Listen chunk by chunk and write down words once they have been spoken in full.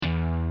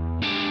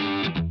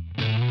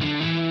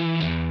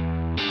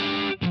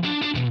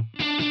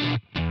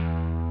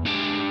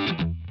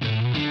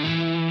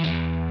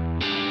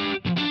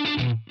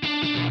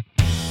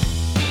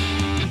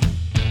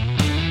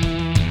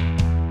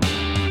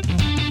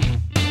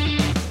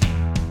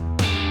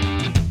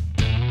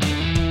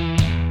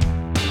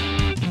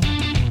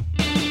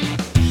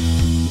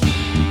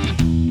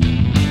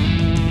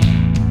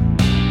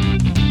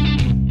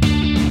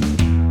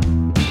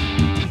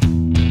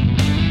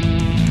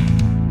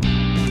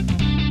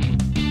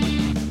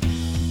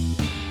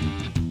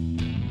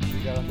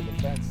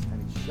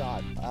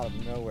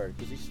everywhere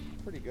because he's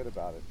pretty good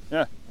about it.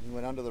 Yeah. And he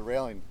went under the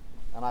railing,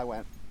 and I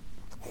went.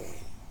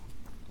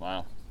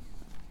 Wow.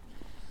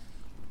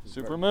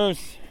 Super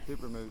moose.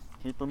 Super moose.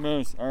 Super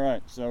moose. All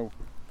right. So,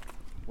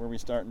 where are we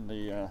starting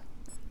the? Right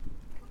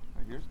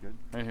here's good.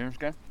 Right here's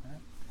good.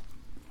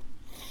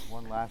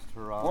 One last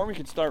hurrah. Or we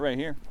could start right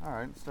here. All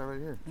right, let's start right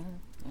here.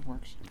 That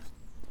works.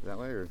 That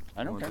way, or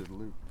I don't care. do the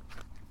loop?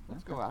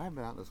 Let's go. I haven't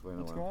been out this way in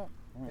a Let's while. go out.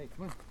 All right. Hey,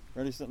 come on.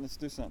 Ready? Set. Let's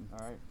do something.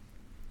 All right.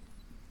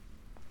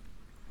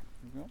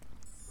 Here we go.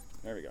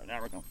 There we go. Now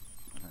we're going.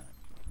 All right.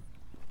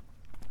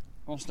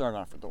 We'll start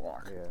off with the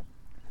walk. Yeah.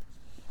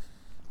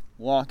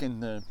 Walk in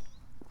the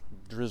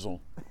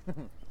drizzle.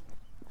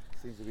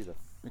 Seems to be the.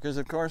 Because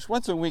of course,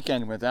 what's a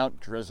weekend without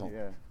drizzle?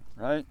 Yeah.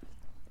 Right?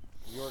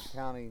 York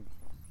County.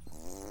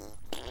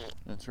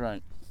 That's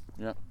right.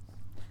 Yep.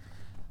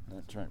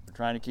 That's right. We're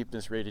trying to keep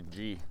this rated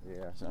G.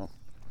 Yeah. So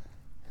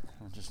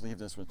I'll just leave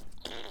this with.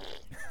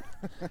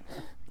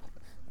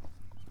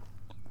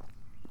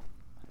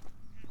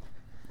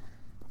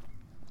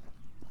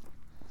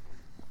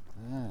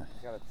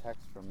 Got a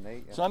text from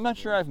Nate. So I'm not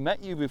sure I've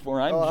met you before.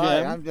 I'm Jim.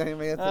 Hi, I'm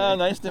Jamie Anthony.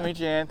 Nice to meet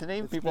you,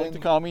 Anthony. People like to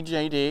call me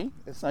JD.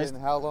 It's nice.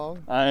 been how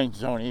long? I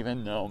don't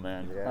even know,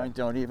 man. Yeah. I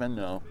don't even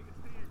know.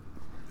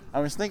 I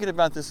was thinking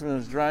about this when I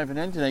was driving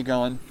in today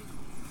going,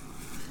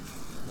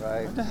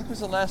 Right. what the heck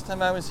was the last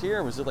time I was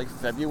here? Was it like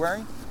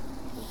February? I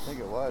think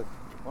it was.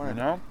 You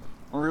know?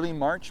 Early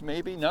March,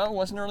 maybe? No, it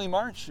wasn't early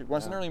March. It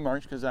wasn't early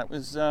March because that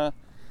was...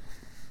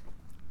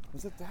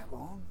 Was it that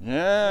long?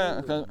 Yeah,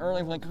 because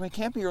early, like, it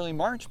can't be early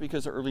March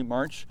because early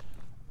March,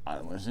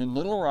 I was in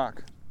Little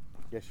Rock.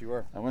 Yes, you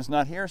were. I was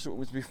not here, so it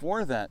was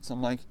before that. So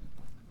I'm like,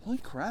 holy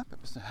crap, it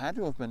had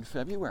to have been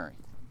February.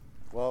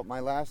 Well,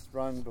 my last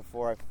run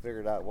before I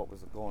figured out what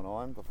was going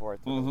on, before I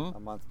took a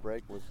month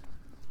break,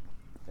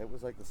 it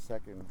was like the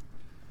second, it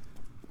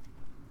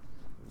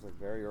was like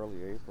very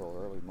early April,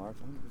 early March.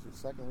 I think it was the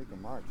second week of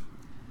March.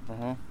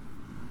 Uh-huh.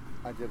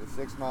 I did a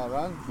 6-mile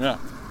run. Yeah.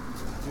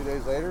 2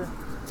 days later,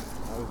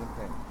 I was in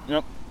pain.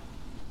 Yep.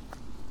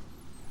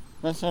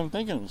 That's what I'm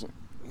thinking. It was like,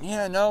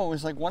 yeah, no, it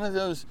was like one of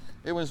those,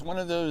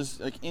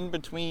 like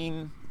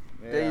in-between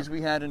days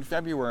we had in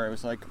February. It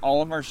was like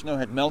all of our snow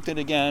had melted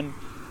again.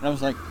 And I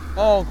was like,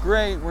 oh,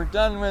 great, we're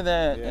done with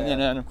it. Yeah.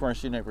 And then, of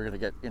course, we're going to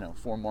get,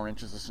 4 more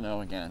inches of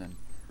snow again. And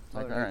it's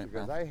like, all right.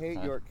 Because I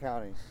hate York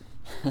County.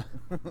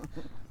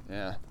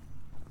 Yeah.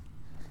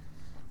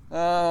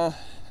 That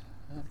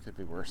could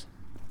be worse.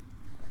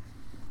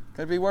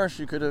 Could be worse.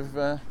 You could have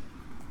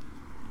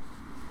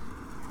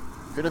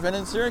been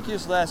in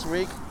Syracuse last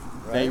week.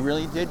 Right. They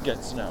really did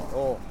get snow.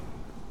 Oh.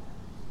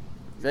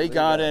 They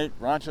got it.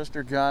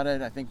 Rochester got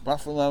it. I think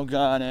Buffalo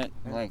got it.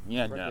 I'm like,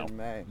 yeah, no.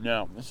 May.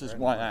 No, this is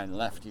why I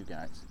left you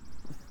guys.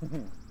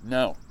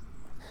 No.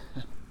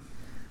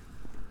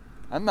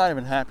 I'm not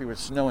even happy with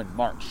snow in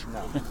March.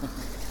 No.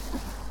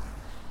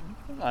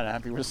 I'm not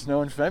happy with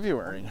snow in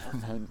February.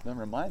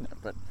 Never mind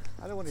that. But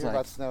I don't want to hear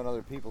about snow in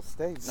other people's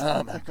states.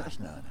 Oh my gosh,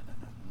 no.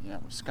 Yeah,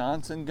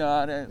 Wisconsin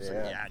got it. It's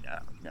like, no.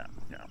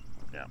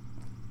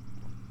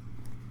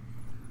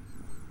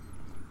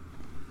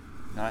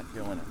 Not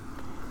doing it.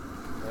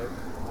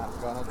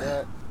 Not gonna do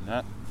it.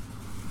 No.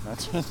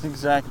 That's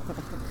exactly.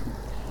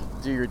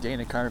 Do your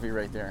Dana Carvey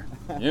right there.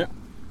 Yep.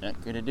 Not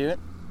gonna do it.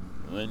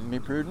 Wouldn't be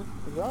prudent.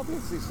 There's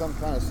obviously some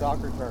kind of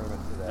soccer tournament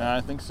today.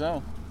 I think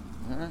so.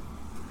 All right.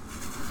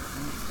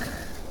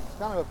 It's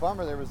kind of a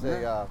bummer. There was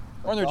a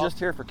or they're just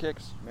here for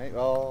kicks.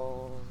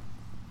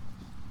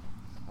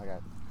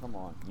 Come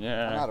on.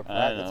 Yeah. I'm out of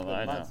practice.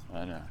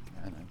 I know.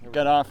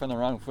 Got off on the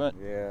wrong foot.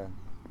 Yeah.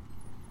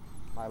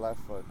 My left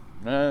foot.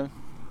 No. You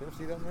ever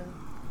see that movie?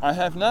 I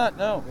have not,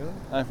 no. Really?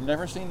 I've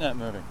never seen that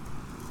movie.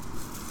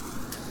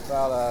 It's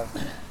about a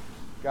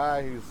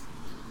guy who's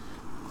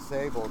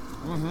disabled.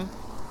 Mm-hmm.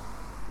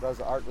 Does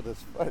art with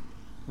his foot.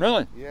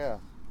 Really? Yeah.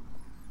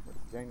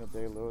 Daniel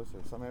Day-Lewis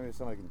or maybe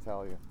somebody can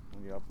tell you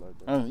when you upload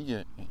this. Oh,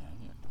 yeah.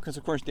 Because,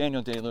 of course,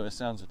 Daniel Day-Lewis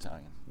sounds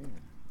Italian.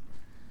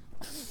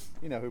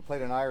 Yeah. Who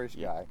played an Irish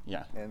guy.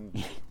 Yeah. And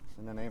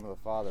In the Name of the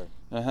Father.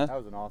 Uh-huh. That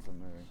was an awesome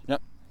movie. Yep.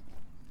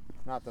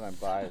 Not that I'm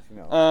biased,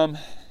 No.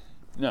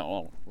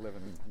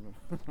 Living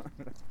in...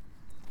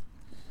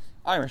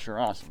 Irish are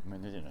awesome. I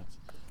mean,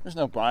 there's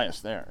no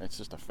bias there. It's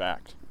just a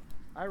fact.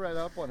 I read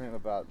up on him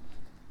about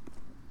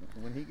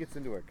when he gets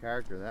into a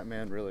character, that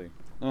man really,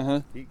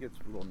 he gets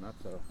a little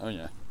nutso. Oh,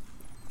 yeah.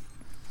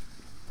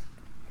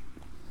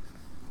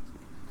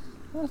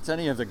 Well, it's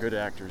any of the good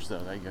actors,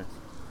 though. They get,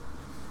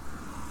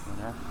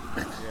 Yeah.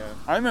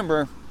 I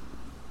remember,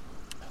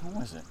 who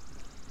was it?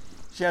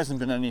 She hasn't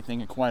been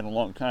anything in quite a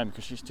long time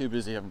because she's too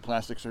busy having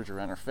plastic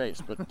surgery on her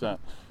face. But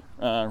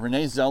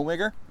Renee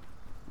Zellweger.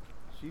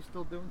 She's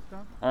still doing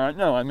stuff? All right,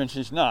 no, I mean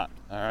she's not.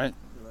 All right.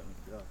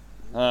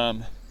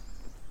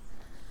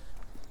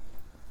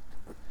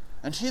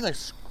 And she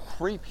looks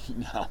creepy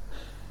now.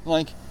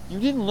 Like, you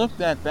didn't look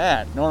that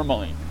bad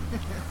normally.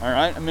 All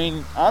right. I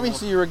mean,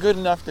 obviously you were good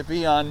enough to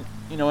be on,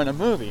 in a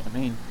movie. I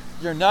mean,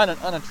 you're not an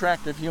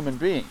unattractive human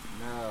being.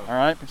 No. All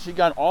right. But she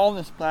got all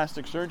this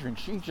plastic surgery, and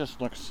she just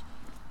looks.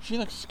 She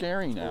looks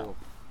scary now. Cool.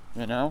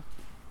 You know.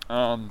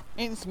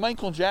 It's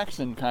Michael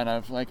Jackson kind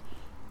of like,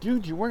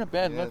 dude, you weren't a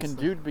bad looking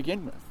dude to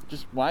begin with.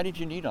 Just why did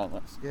you need all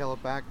this? Scale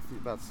it back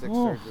about 6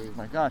 Oh surgeries.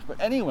 my gosh. But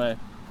anyway,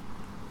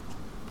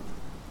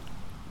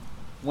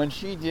 when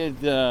she did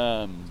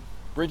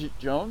Bridget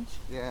Jones,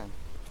 Yeah.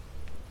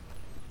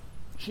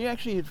 she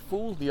actually had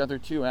fooled the other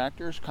two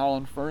actors,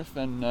 Colin Firth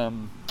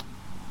and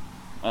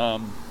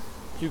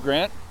Hugh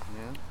Grant.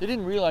 Yeah. They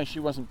didn't realize she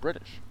wasn't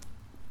British.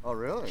 Oh,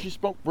 really? She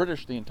spoke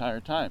British the entire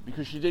time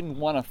because she didn't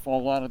want to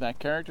fall out of that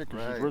character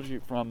because she's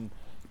originally from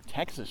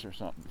Texas or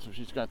something. So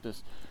she's got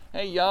this,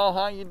 hey y'all,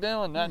 how you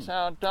doing? That's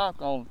how I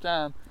talk all the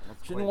time.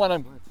 She didn't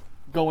want to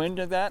go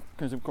into that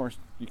because, of course,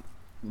 you're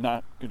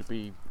not going to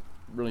be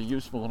really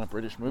useful in a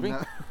British movie.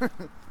 No.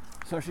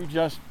 So she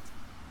just,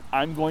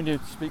 I'm going to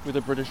speak with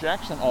a British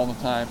accent all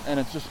the time, and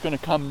it's just going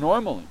to come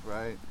normally.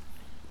 Right.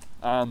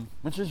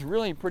 Which is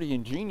really pretty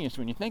ingenious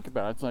when you think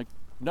about it. It's like,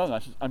 no,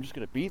 I'm just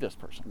going to be this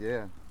person.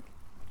 Yeah.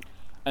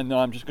 And no,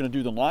 I'm just going to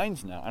do the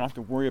lines now. I don't have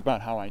to worry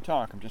about how I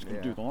talk. I'm just going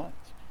to do the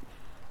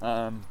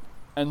lines.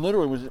 And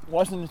literally, it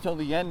wasn't until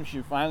the end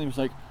she finally was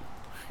like,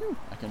 phew,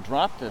 I can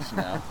drop this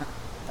now.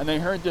 And they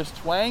heard this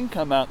twang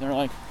come out, and they're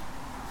like,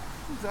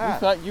 who's that? we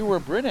thought you were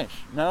British.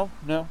 No,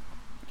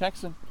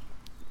 Texan.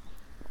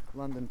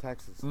 London,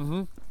 Texas.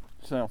 Mm-hmm.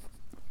 So.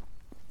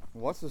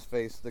 What's his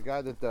face? The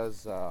guy that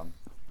does...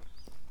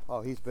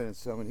 he's been in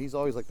so many. He's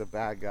always like the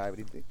bad guy, but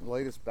the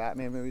latest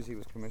Batman movies, he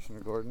was Commissioner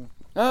Gordon.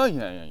 Oh,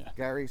 yeah.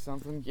 Gary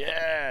something?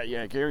 Yeah,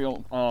 Gary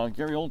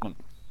Oldman.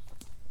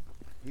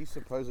 He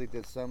supposedly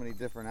did so many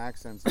different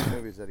accents in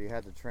movies that he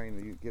had to train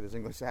to get his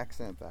English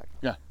accent back.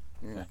 Yeah.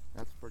 Yeah.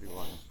 That's pretty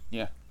wild.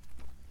 Yeah.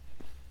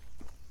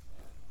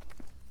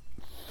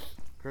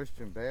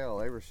 Christian Bale,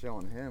 they were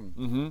showing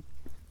him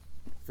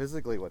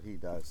physically what he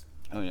does.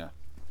 Oh, yeah.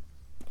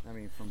 I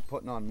mean, from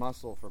putting on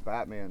muscle for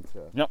Batman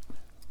to... Yep.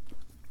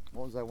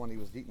 What was that one? He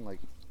was eating like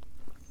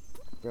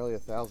barely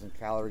 1,000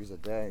 calories a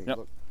day. Yep.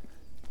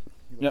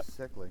 He looked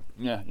sickly.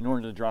 Yeah, in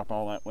order to drop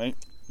all that weight.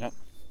 Yep.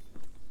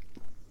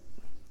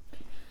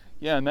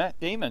 Yeah, Matt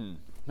Damon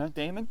did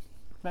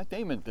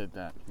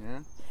that. Yeah?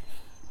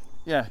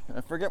 Yeah,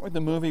 I forget what the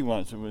movie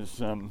was. It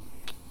was,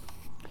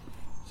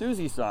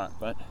 Susie saw it,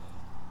 but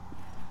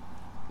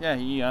yeah,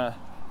 he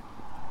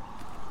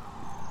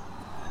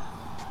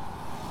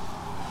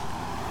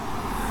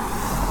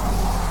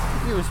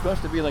was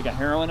supposed to be like a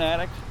heroin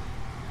addict.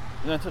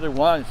 And that's what it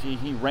was.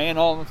 He ran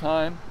all the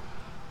time.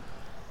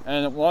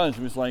 And it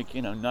was like,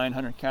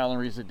 900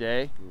 calories a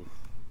day.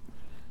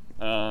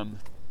 And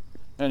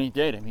he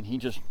did. I mean, he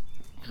just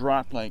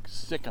dropped like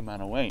sick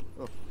amount of weight.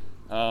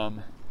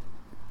 And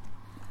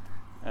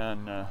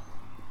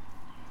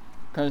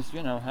because,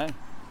 hey.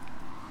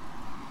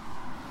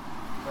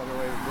 Better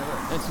way to do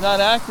it. It's not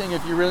acting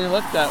if you really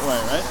look that way,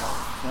 right?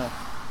 Yeah.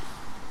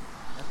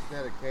 That's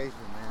dedication,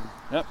 man.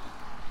 Yep.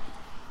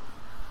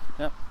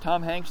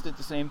 Tom Hanks did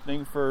the same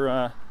thing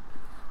for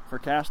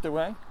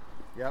Castaway.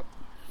 Yep.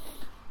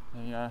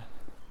 And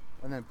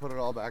then put it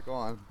all back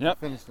on. Yep.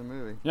 Finish the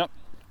movie. Yep.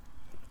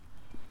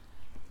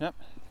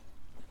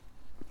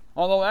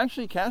 Although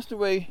actually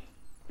Castaway,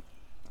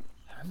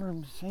 I remember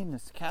him saying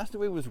this,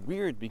 Castaway was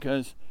weird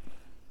because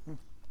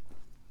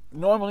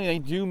normally they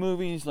do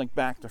movies like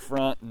back to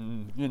front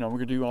and, we're going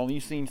to do all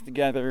these scenes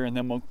together and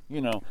then we're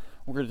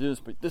going to do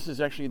this, but this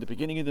is actually the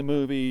beginning of the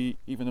movie,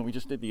 even though we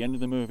just did the end of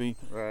the movie.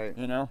 Right.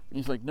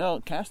 He's like, no,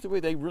 Castaway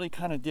they really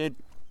kind of did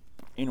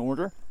in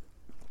order.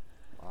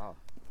 Wow.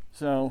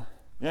 So,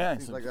 yeah.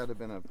 Seems like that would have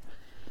been a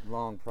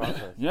long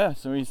process. Yeah,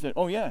 so he said,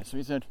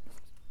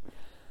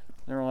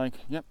 they were like,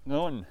 yep,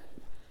 no, and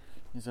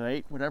he said, I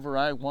ate whatever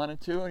I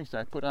wanted to, and he said,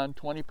 I put on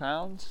 20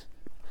 pounds.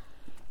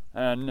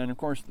 And then, of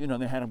course, they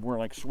had him wear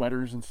like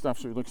sweaters and stuff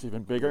so he looks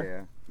even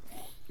bigger. Yeah.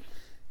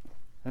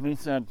 And he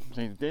said,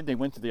 they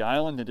went to the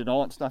island, they did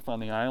all that stuff on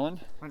the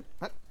island.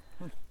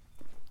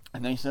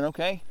 And they said,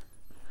 okay,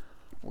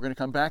 we're going to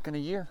come back in a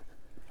year.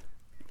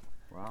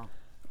 Wow.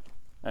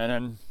 And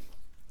then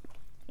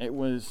it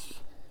was,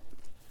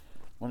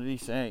 what did he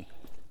say?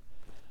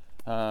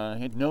 He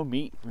had no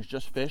meat, it was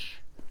just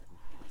fish.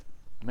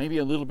 Maybe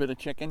a little bit of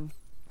chicken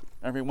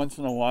every once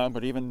in a while,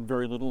 but even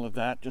very little of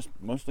that,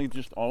 mostly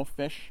just all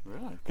fish.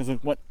 Really? Because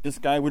of what this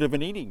guy would have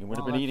been eating. He would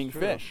have been eating true.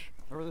 fish.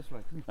 Over this way.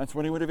 That's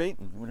what he would have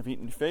eaten. He would have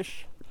eaten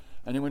fish,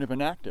 and he would have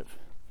been active.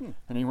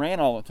 And he ran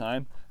all the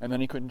time, and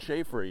then he couldn't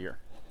shave for a year.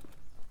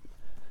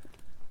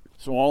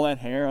 So all that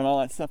hair and all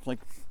that stuff, like,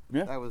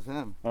 yeah. That was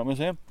him. That was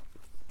him.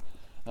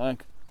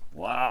 Like,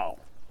 wow.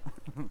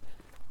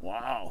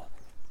 Wow.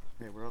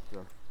 Okay, we're up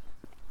to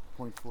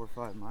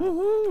 0.45 miles.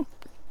 Woohoo!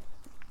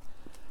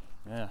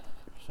 Yeah,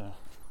 so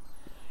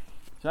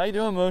how you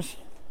doing, Moose?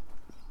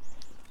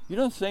 You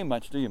don't say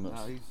much, do you, Moose?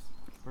 No, he's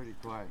pretty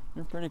quiet.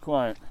 You're pretty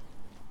quiet.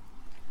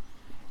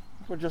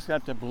 People just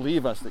have to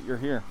believe us that you're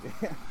here.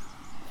 Yeah.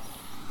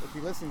 If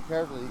you listen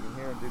carefully, you can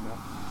hear him do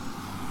nothing.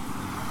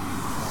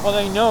 Well,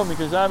 they know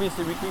because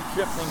obviously we keep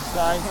shifting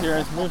sides here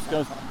as Moose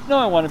goes, no,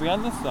 I want to be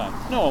on this side.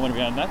 No, I want to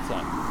be on that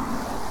side.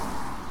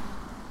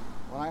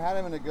 When I had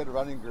him in a good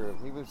running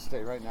group, he would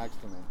stay right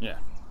next to me. Yeah.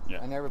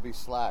 I never be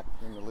slack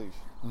in the leash.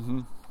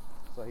 Mm-hmm.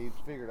 So he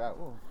figured out,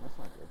 oh, that's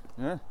not good.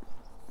 Yeah.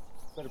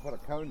 Better put a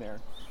cone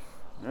there.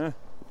 Yeah.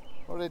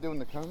 What do they do when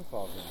the cone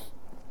falls in?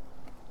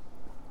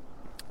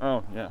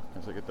 Oh, yeah,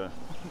 because I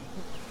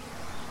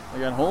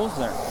got holes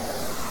there.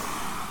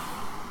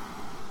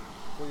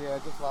 So yeah,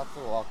 just lots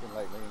of walking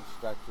lately and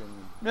stretching.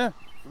 And Yeah.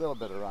 a little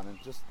bit of running,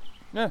 just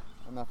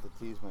enough to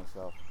tease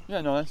myself.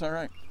 Yeah, no, that's all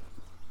right.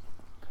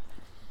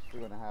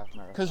 2.5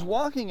 marathons. Because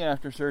walking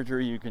after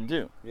surgery you can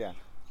do. Yeah.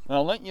 And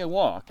I'll let you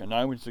walk, and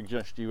I would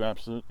suggest you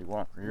absolutely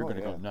walk, or you're going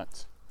to go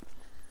nuts.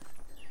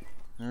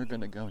 You're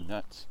going to go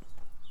nuts.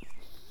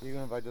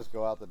 Even if I just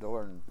go out the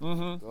door and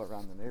go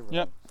around the neighborhood.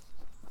 Yep.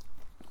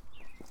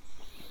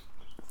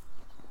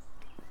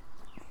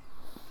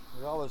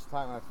 There's all this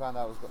time I found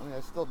out I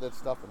still did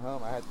stuff at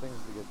home. I had things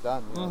to get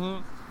done. You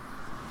know?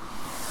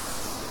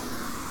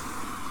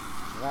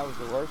 And that was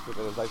the worst of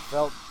it, is I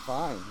felt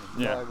fine.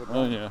 Yeah.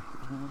 Oh, yeah.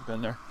 I've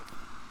been there.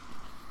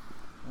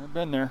 I've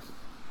been there.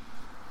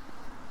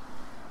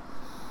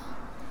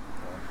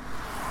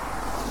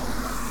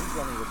 He's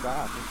running the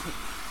back.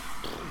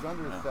 His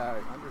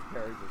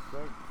undercarriage is so...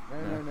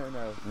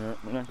 No. Yeah,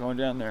 we're not going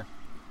down there.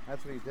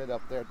 That's what he did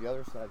up there at the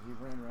other side. He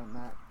ran around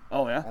that.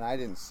 Oh, yeah? And I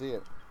didn't see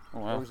it.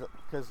 Oh, wow.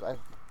 Because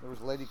there was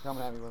a lady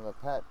coming at me with a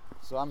pet,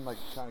 so I'm like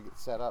trying to get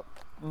set up.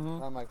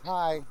 And I'm like,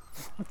 hi.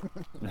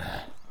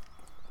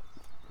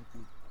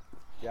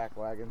 Jack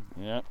wagon.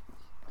 Yep.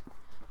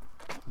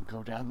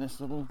 Go down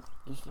this little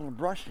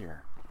brush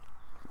here.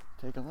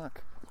 Take a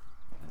look.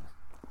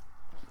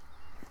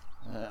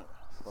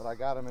 But I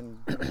got him in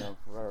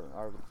for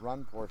our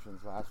run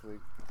portions last week.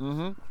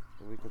 The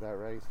week of that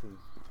race,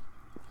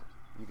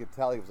 you could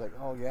tell he was like,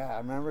 oh yeah, I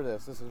remember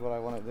this. This is what I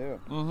want to do.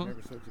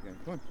 Never switch again.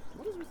 Come on.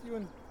 What is with you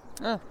and...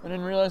 Oh, I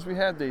didn't realize we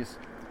had these.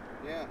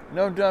 Yeah.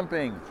 No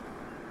dumping.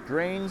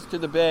 Drains to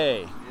the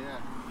bay. Yeah.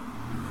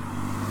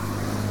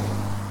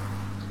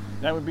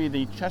 That would be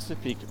the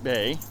Chesapeake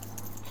Bay.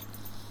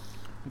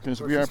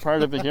 Because we are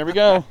part of the... Here we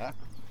go.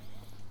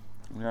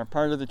 We are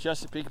part of the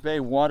Chesapeake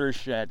Bay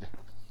watershed.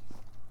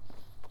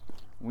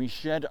 We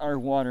shed our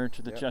water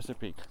to the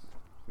Chesapeake.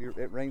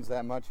 It rains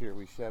that much here,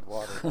 we shed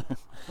water.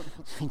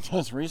 It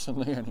does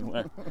recently,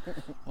 anyway.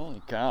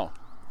 Holy cow.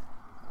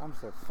 I'm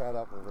so fed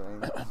up with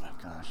rain. Oh my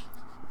gosh.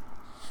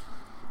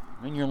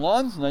 I mean, your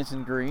lawn's nice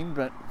and green,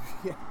 but,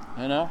 you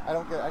know. I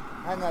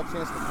haven't had a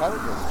chance to cut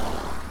it this time.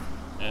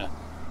 Yeah.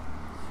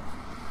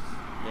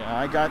 Yeah,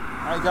 I got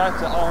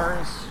to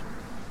ours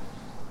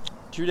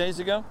 2 days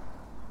ago,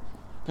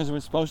 because it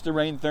was supposed to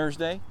rain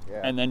Thursday,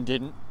 and then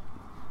didn't.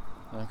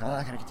 I'm like, oh,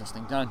 I gotta get this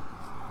thing done.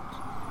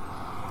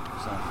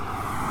 So.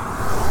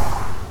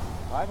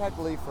 I'd had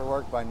to leave for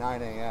work by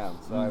 9 a.m.,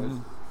 so I was,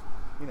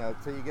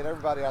 till you get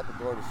everybody out the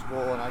door to school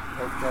and I can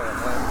take care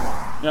of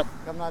them. Yep.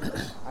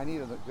 I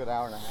need a good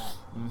hour and a half.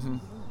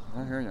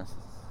 I hear you.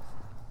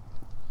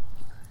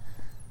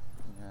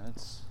 Yeah,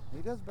 it's...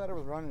 He does better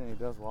with running than he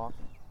does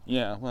walking.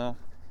 Yeah, well,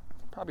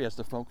 probably has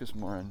to focus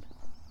more on...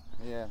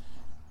 Yeah.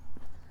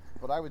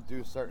 But I would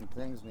do certain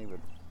things and he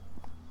would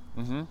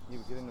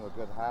get into a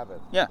good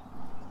habit. Yeah.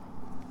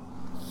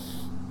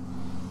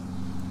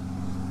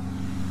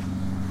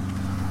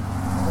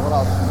 What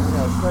else?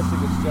 Especially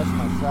if it's just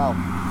myself.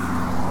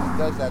 When he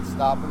does that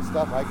stopping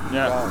stuff, I keep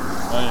going.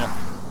 Oh, yeah.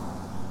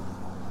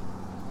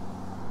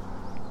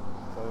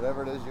 So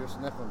whatever it is you're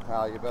sniffing,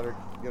 pal, you better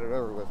get it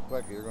over with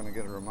quick. You're going to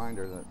get a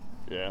reminder that...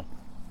 Yeah.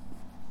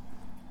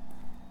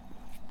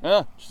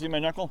 Oh, did you see my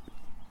knuckle?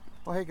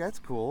 Well, hey, that's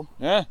cool.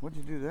 Yeah. What'd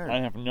you do there? I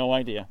have no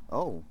idea.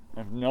 Oh. I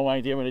have no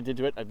idea what I did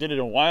to it. I did it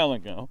a while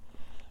ago.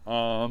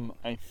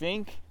 I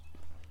think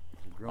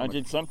I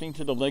did something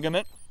to the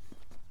ligament.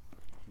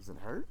 Does it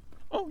hurt?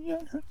 Oh, yeah,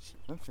 it hurts.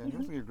 Okay, looks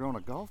like you're growing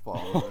a golf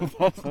ball over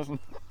there. I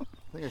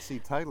think I see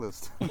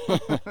Titleist.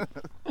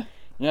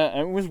 Yeah,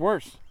 it was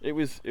worse. It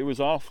was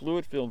all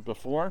fluid filled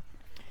before.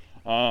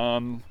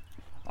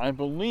 I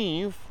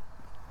believe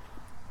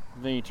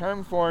the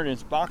term for it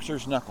is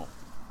boxer's knuckle.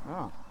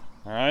 Oh.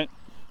 All right.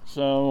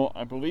 So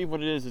I believe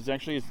what it is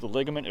actually it's the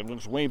ligament. It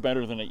looks way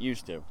better than it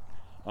used to.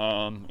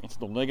 It's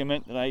the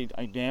ligament that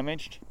I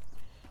damaged.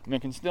 I mean, I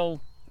can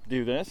still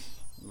do this.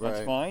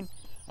 That's fine.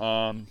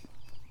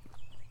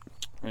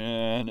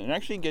 And it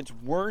actually gets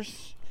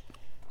worse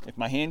if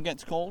my hand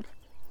gets cold.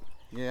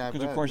 Yeah,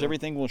 because of course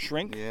everything will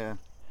shrink. Yeah.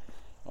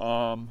 As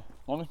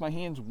long as my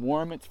hand's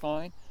warm, it's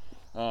fine.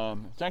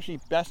 It's actually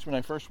best when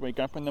I first wake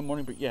up in the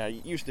morning. But yeah,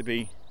 it used to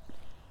be.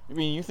 I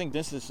mean, you think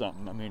this is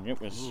something? I mean, it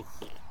was. Oof.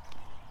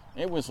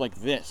 It was like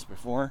this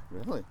before.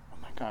 Really? Oh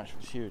my gosh, it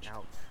was huge.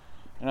 Ouch.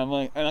 And I'm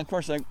like, and of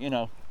course,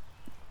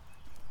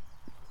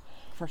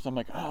 first I'm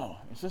like, oh,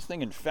 is this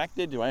thing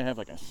infected? Do I have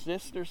like a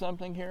cyst or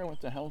something here?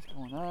 What the hell's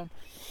going on?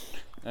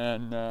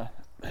 And, I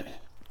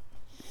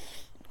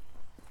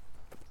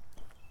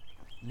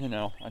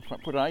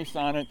put ice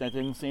on it. That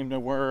didn't seem to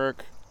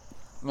work.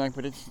 I'm like,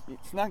 but it's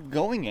not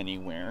going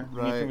anywhere.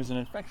 Right. I mean, if it was an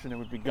infection, it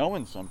would be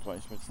going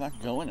someplace, but it's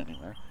not going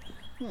anywhere.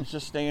 It's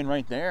just staying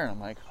right there. I'm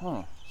like,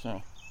 huh.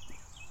 So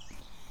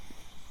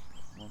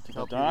I went to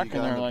the doc,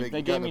 and they're like,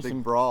 they gave me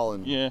some brawl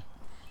and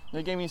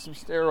they gave me some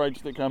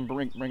steroids to come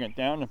bring it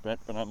down a bit.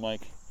 But I'm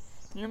like,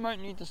 you might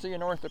need to see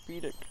an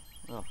orthopedic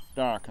Oh.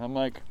 doc. I'm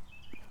like,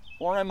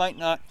 or I might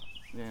not.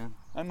 Yeah.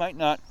 I might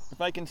not.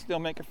 If I can still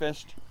make a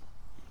fist,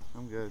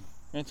 I'm good.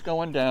 it's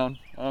going down.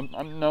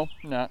 No,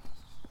 not.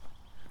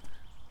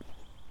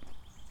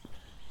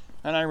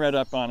 And I read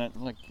up on it.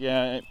 Like,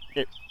 yeah,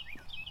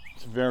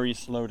 it's very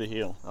slow to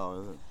heal.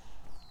 Oh, is it?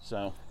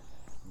 So.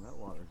 That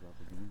water's up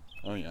again.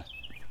 Oh yeah.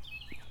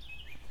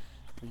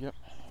 Yep.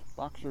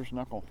 Boxer's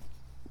knuckle.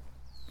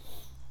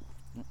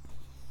 Yep.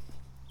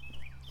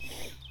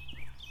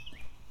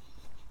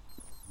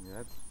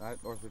 Yeah, that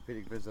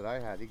orthopedic visit I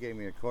had, he gave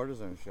me a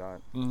cortisone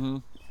shot. Mm-hmm.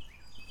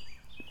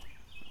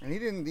 And he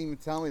didn't even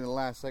tell me the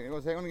last second. He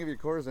goes, hey, I'm going to give you a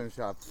cortisone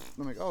shot.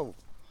 I'm like, oh,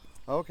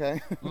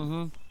 okay.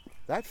 Mm-hmm.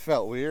 That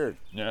felt weird.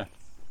 Yeah.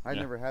 I'd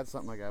never had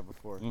something like that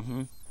before.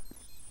 Mm-hmm.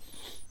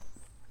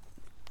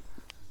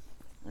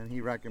 And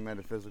he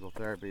recommended physical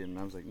therapy, and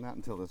I was like, not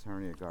until this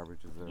hernia garbage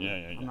is there.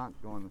 Yeah. I'm not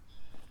going,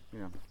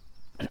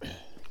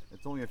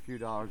 it's only a few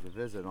dollars a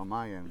visit on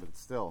my end, but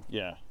it's still.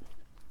 Yeah.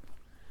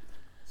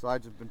 So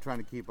I've just been trying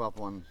to keep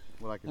up on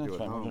what I can do at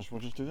fine. home.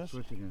 We'll just do this.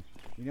 Switch again.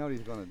 You know what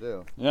he's going to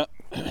do. Yep.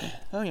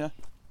 Oh yeah.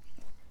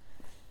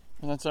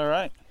 Well, that's all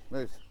right.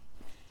 Nice.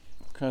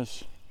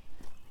 Because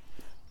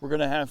we're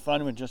gonna have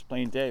fun with just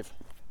plain Dave.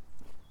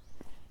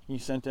 He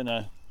sent in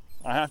I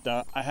have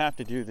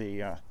to do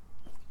the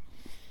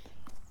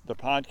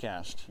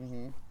podcast.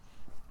 Mm-hmm.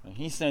 And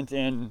he sent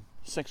in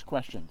 6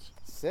 questions.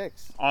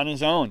 6? On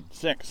his own.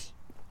 6.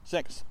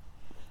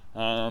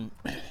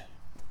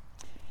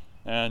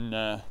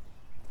 And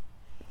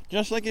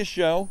just like his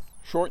show,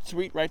 short,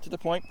 sweet, right to the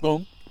point.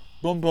 Boom,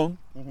 boom, boom.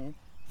 Mm-hmm.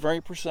 Very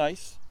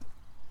precise.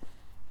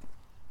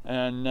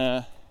 And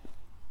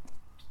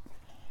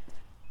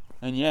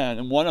yeah,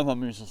 and one of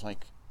them is just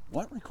like,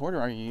 what recorder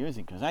are you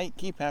using? Because I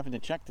keep having to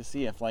check to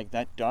see if like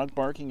that dog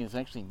barking is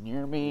actually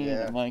near me.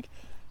 Yeah. And I'm like,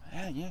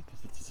 yeah, because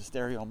it's a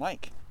stereo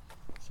mic.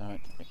 So,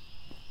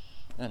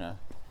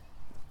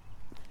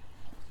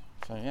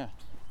 So yeah.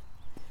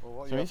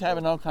 Well, So he's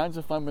having all kinds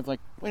of fun with like,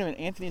 wait a minute,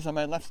 Anthony's on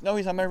my left. No,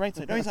 he's on my right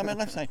side. No, he's on my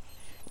left side.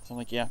 So I'm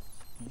like, yeah,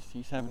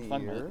 he's having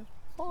fun with it.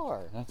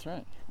 Far. That's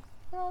right.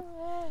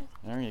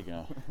 There you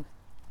go.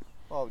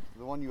 Oh,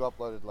 the one you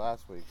uploaded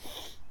last week.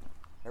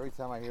 Every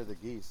time I hear the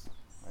geese,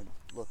 I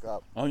look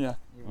up. Oh yeah.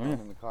 Even when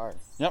I'm in the car.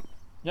 Yep.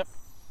 Yes,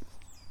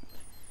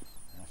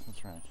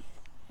 that's right.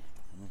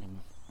 And we can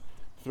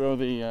throw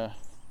the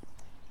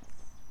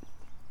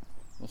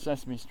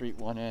Sesame Street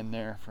one in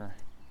there for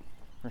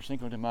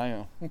Cinco de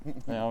Mayo.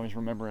 I always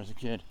remember as a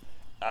kid.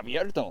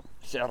 Abierto,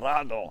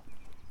 cerrado.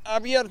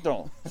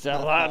 Abierto,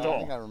 cerrado. I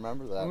think I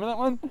remember that. Remember that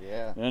one?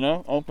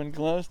 Yeah. Open,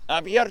 closed.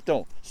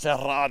 Abierto,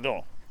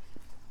 cerrado.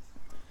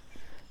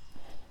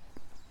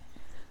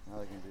 Now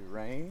they can do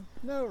rain,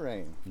 no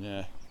rain.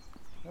 Yeah.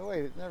 No,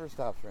 wait, it never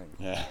stops raining.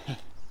 Yeah.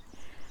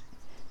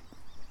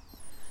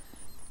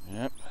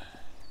 Yep.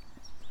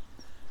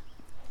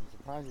 I'm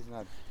surprised he's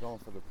not going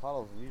for the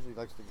puddles. He usually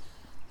likes to.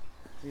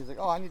 He's like,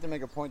 oh, I need to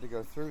make a point to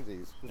go through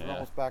these because we're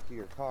almost back to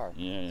your car.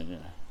 Yeah.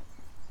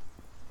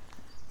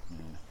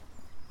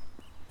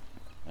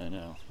 I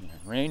know. Yeah.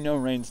 Rain, no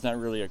rain's not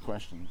really a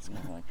question. It's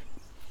kind of like,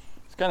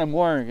 it's kind of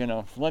more,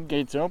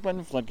 floodgates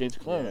open, floodgates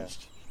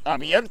closed. Yeah.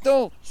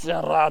 Abierto,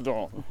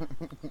 cerrado.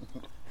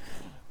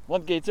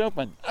 Floodgates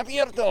open.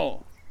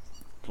 Abierto,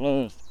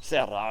 closed,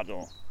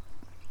 cerrado.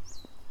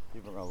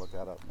 People are gonna look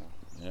that up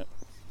now. Yep.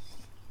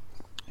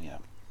 Yeah.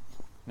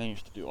 They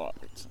used to do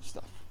audits and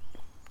stuff.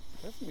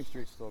 Sesame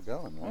Street's still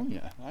going, right? Oh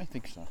yeah, I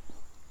think so.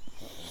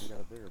 You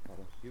got a bigger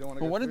puddle. You don't want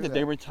to. But what did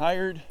they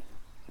retired?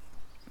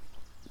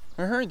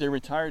 I heard they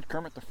retired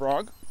Kermit the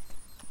Frog.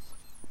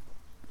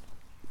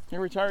 They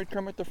retired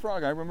Kermit the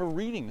Frog. I remember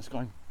reading this,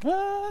 going,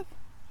 "What?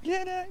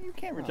 Get out! You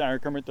can't retire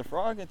Kermit the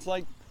Frog. It's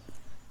like,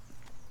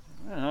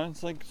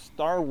 it's like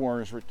Star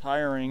Wars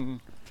retiring.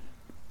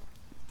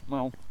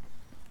 Well,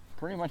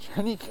 pretty much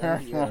any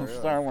character on really.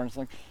 Star Wars.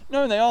 Like,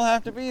 no, they all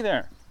have to be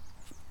there.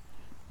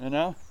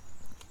 Look,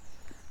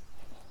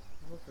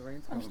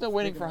 I'm still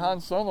waiting for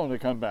Han Solo to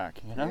come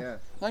back. Yeah.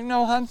 Like,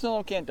 no, Han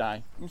Solo can't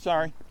die. I'm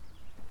sorry,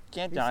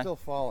 can't die. He's still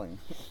falling.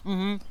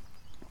 Mm-hmm.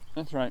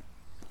 That's right.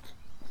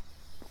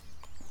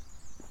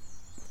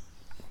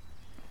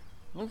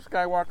 Luke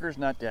Skywalker's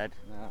not dead.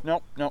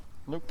 No. Nope.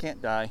 Luke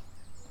can't die.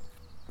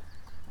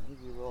 I think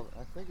he will.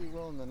 I think he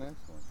will in the next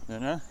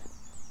one. I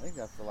think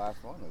that's the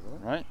last one, isn't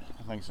it? Right?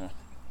 I think so.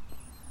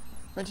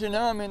 But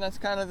that's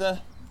kind of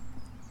the.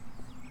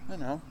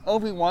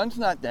 Obi-Wan's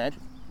not dead.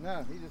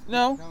 No, he just.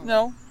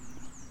 No.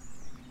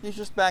 He's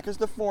just back as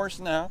the Force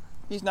now.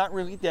 He's not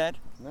really dead.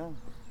 No.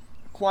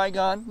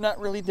 Qui-Gon, not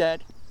really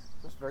dead.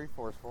 Just very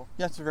forceful.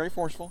 Yes, very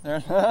forceful.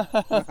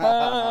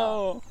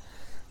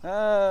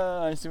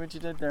 Oh, I see what you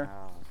did there.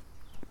 Wow.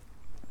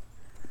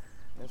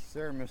 Yes,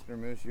 sir, Mr.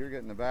 Moose. You're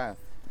getting a bath.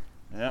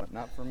 Yep. But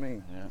not for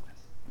me. Yeah.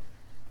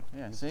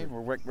 Yeah. See,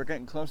 we're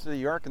getting close to the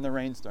York, and the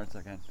rain starts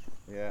again.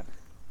 Yeah.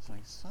 It's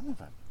like, son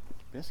of a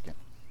biscuit.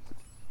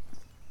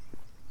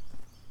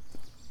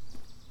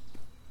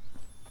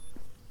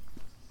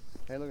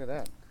 Hey, look at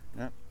that.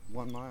 Yep.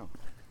 1 mile.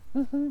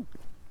 Woohoo.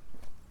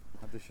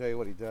 How have to show you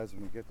what he does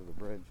when we get to the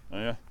bridge. Oh,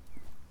 yeah?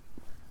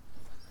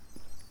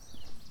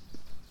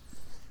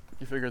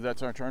 You figure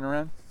that's our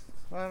turnaround?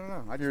 I don't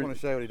know. I just want to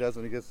show you what he does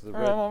when he gets to the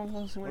bridge. All right,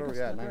 well, let's see what Where he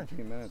are gets we to at? the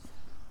bridge. 19 minutes.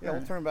 Yeah,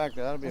 we'll turn back.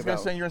 That'll be I was about going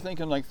to say you're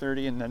thinking like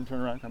 30 and then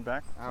turn around and come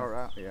back? hour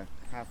out. Yeah,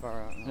 half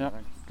hour out. Yeah,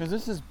 because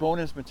this is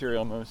bonus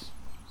material, Moose.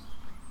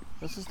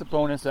 This is the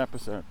bonus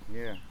episode.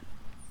 Yeah.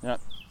 Yeah.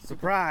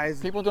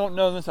 Surprise! People don't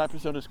know this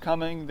episode is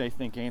coming. They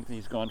think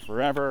Anthony's gone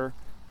forever.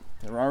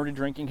 They're already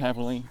drinking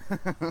heavily.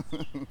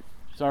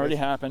 It's already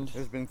happened.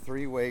 There's been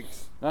 3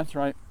 wakes. That's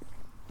right.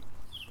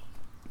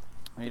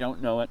 They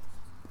don't know it.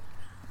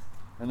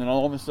 And then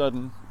all of a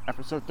sudden,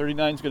 episode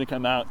 39 is going to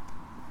come out.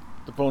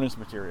 The bonus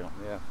material.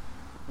 Yeah.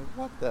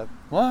 What the?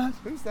 What?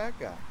 Who's that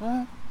guy?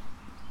 What?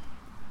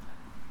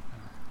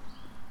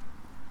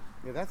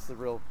 Yeah, that's the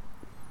real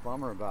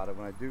bummer about it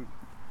when I do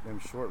them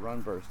short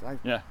run bursts.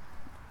 Yeah.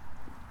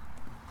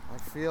 I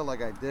feel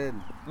like I did.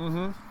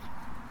 Mm-hmm.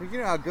 Because you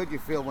know how good you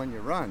feel when you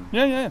run.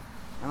 Yeah, yeah.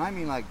 And I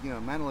mean like, you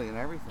know, mentally and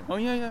everything. Oh,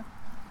 yeah, yeah.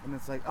 And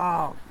it's like,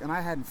 oh, and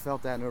I hadn't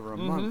felt that in over a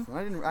month.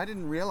 And I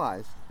didn't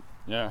realize.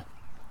 Yeah.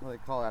 What they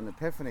call it, an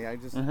epiphany. I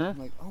just, I'm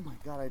like, oh my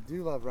God, I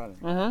do love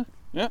running.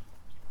 Yeah.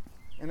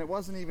 And it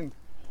wasn't even,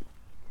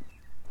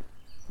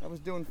 I was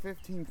doing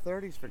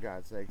 15:30s for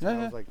God's sake. Yeah, I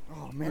yeah. was like,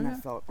 oh man,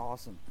 that felt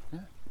awesome. Yeah.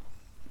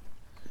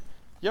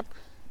 Yep.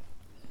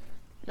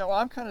 Yeah, well,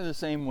 I'm kind of the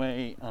same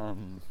way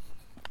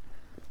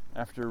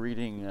after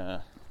reading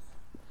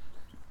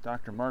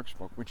Dr. Mark's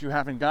book, which you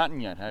haven't gotten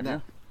yet, have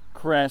you?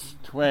 Chris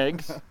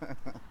Twiggs. I'm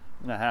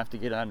going to have to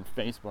get on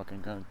Facebook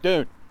and go,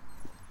 dude,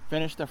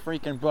 finish the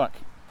freaking book.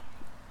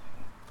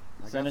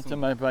 Send it to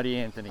my buddy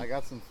Anthony. I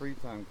got some free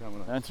time coming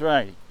up. That's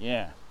right,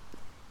 yeah.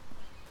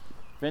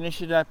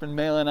 Finish it up and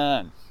mail it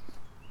on.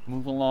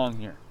 Move along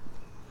here.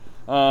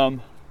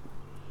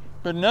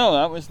 But no,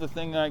 that was the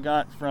thing I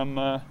got from.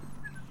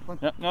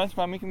 Yep, no, it's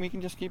fine. We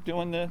can just keep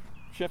doing the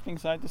shifting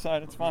side to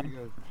side. It's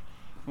fine.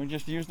 We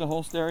just use the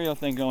whole stereo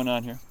thing going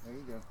on here. There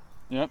you go.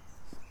 Yep.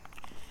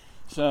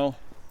 So.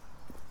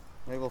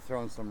 Maybe we'll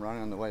throw in some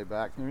running on the way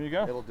back. There you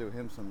go. It'll do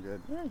him some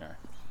good. There you are.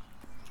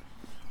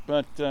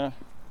 But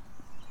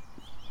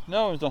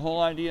no, it was the whole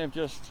idea of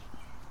just.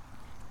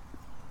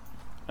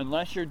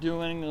 Unless you're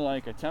doing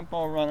like a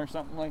tempo run or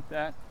something like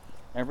that,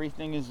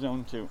 everything is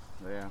zone 2.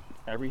 Yeah.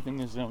 Everything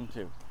is zone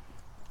 2.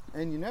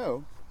 And you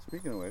know,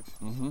 speaking of which,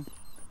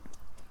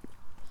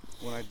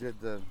 when I did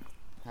the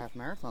half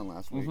marathon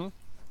last week,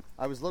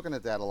 I was looking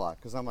at that a lot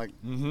because I'm like,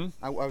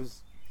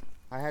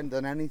 I hadn't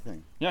done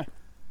anything. Yeah.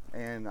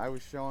 And I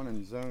was showing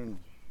in zone.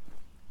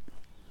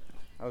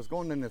 I was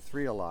going into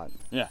 3 a lot.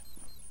 Yeah.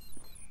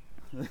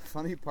 The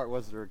funny part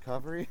was the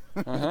recovery.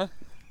 My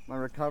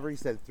recovery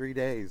said 3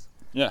 days.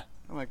 Yeah.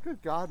 I'm like,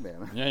 good God,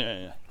 man.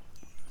 Yeah.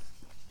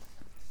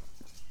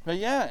 But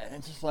yeah,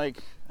 it's just like,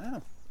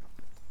 oh.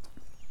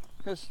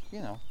 Because, you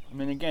know, I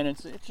mean, again,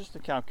 it's just a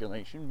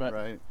calculation, but,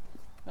 right.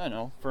 I don't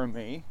know, for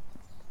me,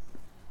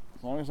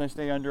 as long as I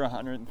stay under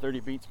 130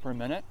 beats per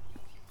minute,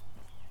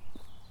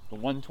 the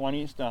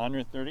 120s to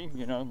 130,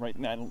 you know, right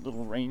in that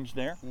little range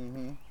there,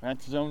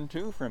 that's zone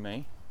 2 for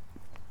me.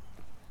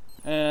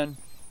 And,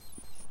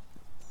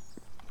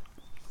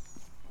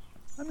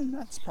 I mean,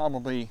 that's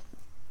probably...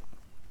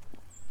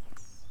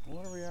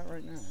 What are we at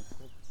right now?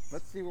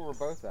 Let's see where we're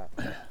both at.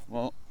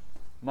 Well,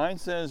 mine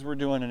says we're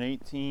doing an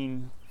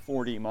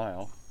 1840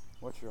 mile.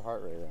 What's your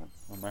heart rate at?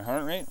 On my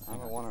heart rate?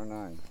 I'm at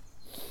 109.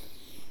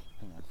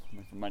 Hang on,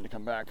 wait for mine to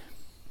come back,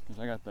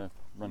 because I got the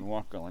run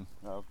walk going.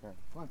 Oh, okay.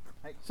 Come on.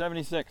 Hey.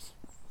 76.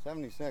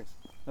 76.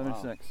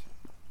 76.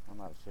 Wow.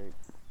 I'm out of shape.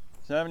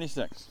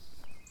 76.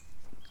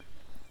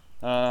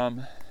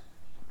 But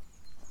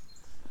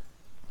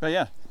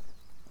yeah.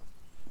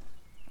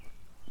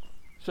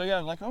 So yeah,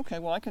 I'm like, okay,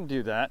 well I can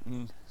do that.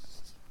 And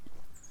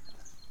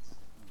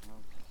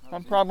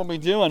I'm probably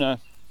doing a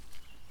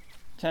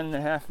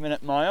 10.5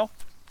 minute mile.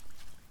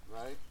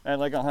 Right. At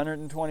like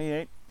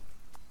 128.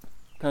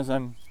 Because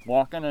I'm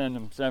walking and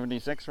I'm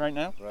 76 right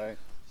now. Right.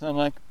 So I'm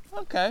like,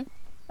 okay,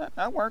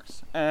 that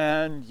works.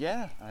 And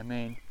yeah, I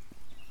mean,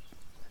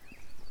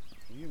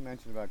 you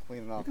mentioned about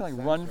cleaning off. You can the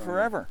like run sensor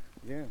forever.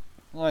 Yeah.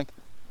 Like,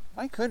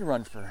 I could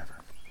run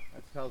forever.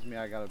 That tells me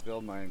I got to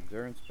build my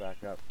endurance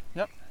back up.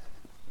 Yep.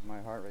 My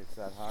heart rate's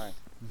that high.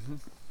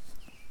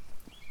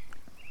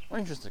 Well,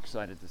 you're just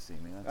excited to see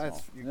me. That's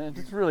all.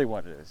 That's you, really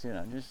what it is. You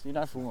know, just you're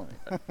not fooling me.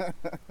 But,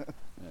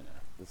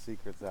 The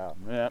secret's out.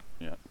 Yep.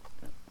 Yeah.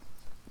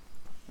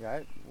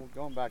 Well,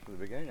 going back to the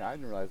beginning, I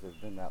didn't realize it's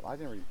been that. I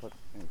didn't really put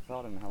any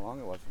thought in how long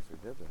it was since we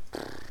did this.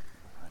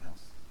 I know.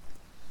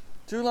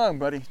 Too long,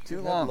 buddy. Too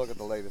long. Look at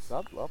the latest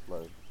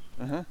upload.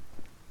 Or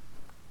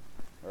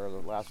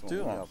the last one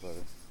we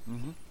uploaded.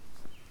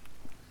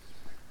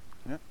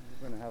 Yep.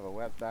 We're gonna have a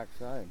wet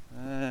backside.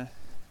 Gonna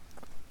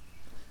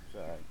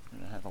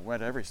have a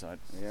wet every side.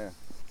 Yeah.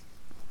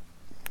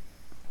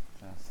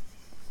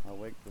 I'll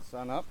wake the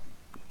sun up.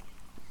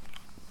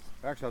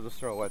 Actually, I'll just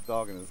throw a wet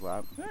dog in his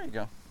lap. There you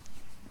go.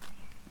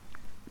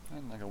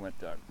 I'm like a wet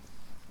dog.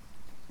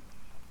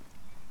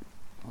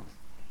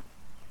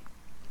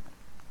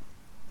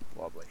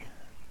 Lovely.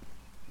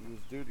 Use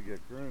due to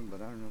get groomed,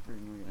 but I don't know if he's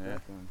going to get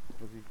that done.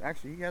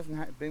 Actually, he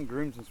hasn't been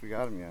groomed since we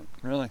got him yet.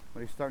 Really?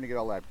 But he's starting to get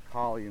all that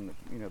collie in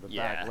the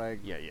back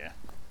leg. Yeah.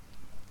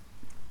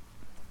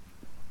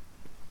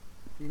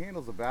 He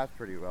handles the bath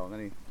pretty well, and then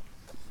he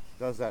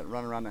does that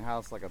run around the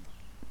house like a.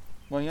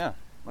 Well, yeah.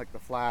 Like the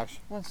Flash.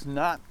 Well, it's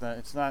not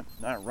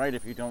right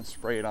if you don't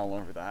spray it all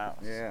over the house.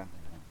 Yeah.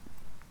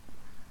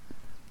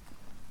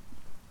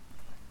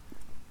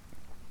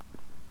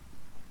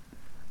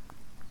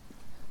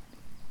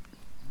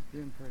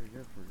 Doing pretty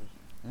good for this.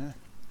 Yeah.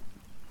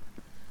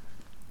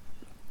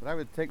 But I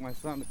would take my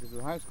son, because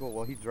in high school,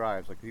 well, he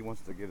drives. Like, he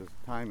wants to get his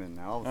time in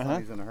now. All of a sudden,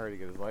 he's in a hurry to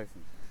get his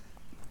license.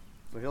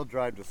 So he'll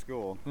drive to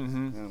school,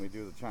 and then we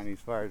do the Chinese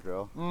fire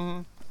drill.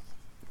 And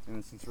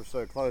then since we're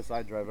so close,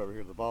 I drive over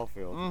here to the ball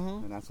field,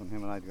 and that's when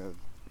him and I go.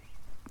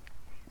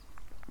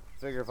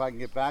 Figure if I can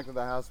get back to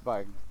the house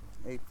by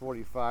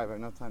 8:45, I have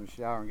enough time to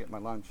shower and get my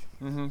lunch,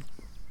 and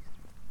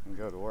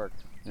go to work.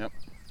 Yep.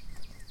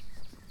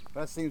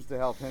 That seems to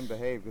help him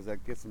behave, because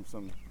that gets him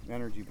some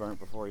energy burnt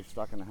before he's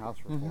stuck in the house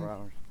for 4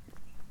 hours.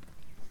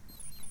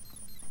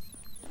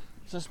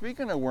 So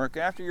speaking of work,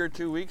 after your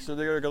 2 weeks, so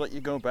they're going to let you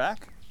go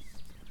back?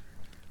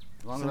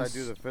 As long as I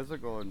do the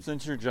physical. And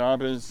since your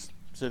job is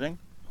sitting?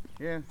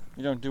 Yeah.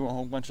 You don't do a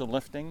whole bunch of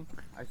lifting?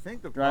 I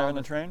think the driving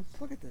the train?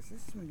 Look at this.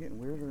 This has been getting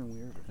weirder and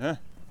weirder. Yeah.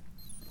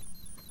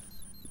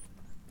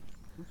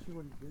 Let's see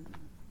what he's doing.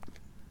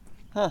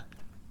 Huh.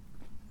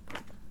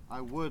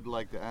 I would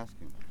like to ask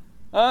him.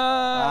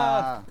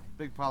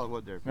 Big pile of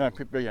wood there.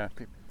 Yeah,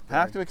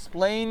 have to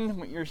explain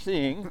what you're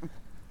seeing.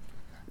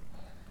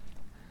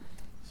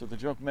 So the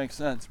joke makes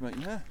sense, but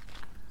yeah.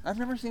 I've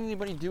never seen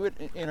anybody do it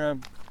in a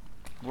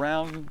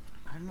round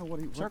I don't know what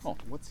circle.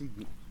 What's he?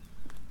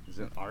 Is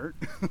it art?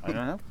 I don't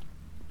know.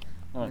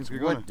 Oh, it's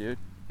wood, dude.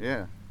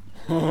 Yeah.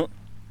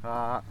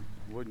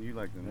 Wouldn't you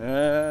like to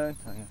know?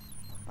 Yeah.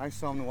 I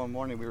saw him one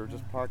morning. We were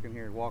just parking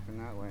here, walking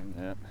that way,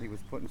 and he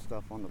was putting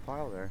stuff on the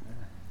pile there.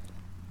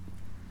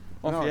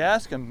 Well, if you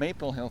ask him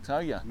Maple, he'll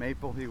tell you.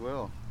 Maple, he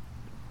will.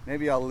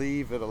 Maybe I'll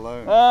leave it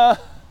alone.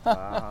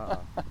 I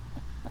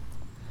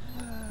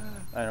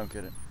don't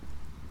get it.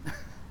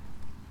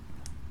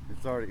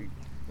 It's already.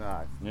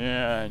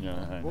 Yeah, I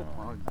know.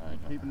 I'm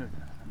keeping it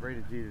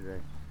rated G today.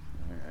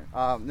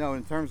 No,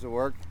 in terms of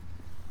work.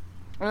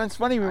 Well, it's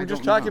funny. We were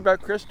just talking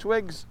about Chris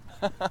Twiggs.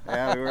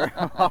 Yeah, we were.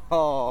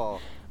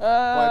 Well,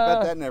 I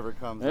bet that never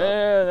comes up.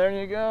 Yeah, there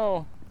you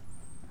go.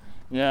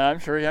 Yeah, I'm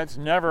sure that's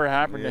never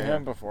happened to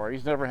him before.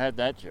 He's never had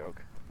that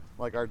joke.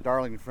 Like our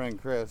darling friend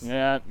Chris.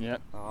 Yeah,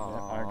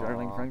 our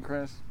darling friend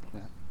Chris. Yeah.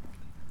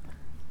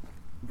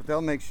 But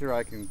they'll make sure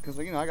I can, because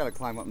I got to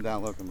climb up and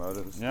down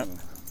locomotives. Yep.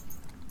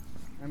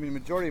 I mean, the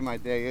majority of my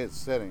day is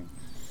sitting,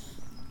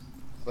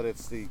 but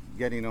it's the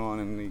getting on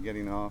and the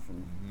getting off.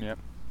 And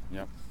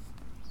Yep.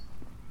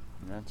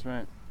 That's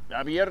right.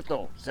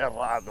 Abierto,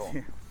 cerrado.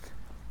 Yeah.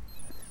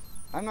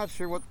 I'm not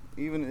sure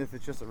even if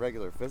it's just a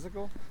regular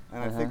physical,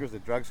 and I think there's a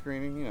drug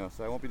screening,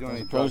 so I won't be doing any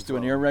drugs. As opposed to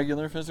an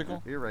irregular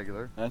physical?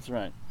 Irregular. That's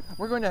right.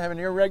 We're going to have an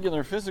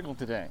irregular physical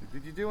today.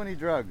 Did you do any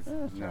drugs?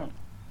 No.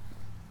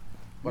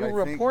 But You'll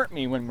report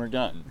me when we're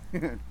done.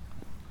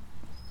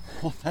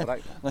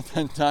 Let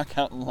that doc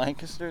out in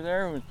Lancaster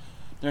there,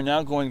 they're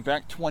now going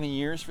back 20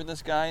 years for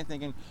this guy,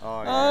 thinking,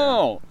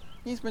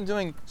 he's been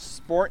doing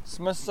sports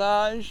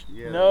massage.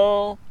 Yeah.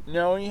 No,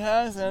 he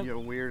hasn't. You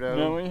weirdo.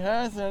 No, he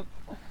hasn't.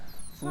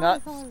 It's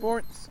not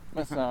sports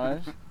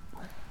massage.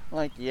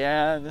 Like,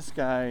 this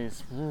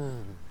guy's.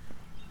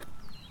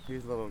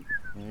 He's a little.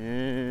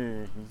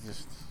 Yeah, he's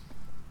just.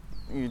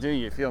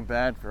 You feel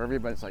bad for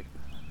everybody. It's like,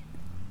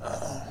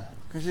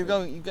 because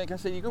like I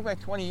said, you go back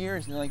 20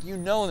 years and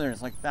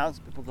there's like thousands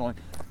of people going,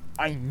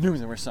 I knew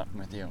there was something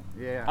with you.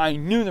 Yeah. I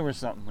knew there was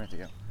something with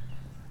you.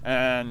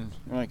 And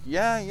you're like,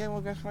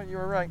 well, guess what? You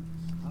were right.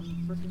 I'm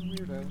a freaking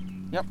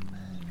weirdo. Yep.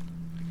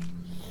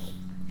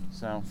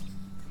 So.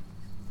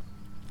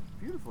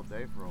 Beautiful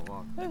day for a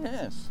walk. It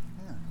is.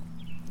 Yeah.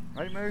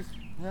 Right, Moose?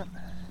 Yep.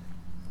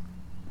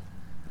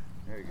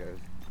 There he goes.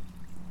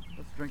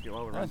 Let's drink it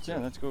while we're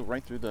running. Let's go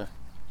right through the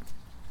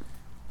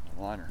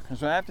water.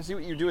 So I have to see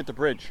what you do at the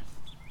bridge.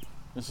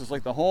 This is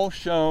like the whole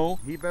show.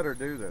 He better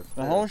do this.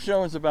 The whole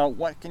show is about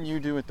what can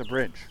you do at the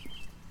bridge.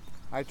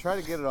 I try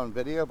to get it on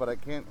video, but I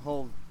can't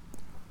hold.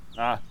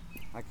 I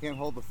can't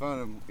hold the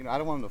phone, and I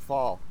don't want him to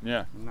fall.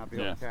 Yeah. And not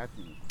be able to catch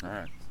him.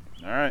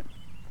 All right.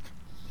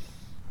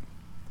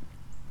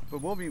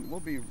 But we'll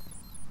be,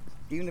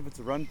 even if it's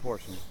a run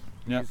portion.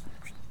 Yep.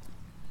 He's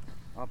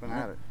up and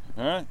at it.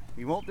 All right.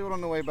 He won't do it on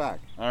the way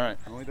back. All right.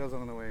 He only does it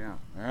on the way out.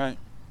 All right.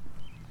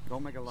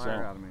 Don't make a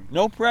liar out of me.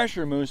 No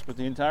pressure, Moose, but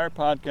the entire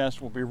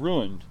podcast will be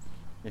ruined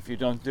if you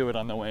don't do it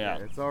on the way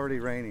out. It's already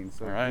raining,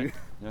 so. All right.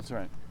 That's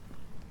right.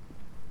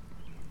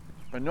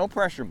 But no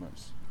pressure,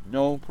 Moose.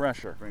 No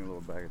pressure. Bring a little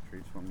bag of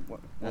treats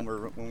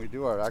when we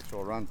do our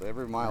actual runs.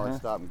 Every mile I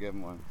stop and give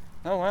him one.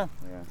 Oh wow.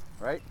 Yeah.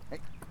 Right. Hey.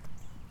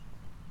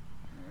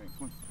 All right.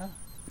 Come on.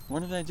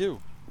 What did I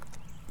do?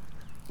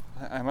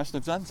 I must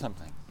have done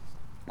something.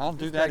 I'll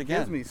do This that guy again.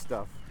 gives me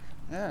stuff.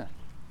 Yeah.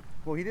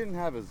 Well, he didn't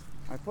have his.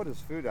 I put his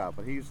food out,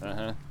 but he's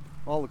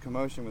all the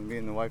commotion with me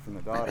and the wife and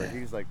the daughter,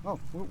 he's like, oh,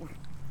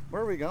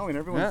 where are we going?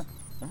 Everyone's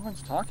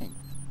talking.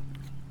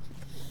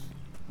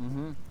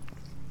 Mm-hmm.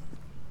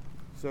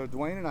 So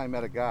Dwayne and I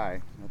met a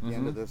guy at the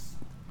end of this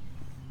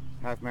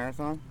half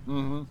marathon.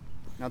 Mm-hmm.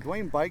 Now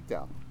Dwayne biked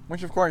out.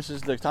 Which, of course,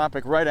 is the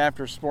topic right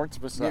after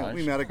sports massage. Yeah,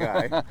 we met a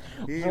guy.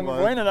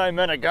 Dwayne and I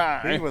met a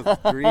guy. He was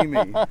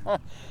dreamy. I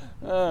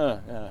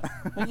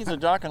think he's a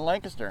doc in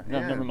Lancaster. No,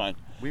 never mind.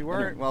 We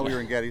weren't. Anyway. Well, we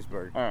were in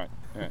Gettysburg. All right.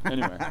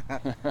 Anyway.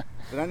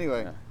 But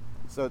anyway,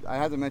 so I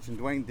had to mention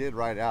Dwayne did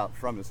ride out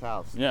from his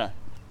house. Yeah.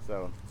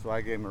 So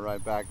I gave him a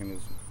ride back, and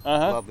his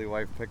lovely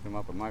wife picked him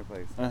up at my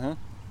place.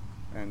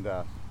 And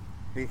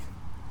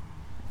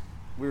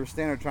we were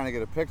standing there trying to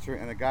get a picture,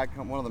 and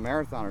one of the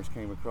marathoners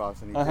came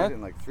across, and he did it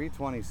in like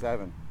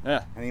 3:27.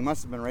 Yeah. And he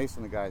must have been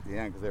racing the guy at the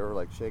end because they were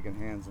like shaking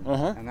hands,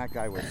 and that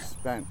guy was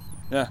spent.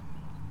 Yeah.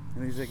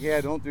 And he's like, yeah,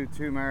 don't do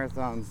 2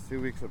 marathons 2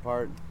 weeks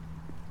apart.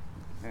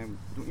 And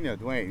you know,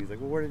 Dwayne, he's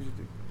like, well,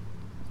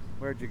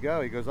 where'd you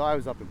go? He goes, oh, I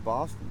was up in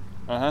Boston.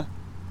 And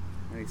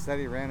he said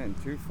he ran it in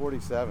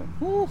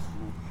 2:47. Woo.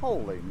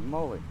 Holy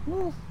moly.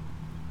 Woo.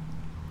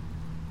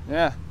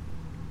 Yeah.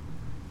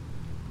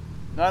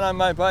 Not on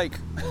my bike.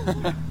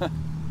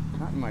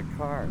 Not in my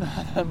car.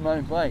 Not on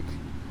my bike.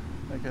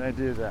 How can I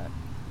do that?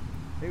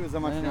 He was a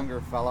much younger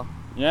fella.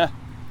 Yeah.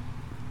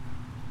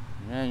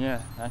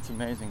 Yeah. That's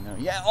amazing, though.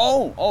 Yeah.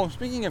 Oh.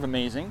 Speaking of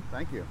amazing.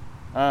 Thank you.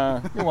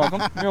 You're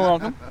welcome. You're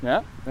welcome.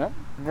 Yeah.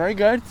 Very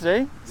good.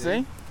 See.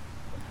 It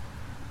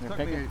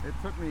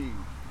took me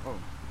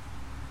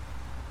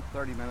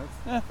 30 minutes.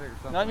 Yeah.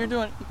 No, you're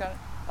doing it. You got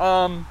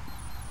it.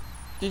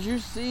 Did you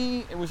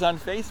see? It was on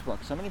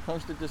Facebook. Somebody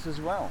posted this as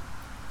well.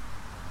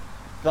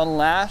 The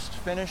last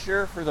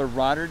finisher for the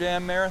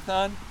Rotterdam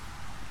Marathon.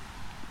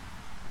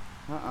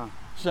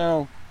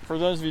 So, for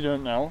those of you who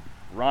don't know,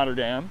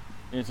 Rotterdam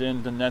is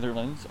in the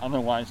Netherlands,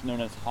 otherwise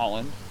known as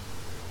Holland.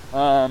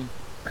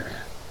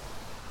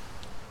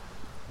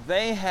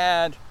 They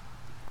had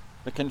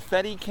the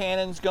confetti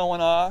cannons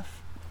going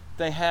off.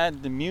 They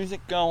had the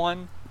music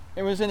going.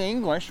 It was in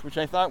English, which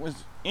I thought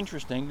was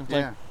interesting. It's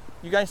like,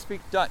 you guys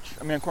speak Dutch.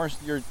 I mean, of course,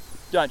 you're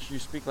Dutch. You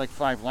speak like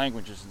 5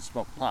 languages and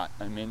smoke pot.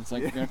 I mean, it's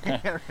like, okay.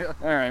 Really.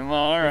 All right, well,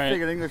 all right. I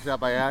figured English out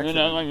by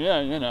accident.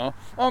 You know.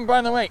 Oh,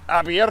 by the way,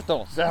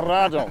 abierto,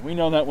 cerrado. We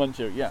know that one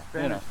too. Yeah,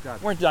 Spanish,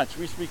 Dutch. We're Dutch.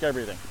 We speak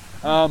everything.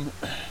 You go to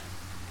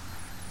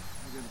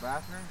the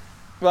bathroom?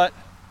 But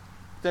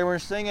they were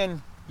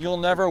singing "You'll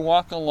Never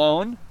Walk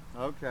Alone."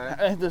 Okay.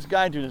 And this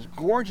guy did this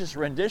gorgeous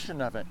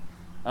rendition of it,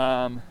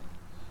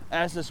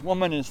 as this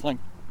woman is like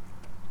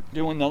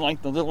doing the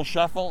little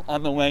shuffle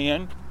on the way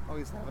in. Oh,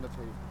 he's having a pee.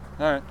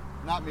 All right.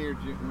 Not near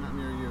you.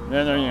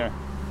 Yeah, there you go.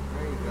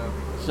 There you go.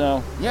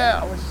 So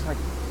yeah, I was just like,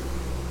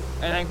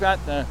 and I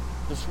got the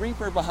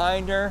sweeper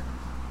behind her,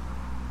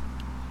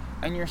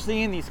 and you're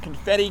seeing these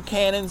confetti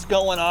cannons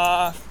going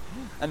off,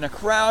 and the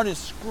crowd is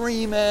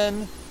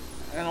screaming,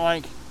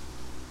 and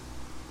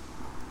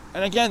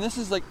again, this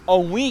is like a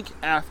week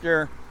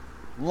after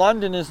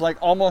London is like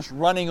almost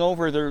running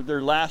over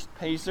their last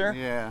pacer.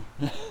 Yeah.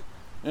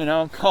 You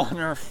know, calling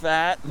her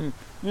fat, and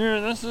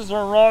this is a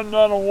run,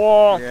 not a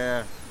walk.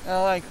 Yeah. And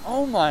I'm like,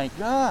 oh my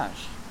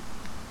gosh.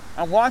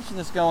 I'm watching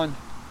this going,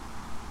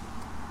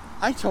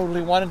 I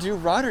totally want to do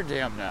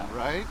Rotterdam now.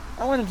 Right?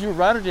 I want to do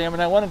Rotterdam,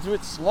 and I want to do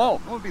it slow.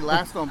 I want to be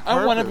last on purpose.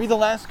 I want to be the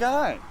last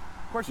guy.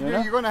 Of course,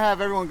 you're going to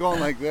have everyone going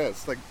like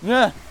this. Like,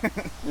 yeah.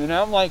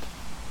 I'm like,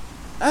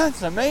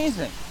 that's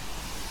amazing.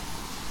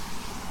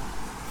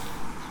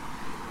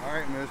 All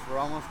right, Moose, we're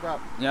almost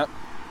up. Yep.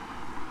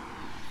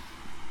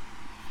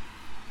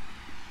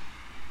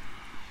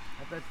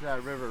 I bet you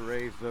that river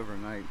raised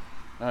overnight.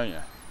 Oh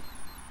yeah.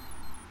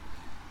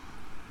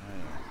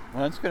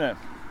 Well,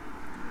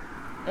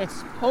 it's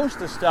supposed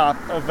to stop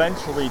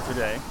eventually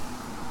today,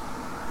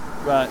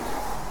 but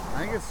I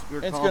think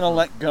it's gonna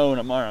let go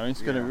tomorrow.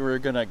 We're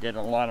gonna get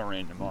a lot of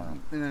rain tomorrow.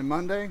 And then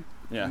Monday,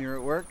 when you're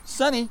at work,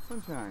 sunny,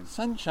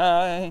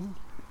 sunshine.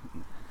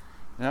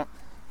 Yep.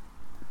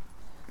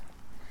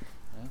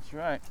 That's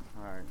right.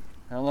 All right.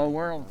 Hello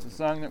world. It's a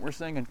song that we're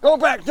singing. Go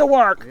back to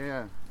work.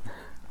 Yeah.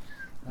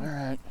 All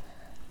right.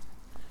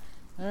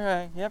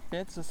 Yep,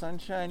 it's a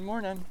sunshine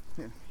morning.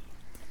 Yeah.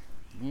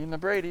 Me and the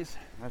Brady's.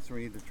 That's where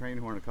we need the train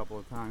horn a couple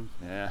of times.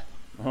 Yeah.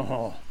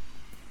 Oh,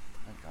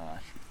 my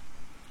gosh.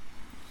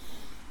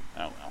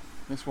 Oh well.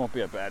 This won't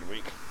be a bad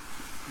week.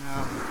 No.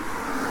 All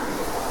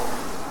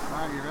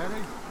right, you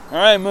ready? All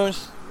right,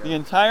 Moose. Yeah. The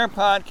entire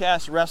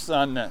podcast rests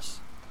on this.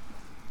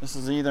 This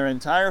is either an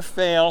entire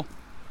fail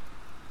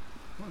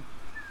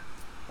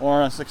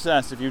or a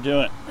success if you do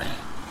it.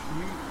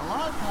 A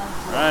lot of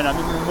times. All right, I'm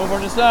going to move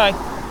on to the side.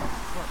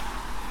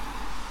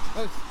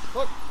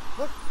 Look.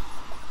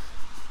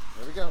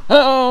 There we go.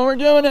 Oh, we're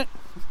doing it.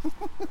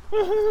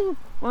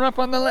 We're up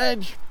on the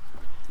ledge.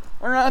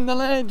 We're on the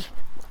ledge.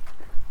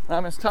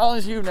 I'm as tall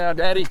as you now,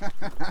 Daddy.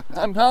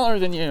 I'm taller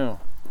than you.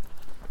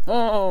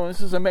 Oh,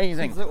 this is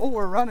amazing. Like, oh,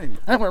 we're running.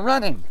 And we're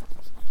running.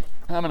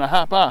 I'm going to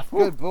hop off.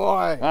 Good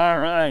boy. All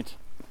right.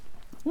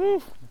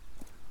 Woo.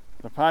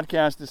 The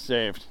podcast is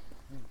saved.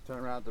 Turn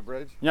around at the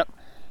bridge? Yep.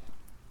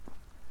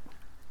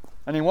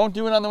 And he won't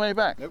do it on the way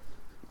back. Nope.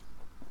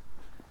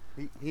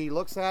 He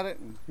looks at it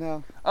and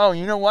no. Oh,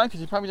 you know why? Because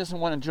he probably doesn't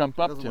want to jump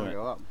up Doesn't to want it. to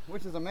go up,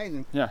 which is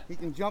amazing. Yeah. He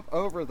can jump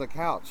over the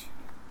couch.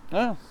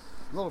 Oh.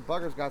 Little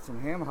bugger's got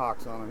some ham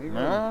hocks on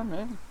him.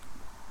 Maybe.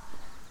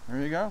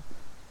 There you go.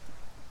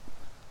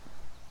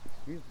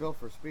 He's built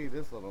for speed,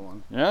 this little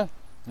one. Yeah.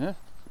 Yeah.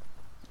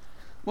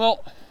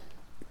 Well,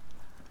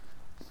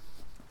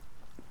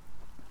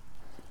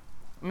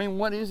 I mean,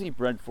 what is he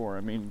bred for?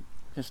 I mean,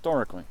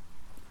 historically.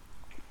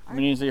 I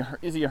mean,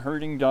 is he a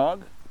herding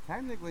dog?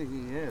 Technically,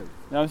 he is.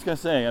 I was gonna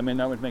say. I mean,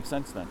 that would make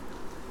sense then.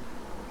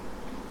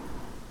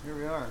 Here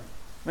we are.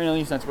 I mean, at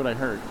least that's what I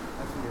heard.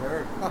 That's what you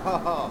heard.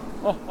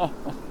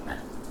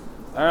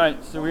 All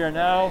right, so we are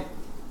now.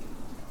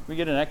 We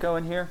get an echo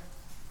in here.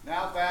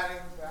 Now batting.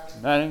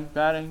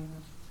 Batting.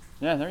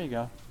 Yeah, there you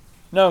go.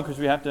 No, because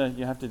we have to.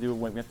 You have to do.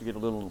 We have to get a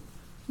little.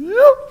 There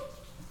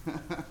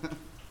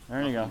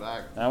you go.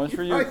 Back. That was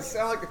for you. You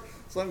sound like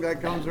some guy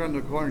comes around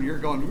the corner and you're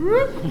going.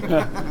 Whoop.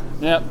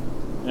 Yep.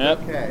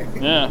 Okay.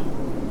 Yeah.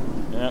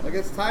 Yep. Like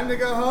it's time to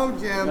go home,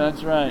 Jim.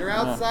 That's right. You're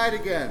outside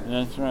again.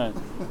 That's right.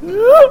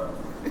 Yep.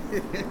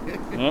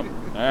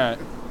 All right.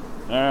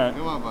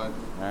 Come on, bud.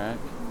 All right.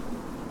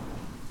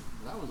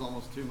 That was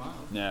almost 2 miles.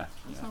 Yeah.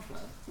 That's not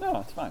bad. No,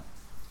 it's fine.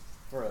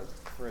 For a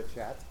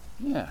chat.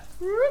 Yeah.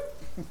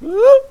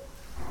 All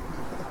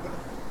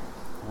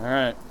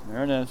right.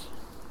 There it is.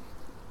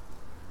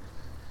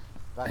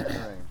 Back in the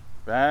rain.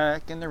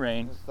 Back in the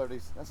rain. That's 30.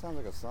 That sounds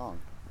like a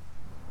song.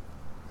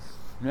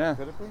 Yeah.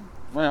 Could it be?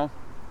 Well,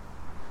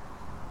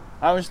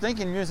 I was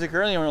thinking music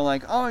earlier and we're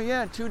like, oh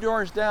yeah, 2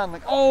 doors down.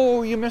 Like,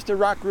 oh, you missed a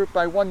rock group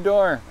by 1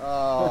 door.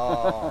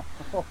 Oh.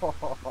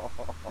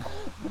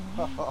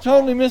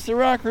 Totally missed a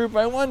rock group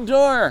by 1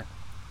 door.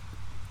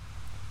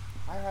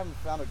 I haven't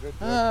found a good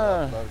door in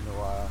a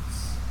while.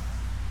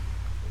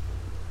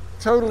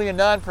 Totally a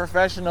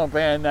non-professional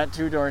band, that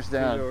 2 doors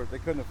down. They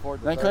couldn't afford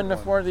the They third couldn't one.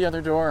 afford the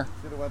other door.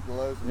 Should have went to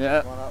Lowe's and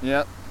Yep, picked one up.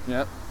 yep.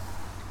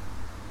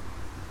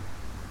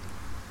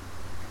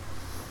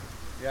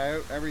 Yeah,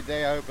 every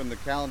day I opened the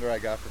calendar I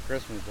got for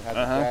Christmas. It had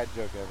the dad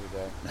joke every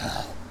day.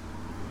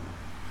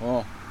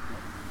 Oh.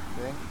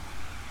 See? And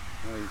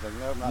he's like,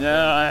 nope, not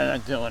No, I'm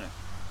not doing it.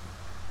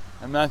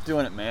 I'm not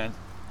doing it, man.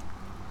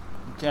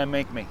 You can't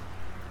make me.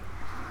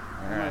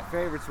 One of my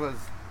favorites was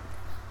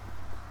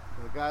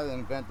the guy that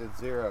invented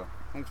zero.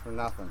 Thanks for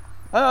nothing.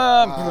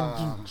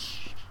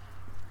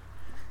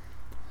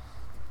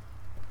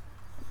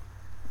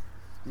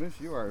 Moose,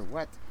 you are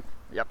wet.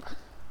 Yep.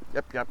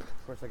 Of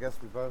course, I guess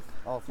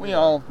all three. We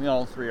all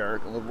three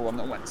are a little on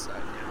the wet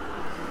side.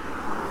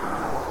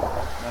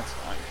 That's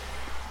fine.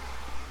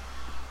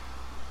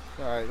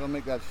 All right, it'll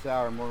make that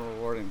shower more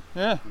rewarding.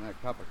 Yeah. And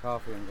that cup of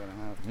coffee I'm gonna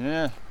have.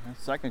 Yeah.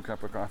 That second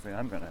cup of coffee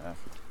I'm gonna have.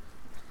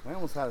 I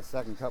almost had a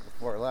second cup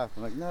before I left.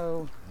 I'm like,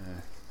 no,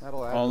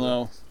 that'll add.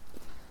 Although,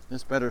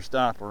 this better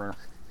stop or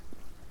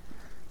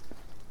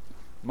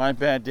my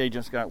bad day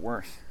just got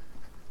worse.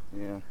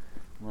 Yeah.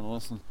 I'm gonna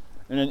listen.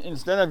 And then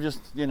instead of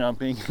just, being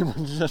able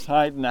to just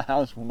hide in the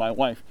house when my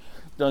wife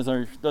does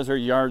her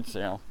yard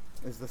sale.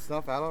 Is the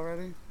stuff out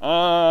already?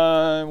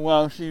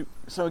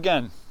 So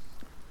again,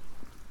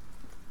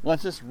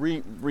 let's just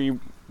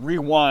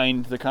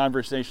rewind the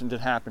conversation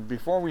that happened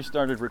before we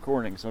started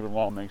recording so it'll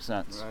all make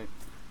sense. Right.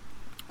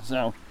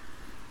 So, of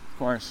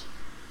course,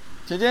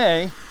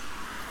 today,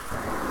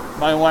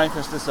 my wife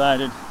has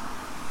decided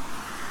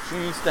she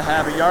needs to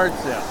have a yard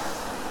sale,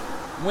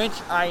 which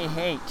I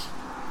hate.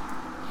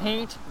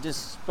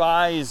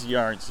 Despise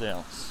yard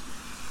sales,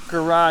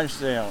 garage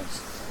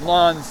sales,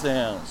 lawn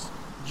sales,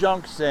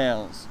 junk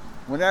sales,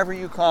 whatever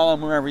you call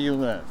them wherever you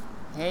live.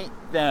 Hate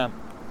them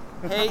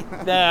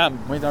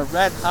with a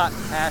red hot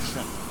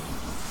passion.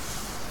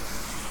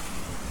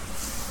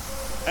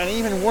 And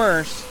even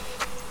worse,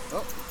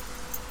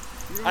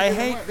 I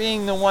hate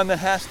being the one that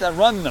has to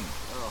run them.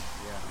 Oh,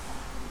 yeah.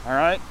 All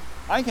right?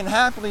 I can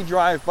happily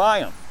drive by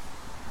them.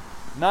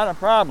 Not a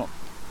problem.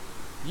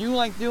 You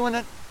like doing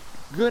it?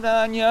 Good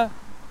on you.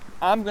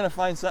 I'm going to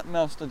find something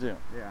else to do.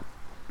 Yeah.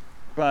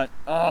 But,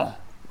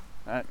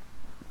 that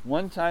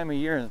one time a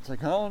year, it's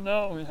like, oh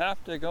no, we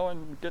have to go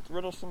and get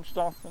rid of some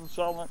stuff and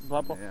sell it,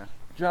 blah, blah. Yeah.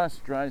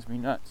 Just drives me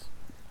nuts.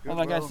 And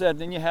like Goodwill. I said,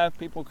 then you have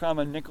people come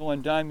and nickel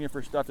and dime you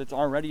for stuff that's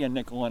already a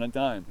nickel and a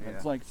dime. Yeah.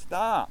 It's like,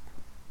 stop.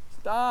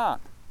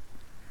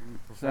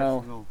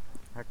 Professional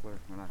heckler.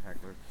 Or not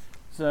heckler.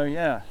 So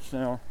yeah,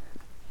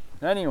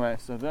 anyway,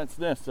 so that's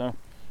this. So,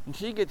 and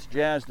she gets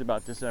jazzed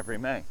about this every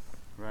May.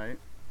 Right.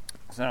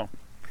 So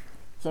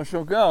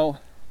she'll go,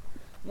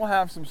 we'll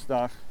have some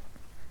stuff,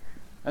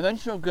 and then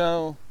she'll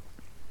go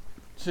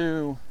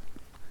to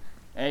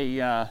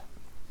a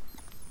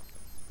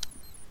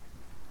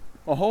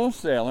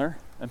wholesaler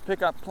and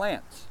pick up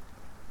plants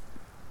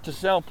to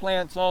sell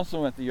plants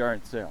also at the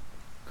yard sale,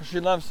 because she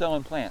loves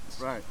selling plants.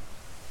 Right.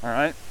 All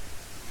right.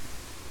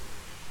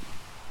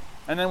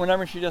 And then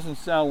whenever she doesn't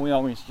sell, we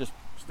always just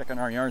stick in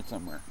our yard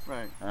somewhere.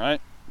 Right. All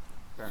right.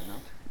 Fair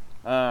enough.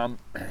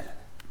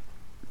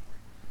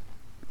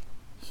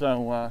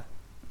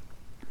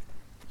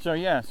 So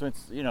yeah, so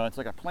it's it's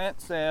like a plant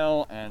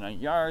sale and a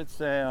yard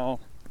sale,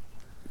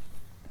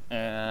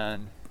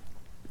 and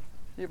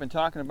you've been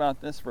talking about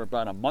this for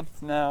about a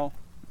month now.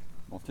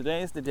 Well,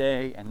 today's the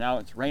day, and now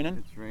it's raining.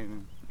 It's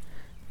raining.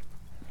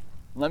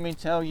 Let me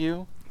tell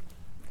you,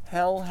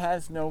 hell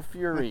has no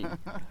fury.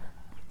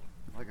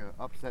 Like an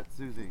upset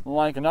Susie.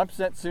 Like an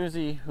upset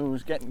Susie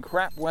who's getting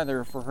crap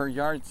weather for her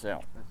yard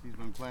sale. That she's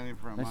been planning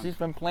for a month. She's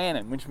been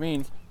planning, which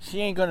means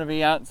she ain't going to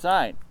be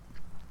outside.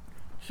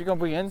 She's going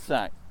to be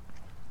inside,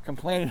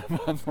 complaining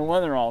about the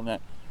weather all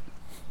night.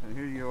 And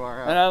here you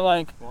are, and I'm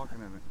like, walking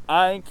in it.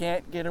 I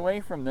can't get away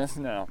from this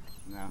now.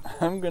 No.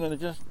 I'm going to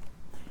just,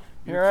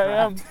 You're here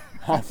trapped.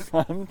 I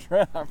am. I'm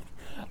trapped.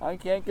 I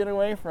can't get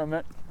away from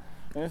it.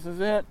 This is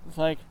it. It's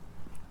like,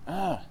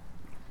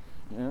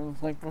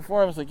 it's like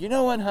before I was like, you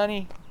know what,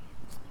 honey?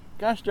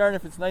 Gosh darn,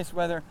 if it's nice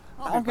weather,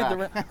 I'll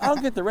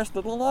get the rest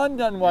of the lawn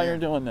done while you're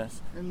doing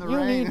this. In the you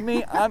rain. need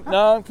me?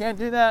 No, can't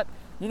do that.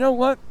 You know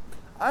what?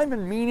 I've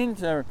been meaning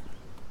to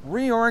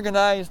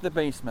reorganize the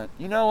basement.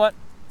 You know what?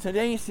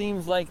 Today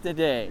seems like the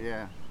day.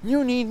 Yeah.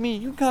 You need me,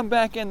 you come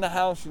back in the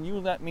house and you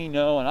let me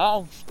know, and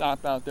I'll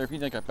stop out there if you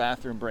take a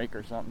bathroom break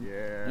or something.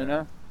 Yeah.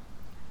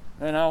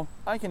 You know,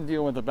 I can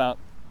deal with about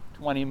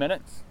 20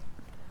 minutes.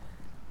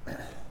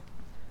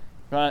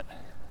 But,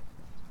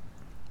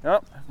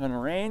 it's gonna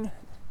rain.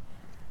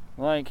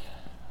 Like,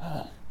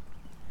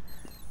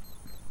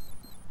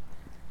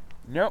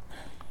 nope.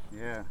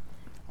 Yeah.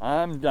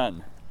 I'm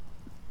done.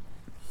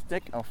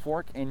 Stick a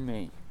fork in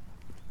me.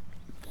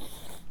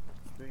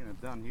 Speaking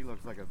of done, he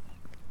looks like a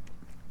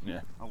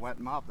wet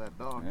mop, that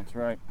dog. That's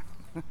right.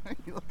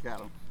 You look at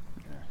him.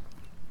 Yeah.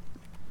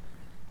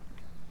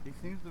 He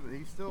seems to be,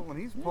 when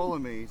he's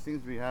pulling me, he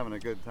seems to be having a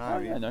good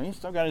time. Oh yeah, no, he's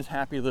still got his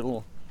happy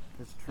little,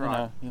 his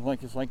trot. He's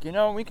like,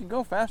 we could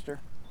go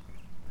faster.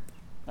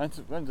 That's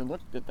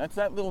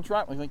that little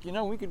trot. Like,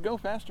 we could go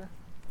faster.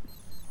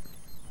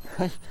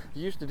 He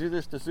used to do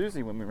this to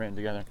Susie when we ran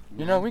together.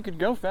 We could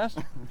go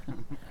faster.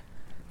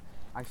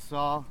 I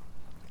saw.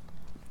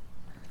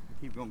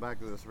 I keep going back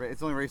to this race.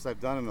 It's the only race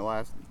I've done in the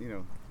last,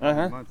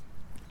 months.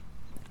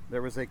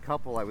 There was a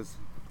couple I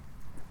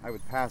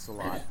would pass a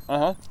lot,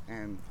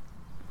 and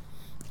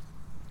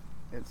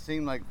it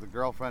seemed like the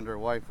girlfriend or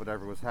wife,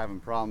 whatever, was having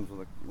problems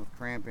with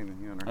cramping,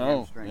 in her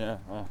hamstring. Yeah.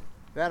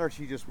 That or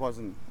she just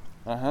wasn't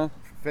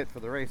fit for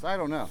the race. I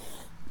don't know,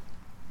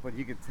 but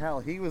you could tell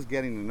he was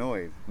getting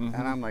annoyed, and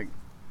I'm like,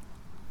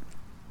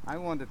 I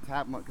wanted to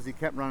tap him because he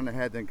kept running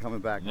ahead, then coming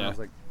back, and I was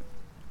like,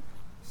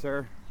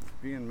 sir,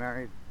 being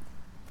married.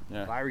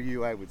 Yeah. If I were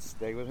you, I would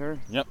stay with her.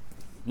 Yep.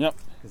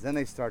 Because then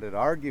they started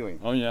arguing.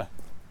 Oh yeah.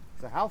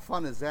 So how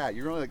fun is that?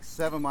 You're only like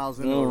 7 miles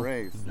into a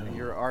race and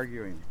you're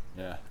arguing.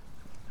 Yeah.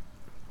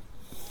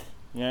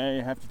 Yeah,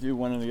 you have to do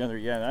one or the other.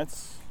 Yeah,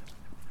 that's.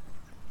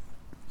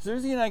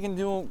 Susie and I can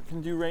do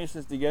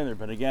races together,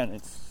 but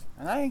again,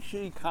 and I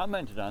actually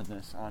commented on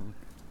this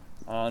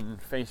on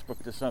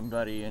Facebook to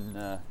somebody in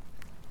the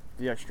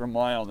Extra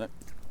Mile that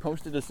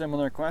posted a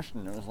similar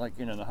question. It was like,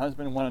 the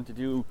husband wanted to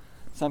do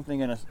something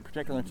in a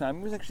particular time.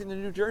 It was actually the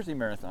New Jersey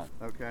Marathon.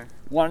 Okay.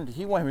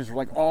 He was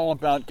like all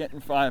about getting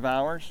 5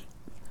 hours.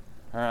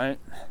 All right.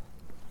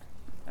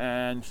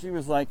 And she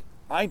was like,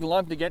 I'd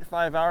love to get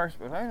 5 hours,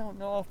 but I don't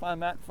know if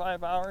I'm at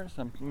 5 hours.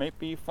 I'm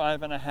maybe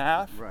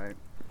 5.5. Right.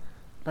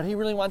 But he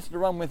really wants to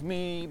run with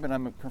me, but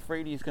I'm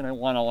afraid he's going to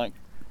want to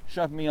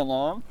shove me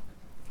along.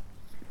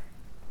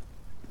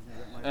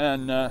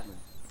 And I'm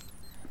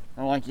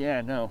like,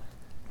 yeah, no.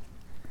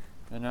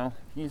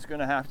 He's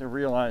going to have to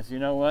realize, you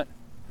know what?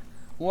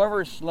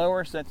 Whoever is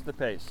slower sets the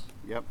pace.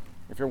 Yep.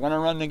 If you want to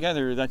run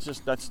together,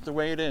 that's the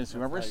way it is.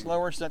 Whoever's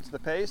slower sets the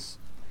pace,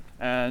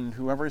 and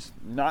whoever's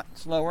not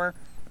slower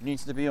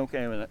needs to be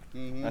okay with it.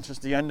 Mm-hmm. That's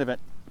just the end of it.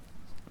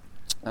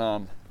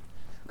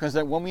 Because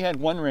when we had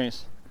one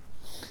race,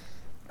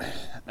 it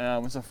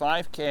was a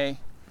 5K. It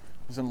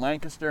was in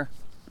Lancaster.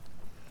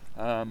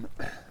 And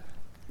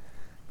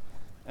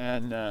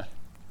it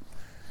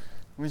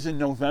was in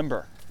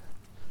November.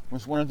 It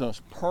was one of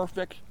those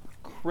perfect,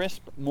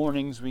 crisp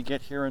mornings we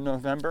get here in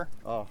November.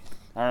 Oh.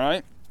 All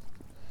right?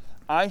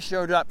 I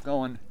showed up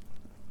going,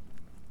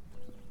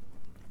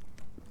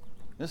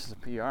 this is a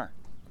PR.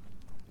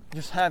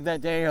 Just have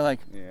that day, you're like,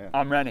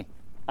 I'm ready.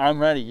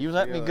 You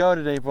let me go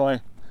today,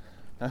 boy.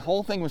 The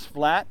whole thing was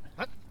flat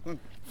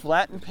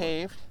and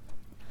paved,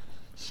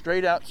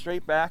 straight out,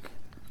 straight back.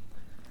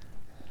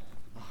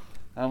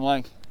 I'm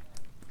like,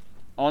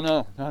 oh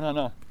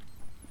no.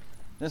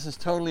 This is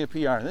totally a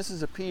PR. This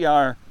is a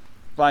PR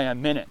by a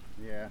minute.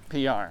 Yeah.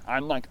 PR.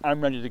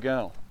 I'm ready to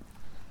go.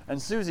 And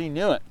Susie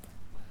knew it.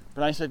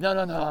 But I said, no,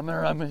 I'm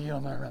gonna run with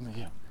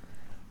you.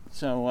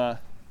 So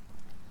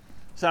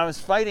I was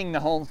fighting the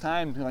whole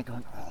time,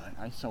 going, oh,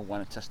 I so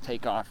want to just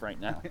take off right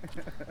now.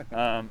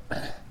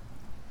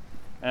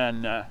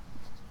 And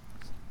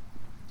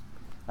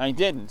I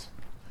didn't.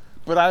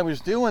 But I was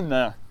doing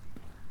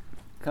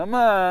come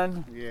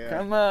on.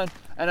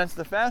 And it's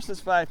the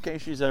fastest 5K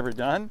she's ever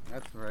done.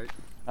 That's right.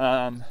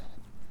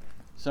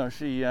 So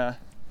she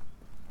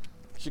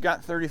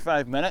got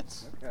 35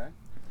 minutes. Okay.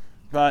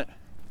 But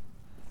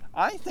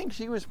I think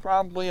she was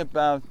probably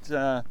about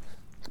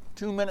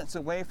 2 minutes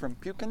away from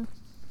puking.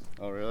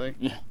 Oh, really?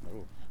 Yeah.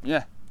 Oh.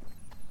 Yeah.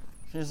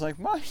 She's like,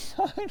 my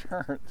side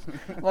hurts.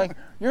 Like,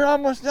 you're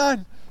almost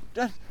done.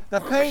 Just, the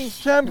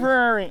pain's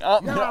temporary.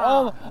 All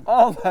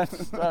that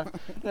stuff.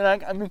 You know,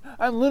 I mean,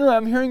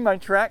 I'm hearing my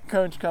track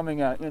coach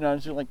coming out. You know,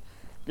 she's like,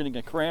 getting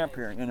a cramp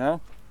here. You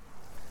know.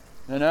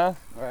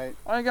 Right.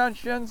 I got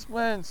shin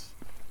splints.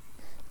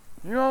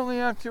 You only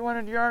have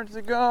 200 yards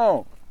to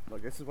go.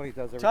 Look, this is what he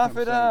does every Tough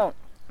time. it out.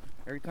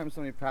 Every time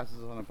somebody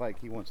passes on a bike,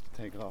 he wants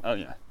to take off. Oh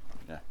yeah.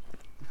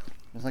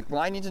 It's like,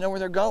 well, I need to know where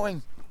they're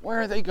going.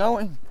 Where are they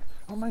going?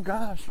 Oh my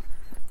gosh.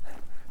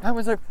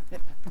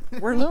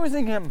 We're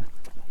losing him.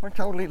 We're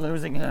totally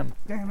losing him.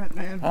 Damn it,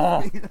 man.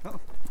 Oh. You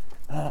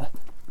know?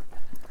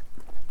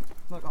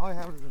 Look, all I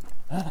have is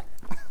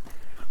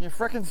You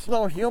frickin'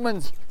 slow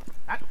humans.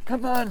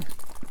 Come on.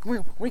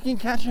 We can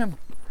catch him.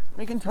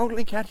 We can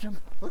totally catch him.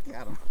 Look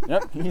at him.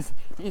 Yep,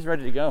 he's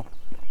ready to go.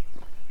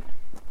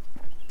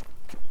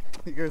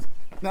 He goes,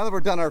 now that we're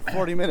done our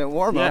 40-minute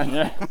warm-up.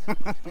 Yeah.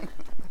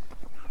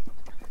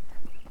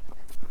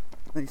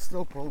 And he's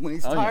still pulling. When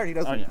he's tired, he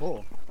doesn't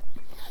pull.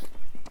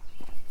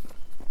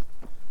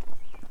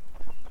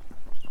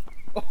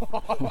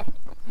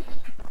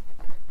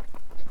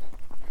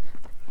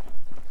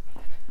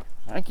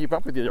 I can keep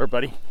up with you there,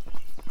 buddy.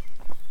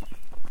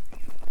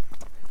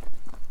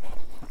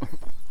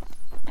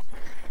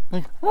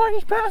 Like, oh,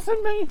 he's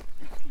passing me.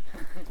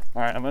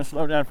 All right, I'm gonna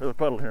slow down for the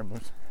puddle here,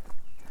 Moose.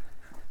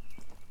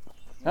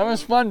 That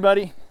was fun,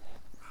 buddy.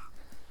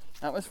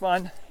 That was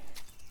fun.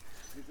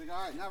 He's like,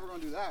 all right, now we're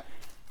gonna do that.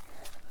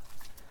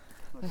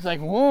 It's like,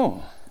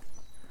 whoa.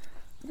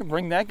 You can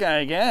bring that guy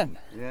again.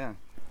 Yeah.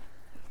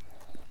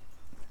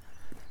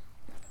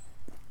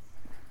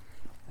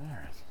 All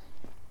right.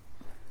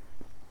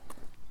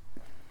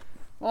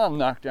 Well, I'll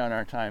knock down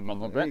our time a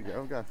little There bit. you go.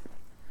 Okay.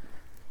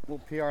 We'll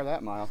PR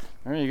that mile.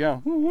 There you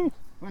go. Woo-hoo.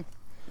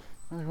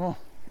 Well,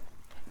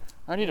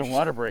 I need a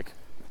water break.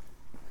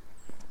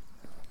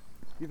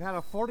 You've had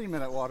a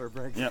 40-minute water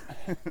break. Yep.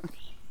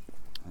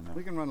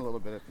 We can run a little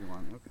bit if you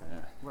want. Okay.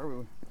 Yeah. Where are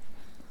we?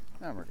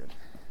 Now we're good.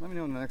 Let me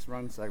know when the next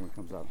run segment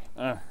comes up.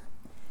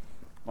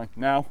 Like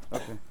now?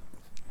 Okay.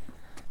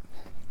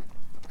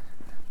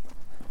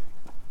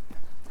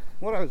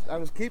 What I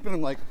was keeping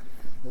him like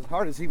as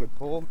hard as he would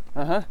pull.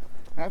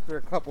 After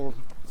a couple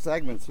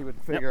segments, he would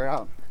figure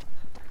out.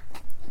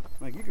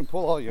 Like, you can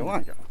pull all you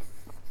want,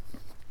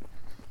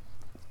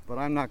 but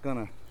I'm not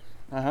gonna.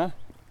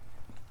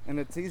 And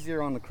it's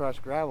easier on the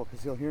crushed gravel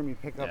because he'll hear me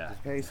pick up the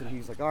pace, and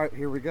he's like, "All right,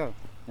 here we go."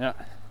 Yeah.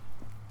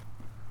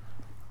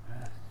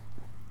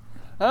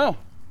 Oh,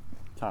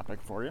 topic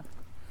for you.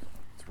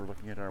 So we're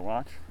looking at our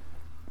watch.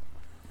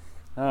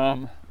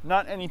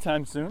 Not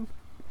anytime soon,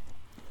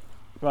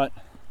 but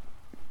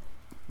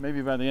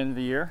maybe by the end of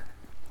the year,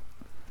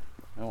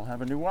 we'll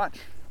have a new watch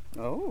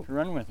Oh. to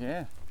run with.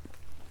 Yeah.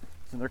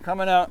 So they're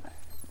coming out.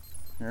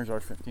 Here's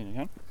our 15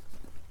 again.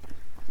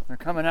 They're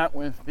coming out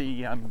with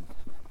the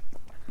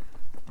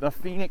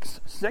Phoenix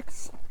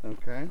 6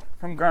 Okay.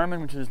 from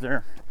Garmin, which is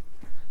their,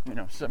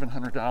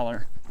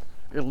 $700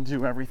 it'll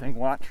do everything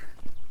watch.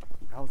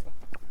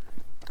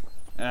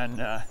 And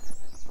there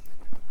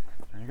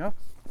you go.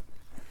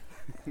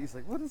 He's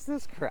like, "What is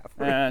this crap?"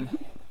 And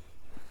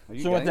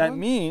so what that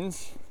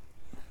means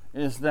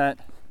is that,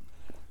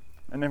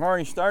 and they've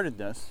already started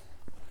this,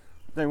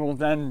 they will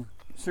then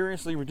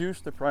seriously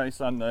reduce the price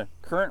on the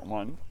current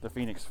one, the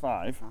Phoenix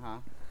 5,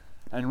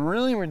 and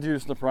really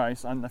reduce the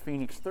price on the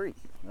Phoenix 3.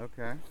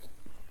 Okay.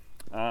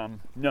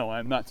 No,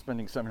 I'm not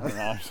spending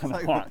 $700 on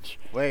a watch.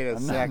 Wait a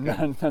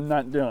second. I'm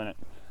not doing it.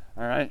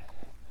 All right?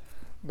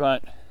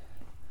 But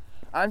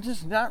I'm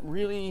just not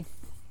really,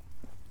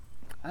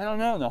 I don't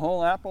know, the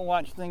whole Apple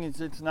Watch thing,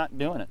 it's not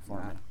doing it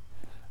for me.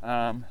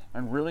 I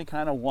really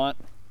kind of want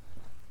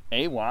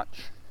a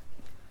watch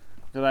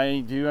that I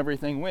do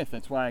everything with.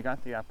 That's why I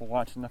got the Apple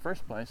Watch in the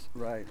first place.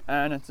 Right.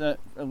 And it's at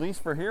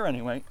least for here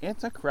anyway,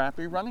 it's a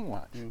crappy running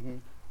watch.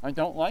 I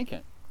don't like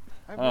it.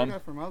 I've heard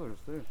that from others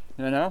too.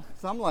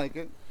 Some like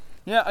it.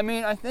 Yeah, I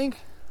mean, I think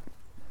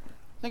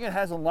it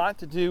has a lot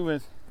to do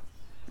with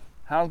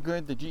how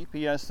good the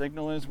GPS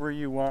signal is where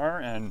you are,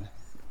 and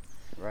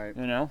right.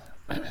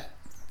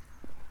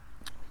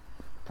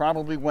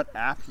 Probably what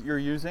app you're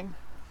using.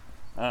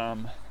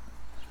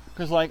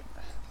 Because like,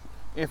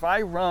 if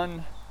I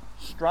run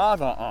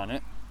Strava on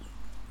it,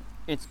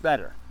 it's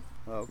better.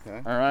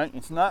 Okay. All right,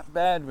 it's not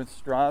bad with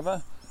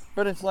Strava,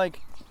 but it's like,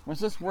 was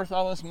this worth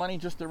all this money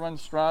just to run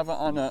Strava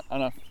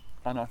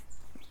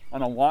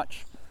on a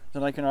watch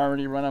that I can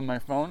already run on my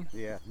phone?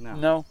 Yeah.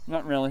 No,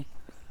 not really.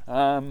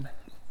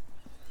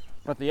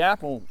 But the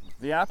Apple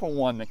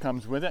one that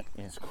comes with it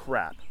is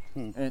crap.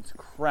 It's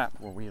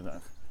crap where we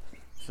live.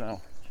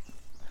 So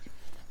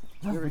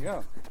here we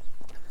go.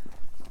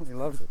 He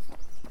loves it.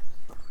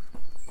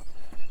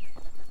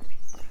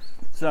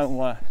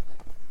 So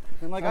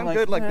and like I'm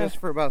good like this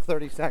for about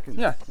 30 seconds.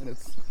 Yeah. And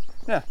it's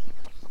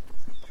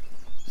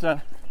So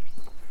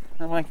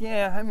I'm like,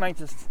 I might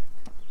just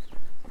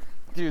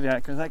do that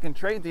because I can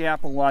trade the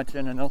Apple Watch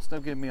in and they'll still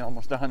give me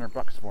almost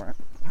 $100 for it.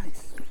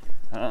 Nice.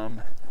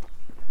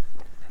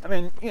 I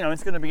mean, you know,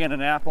 it's going to be in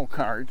an Apple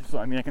card, so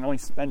I mean, I can only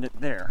spend it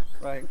there.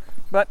 Right.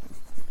 But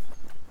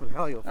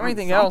hell, you'll find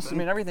everything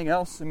something.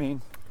 else,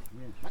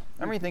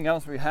 everything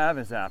else we have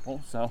is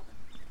Apple, so.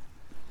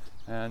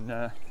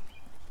 And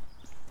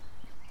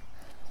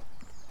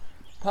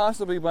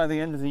possibly by the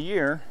end of the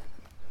year,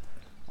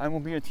 I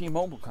will be a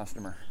T-Mobile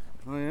customer.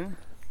 Oh, yeah?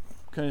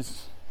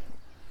 Because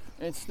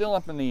it's still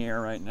up in the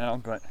air right now,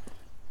 but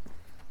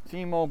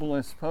T-Mobile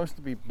is supposed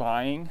to be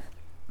buying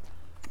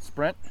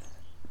Sprint.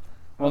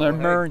 Well, they're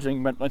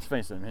merging, but let's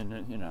face it,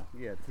 you know.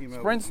 Yeah, T-Mobile.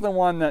 Sprint's the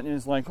one that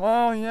is like,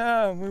 oh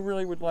yeah, we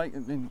really would like,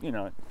 and, you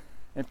know,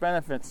 it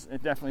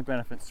definitely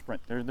benefits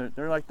Sprint.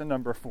 They're like the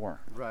number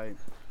 4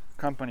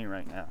 company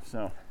right now.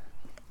 So.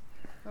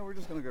 No, we're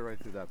just gonna go right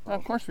through that.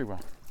 Of course we will.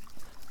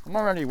 I'm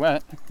already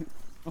wet.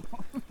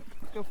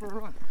 Go for a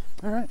run.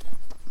 All right.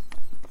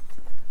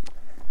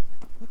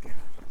 Look at it.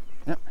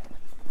 Yep.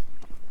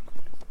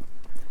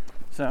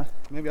 So.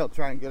 Maybe I'll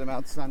try and get them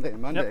out Sunday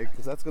and Monday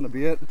because that's gonna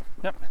be it.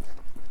 Yep.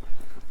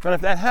 But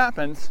if that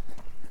happens,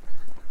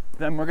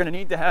 then we're going to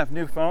need to have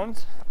new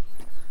phones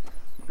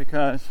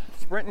because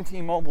Sprint and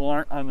T-Mobile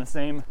aren't on the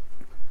same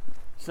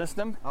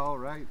system. Oh,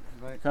 right.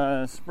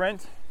 Because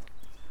Sprint,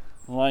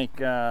 like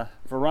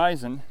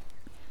Verizon,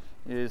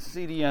 is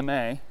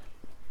CDMA,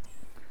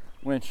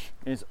 which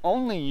is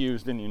only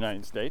used in the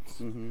United States.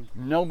 Mm-hmm.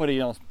 Nobody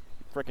else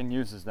frickin'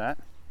 uses that.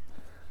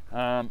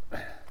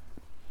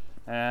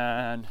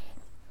 And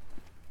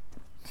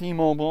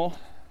T-Mobile,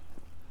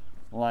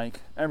 like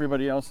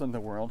everybody else in the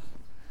world,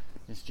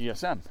 is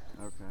GSM.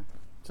 Okay.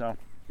 So.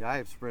 Yeah, I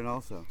have Sprint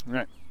also.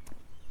 Right.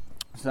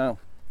 So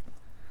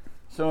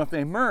if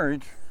they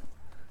merge,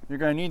 you're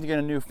going to need to get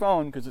a new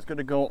phone because it's going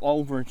to go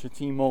over to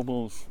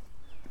T-Mobile's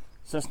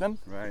system.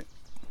 Right.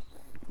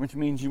 Which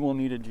means you will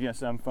need a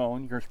GSM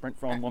phone. Your Sprint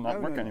phone will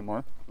not work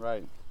anymore.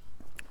 Right.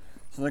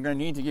 So they're going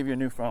to need to give you a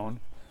new phone.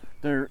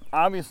 They're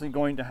obviously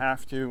going to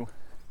have to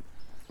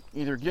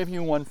either give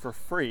you one for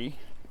free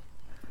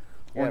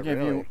or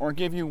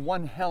give you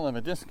one hell of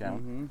a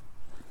discount. Mm-hmm.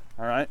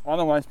 All right.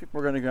 Otherwise, people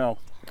are going to go,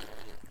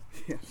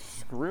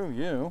 screw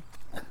you.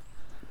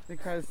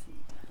 Because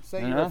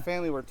say you're a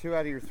family where 2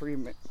 out of your 3,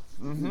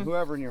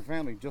 whoever in your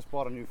family just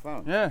bought a new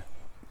phone. Yeah.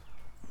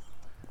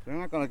 They're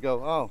not going to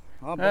go,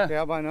 okay,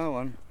 I'll buy another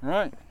one.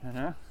 Right. You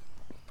know.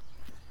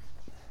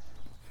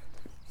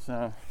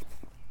 So.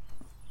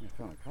 You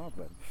found a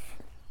cobweb.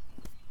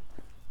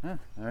 Yeah.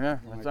 There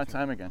you go. It's that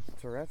time again.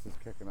 Tourette's is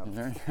kicking up.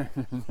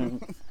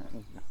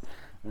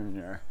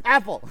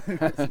 Apple.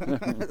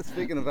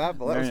 Speaking of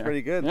Apple, that was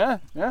pretty good. Yeah.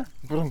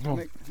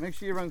 Make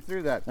sure you run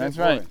through that. That's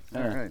right.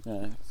 All right.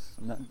 Yeah,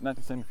 it's not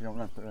the same if you don't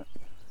run through it.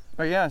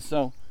 But yeah,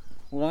 so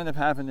we'll end up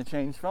having to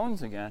change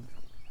phones again,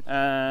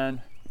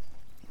 and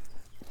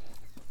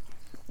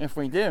if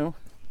we do,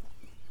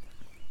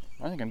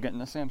 I think I'm getting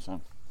a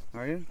Samsung.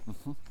 Are you?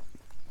 Mm-hmm.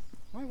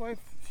 My wife,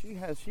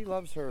 she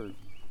loves her,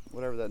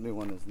 whatever that new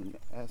one is, the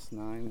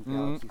S9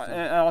 Galaxy.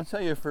 And I'll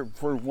tell you for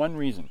one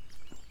reason,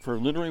 for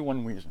literally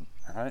one reason.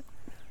 All right,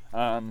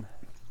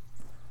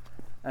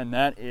 and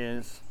that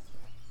is.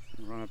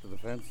 Run up to the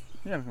fence.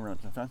 Yeah, we can run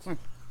up to the fence.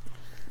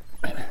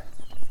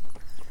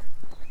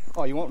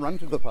 Oh, you won't run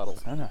through the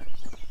puddles. I know.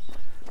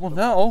 Well,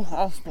 no,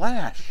 I'll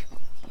splash.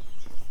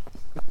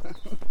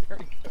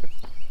 Very good.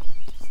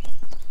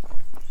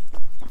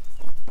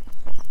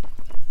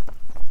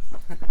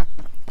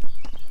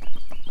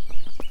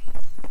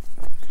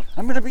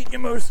 I'm gonna beat you,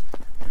 Moose.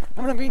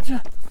 I'm gonna beat you.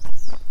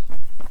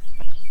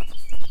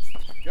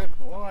 Good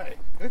boy.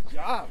 Good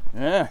job.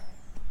 Yeah.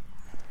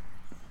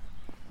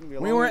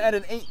 We were at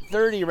an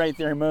 8:30 right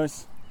there,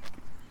 Moose.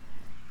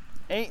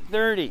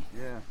 8:30.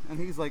 Yeah. And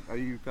he's like, are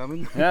you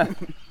coming? Yeah.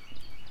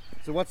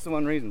 So what's the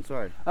one reason?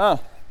 Sorry.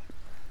 Oh,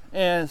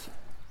 is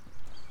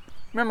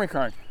memory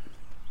card.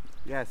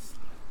 Yes.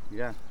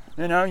 Yeah.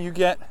 You know, you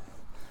get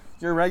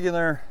your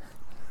regular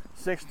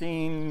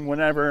 16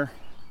 whatever,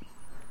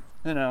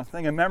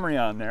 thing of memory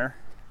on there.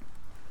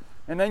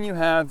 And then you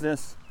have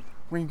this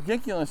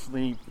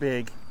ridiculously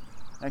big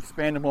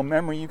expandable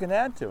memory you can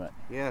add to it.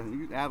 Yeah,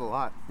 you can add a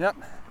lot. Yep.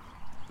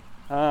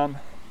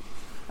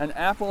 And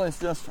Apple is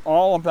just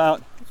all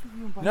about,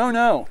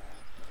 no,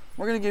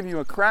 we're going to give you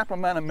a crap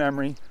amount of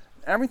memory.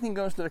 Everything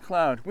goes to the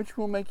cloud, which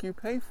will make you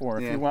pay for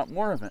if you want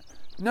more of it.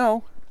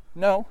 No.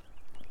 I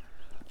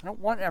don't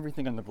want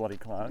everything on the bloody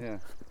cloud. Yeah.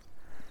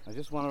 I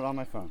just want it on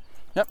my phone.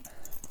 Yep.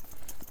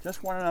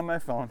 Just want it on my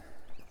phone.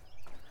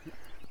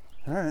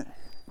 All right.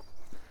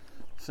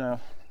 So.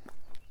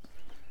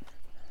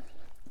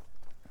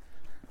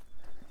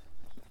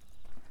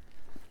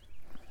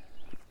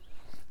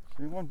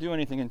 We won't do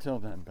anything until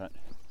then, but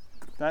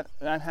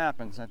that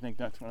happens. I think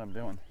that's what I'm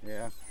doing.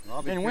 Yeah. Well,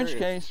 I'll be In curious. which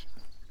case,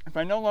 if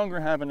I no longer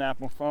have an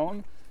Apple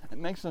phone, it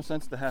makes no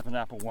sense to have an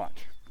Apple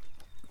Watch.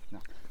 No.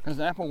 Because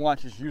the Apple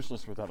Watch is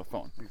useless without a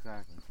phone.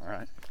 Exactly. All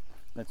right.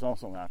 That's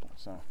also Apple.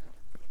 So.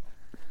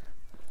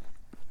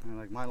 And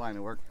like my line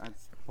of work,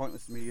 it's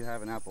pointless to me to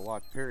have an Apple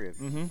Watch. Period.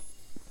 Mm-hmm.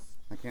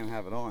 I can't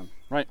have it on.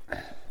 Right.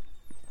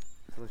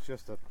 So it's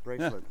just a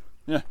bracelet.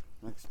 Yeah.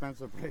 An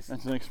expensive bracelet.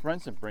 It's an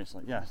expensive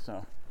bracelet, yeah,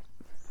 so.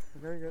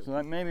 Very good. So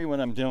that may be what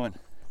I'm doing.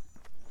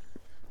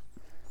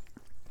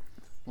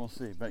 We'll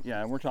see, but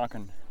yeah, we're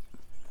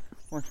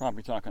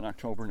probably talking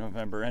October,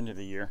 November, end of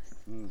the year.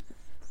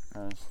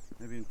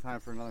 Maybe in time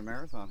for another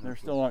marathon. They're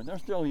still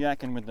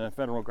yakking with the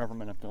federal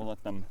government if they'll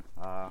let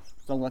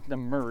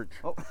them merge.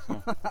 Oh.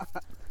 So.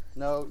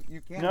 No,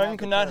 you can't. No, you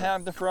cannot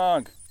have the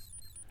frog.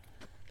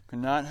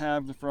 Cannot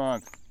have the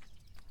frog.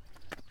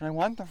 I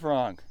want the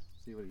frog.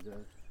 See what he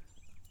does.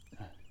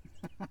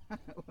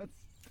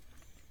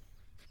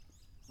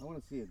 I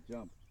want to see it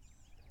jump.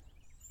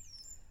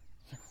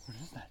 What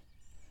is that?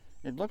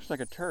 It looks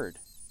like a turd,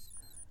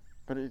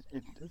 but it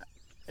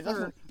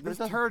doesn't. This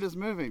turd is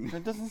moving.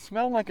 It doesn't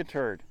smell like a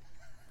turd.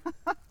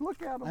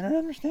 Look at him. I don't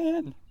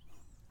understand.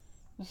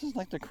 This is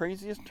like the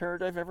craziest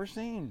turd I've ever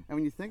seen. And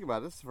when you think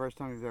about it, this is the first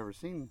time you've ever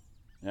seen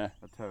a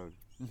toad.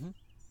 Mm-hmm.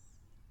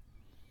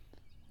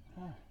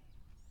 Huh.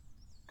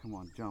 Come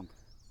on, jump.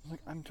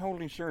 Like, I'm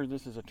totally sure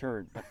this is a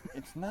turd, but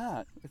it's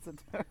not. It's a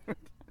turd.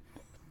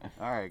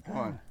 All right, come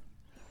on.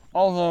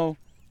 Although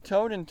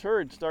toad and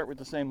turd start with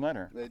the same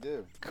letter. They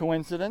do.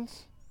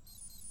 Coincidence?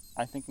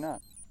 I think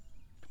not.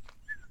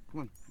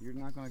 Come on, you're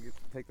not going to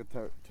take the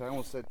toad. I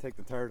almost said take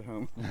the turd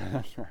home.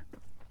 That's right.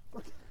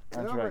 That's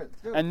Get right. over it.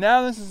 And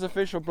now this is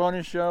official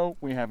bonus show.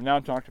 We have now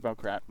talked about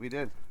crap. We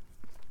did.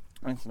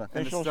 It's an And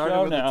official it started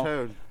show with now. the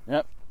toad.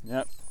 Yep.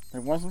 If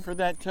it wasn't for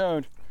that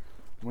toad,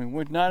 we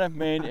would not have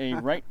made a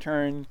right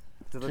turn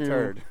to the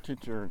turd. To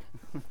turd.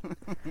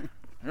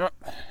 Yep.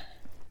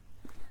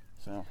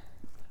 So,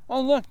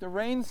 oh look, the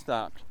rain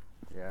stopped.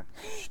 Yeah.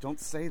 Shh, don't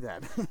say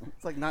that.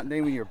 It's like not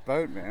naming your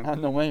boat, man.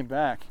 On the way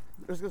back.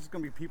 There's just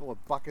going to be people with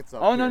buckets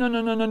up Oh, here.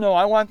 no.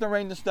 I want the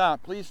rain to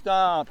stop. Please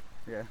stop.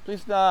 Yeah.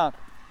 Please stop.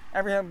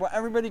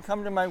 Everybody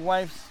come to my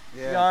wife's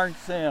yard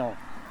sale.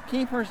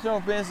 Keep her so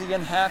busy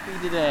and happy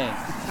today.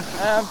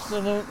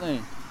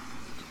 Absolutely.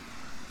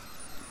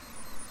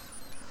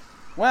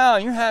 Wow,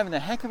 you're having a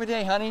heck of a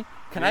day, honey.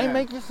 Can I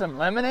make you some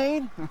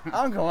lemonade?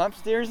 I'll go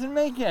upstairs and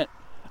make it.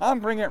 I'll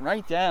bring it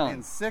right down.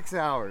 In 6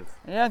 hours.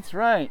 That's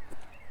right.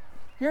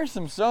 Here's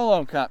some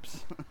Solo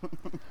cups.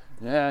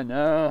 Yeah,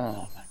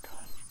 no. Oh my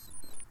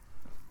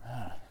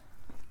gosh.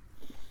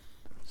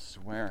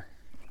 Swear.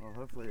 Well,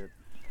 hopefully it...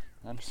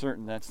 I'm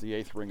certain that's the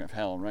 8th ring of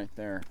hell right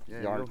there.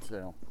 Yeah, Yard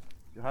sale.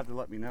 You'll have to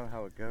let me know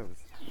how it goes.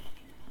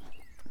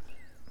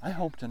 I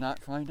hope to not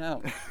find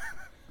out.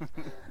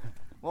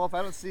 Well, if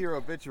I don't see your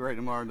obituary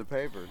tomorrow in the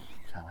paper.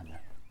 I'm telling you.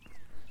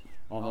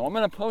 Although I'm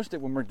going to post it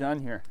when we're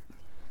done here.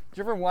 Did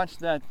you ever watch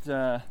that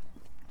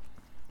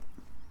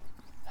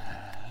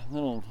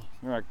little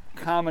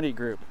comedy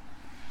group?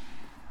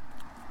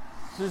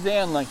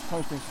 Suzanne likes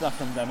posting stuff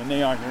from them, and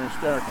they're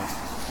hysterical.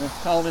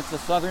 It's called It's a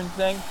Southern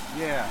Thing.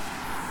 Yeah.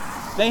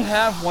 They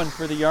have one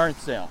for the yard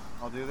sale.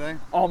 Oh, do they?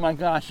 Oh my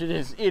gosh, it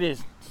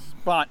is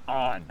spot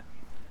on.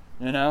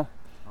 You know?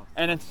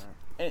 And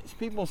it's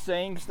people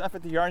saying stuff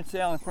at the yard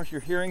sale, and of course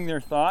you're hearing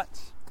their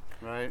thoughts.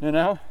 Right. You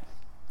know?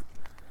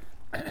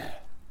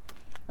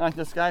 Like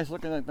this guy's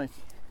looking at like,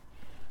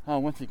 oh,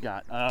 what's he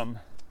got?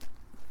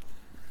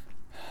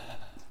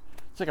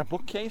 It's like a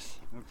bookcase.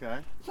 Okay.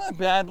 It's not a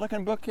bad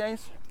looking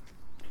bookcase.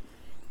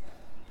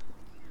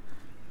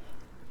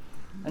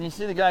 And you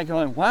see the guy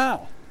going,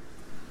 wow,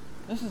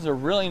 this is a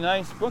really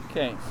nice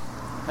bookcase.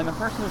 And the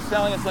person who's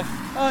selling it's like,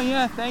 oh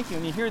yeah, thank you.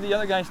 And you hear the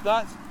other guy's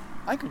thoughts,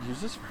 I could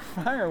use this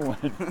for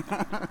firewood.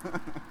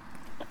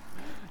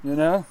 You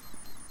know?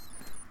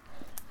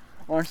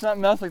 Or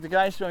something else, like the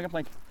guy's showing up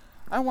like,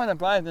 I want to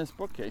buy this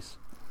bookcase,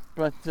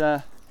 but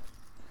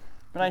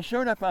I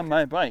showed up on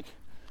my bike,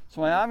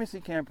 so I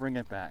obviously can't bring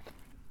it back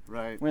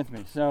with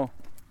me. So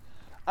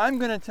I'm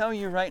going to tell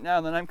you right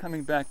now that I'm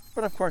coming back,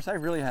 but of course I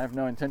really have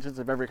no intentions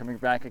of ever coming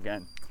back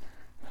again.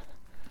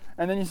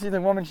 And then you see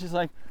the woman, she's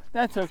like,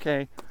 that's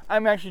okay.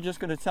 I'm actually just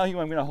going to tell you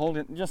I'm going to hold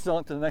it and just sell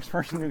it to the next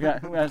person who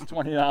has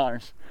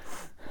 $20.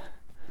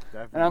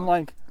 Definitely. And I'm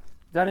like,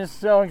 that is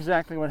so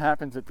exactly what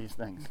happens at these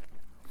things.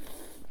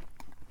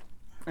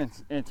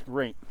 It's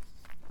great.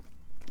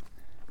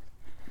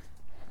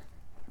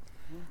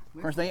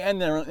 Of course, they end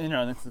there, you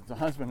know, it's the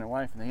husband and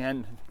wife, and they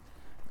end,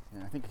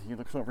 and I think he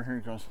looks over here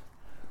and goes,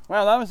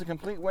 well, that was a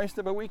complete waste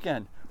of a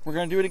weekend. We're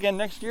going to do it again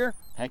next year?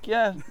 Heck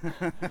yeah.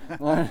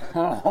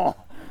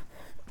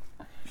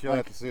 Show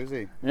that to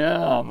Susie.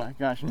 Yeah, oh my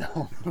gosh,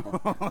 no.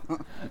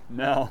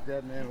 No.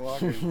 Dead man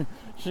walking.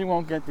 She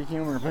won't get the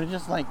humor, but it's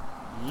just like,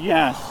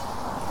 yes,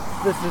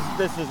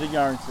 this is a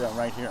yard sale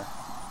right here.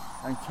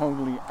 I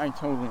totally am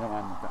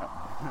on with that.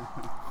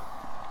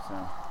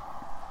 So.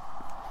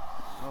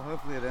 Well,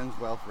 hopefully it ends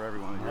well for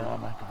everyone here. Oh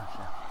my gosh,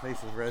 yeah.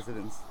 Place of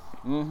residence.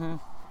 Mm-hmm.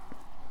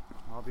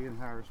 I'll be in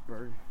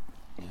Harrisburg.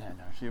 Yeah,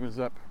 no, she was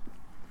up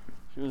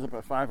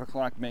at 5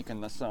 o'clock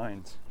making the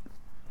signs.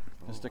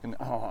 And sticking,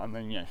 I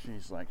mean, yeah,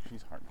 she's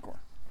hardcore.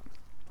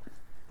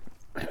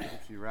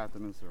 She wrapped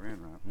them in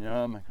saran wrap.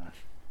 Yeah, oh my gosh.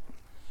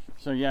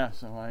 So yeah,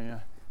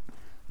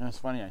 it's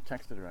funny, I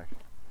texted her,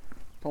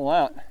 pull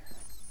out.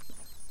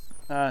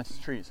 It's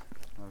trees.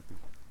 Okay.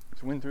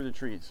 It's wind through the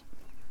trees.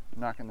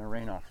 knocking the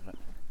rain off of it.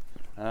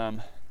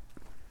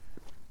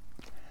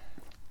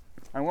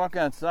 I walk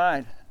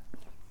outside,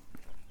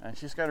 and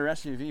she's got her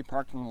SUV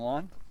parked on the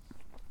lawn,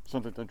 so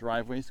that the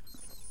driveway's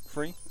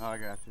free. Oh, I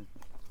got you.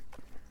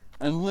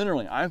 And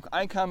literally,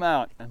 I come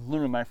out, and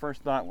literally my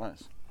first thought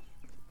was,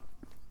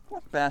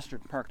 what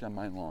bastard parked on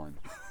my lawn?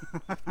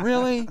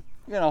 Really?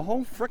 You got a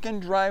whole frickin'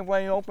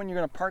 driveway open, you're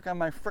gonna park on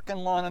my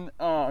frickin' lawn, and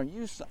oh,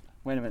 you son.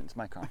 Wait a minute, it's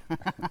my car.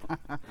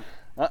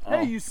 Uh-oh.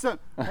 Hey, you son.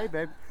 Hey,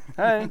 babe.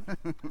 Hey.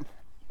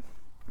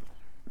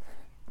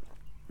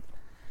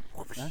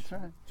 That's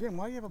right. Jim,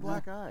 why do you have a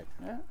black eye?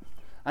 Yeah.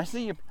 I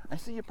see you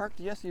parked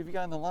the SUV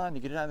on the lawn to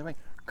get it out of the way.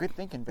 Good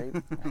thinking,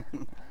 babe.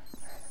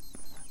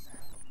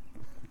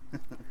 All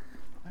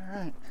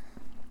right.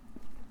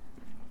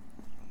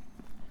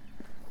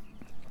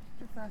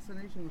 Your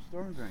fascination with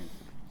storm drains.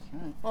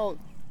 That's right. Well,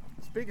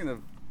 speaking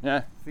of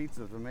Yeah. feats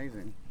of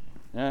amazing,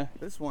 Yeah.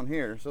 this one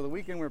here. So the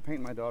weekend we were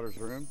painting my daughter's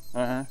room.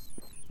 Uh-huh.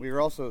 We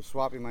were also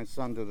swapping my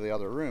son to the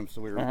other room,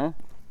 so we were Uh-huh.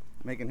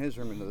 making his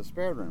room into the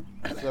spare room.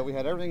 So we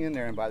had everything in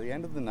there, and by the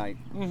end of the night,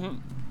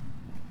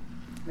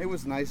 Mm-hmm. it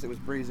was nice. It was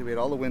breezy. We had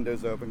all the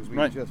windows open because we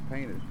Right. just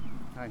painted.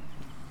 Hi.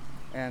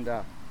 And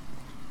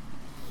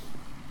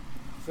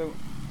so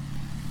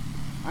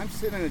I'm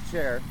sitting in a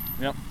chair.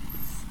 Yep.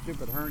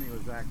 Stupid Hernie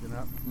was acting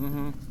up.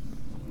 Mm-hmm.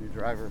 New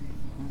driver.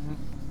 Mm-hmm.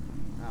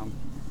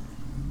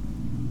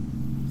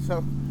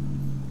 So,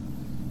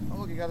 oh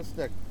look, you got a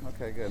stick.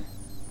 Okay, good.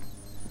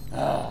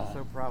 Oh,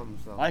 So proud of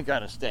himself. I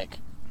got a stick.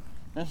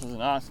 This is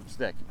an awesome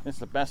stick. It's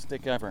the best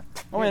stick ever.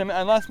 Oh, wait a minute,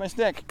 I lost my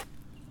stick.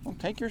 Oh,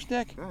 take your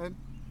stick. Go ahead.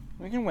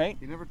 We can wait.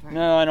 You never touched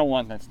No, I don't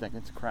want that stick.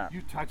 It's crap. it.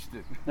 You touched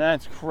it.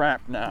 That's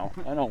crap now.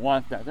 I don't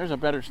want that. There's a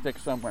better stick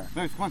somewhere.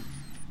 Nice, come on.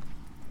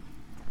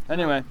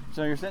 Anyway,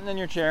 so you're sitting in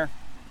your chair.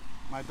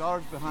 My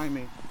daughter's behind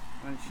me,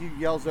 and she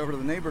yells over to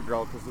the neighbor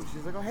girl because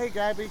she's like, "Oh, hey,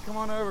 Gabby, come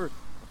on over."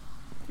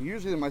 And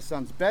usually my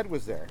son's bed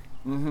was there,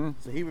 Mm-hmm.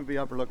 so he would be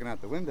up or looking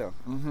out the window.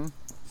 Mm-hmm.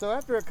 So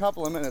after a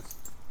couple of minutes,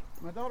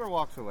 my daughter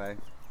walks away.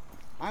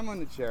 I'm on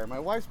the chair. My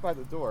wife's by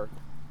the door,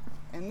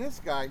 and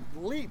this guy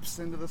leaps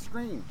into the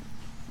screen.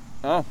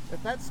 Oh,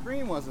 If that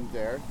screen wasn't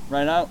there,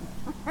 right out.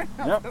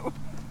 Yep.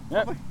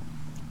 Yep.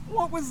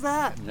 what was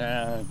that?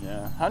 Yeah,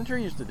 yeah. Hunter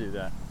used to do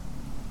that.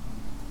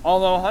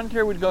 Although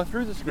Hunter would go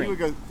through the He screen. would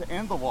go to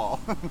end the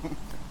wall.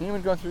 He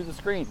would go through the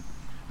screen.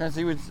 Because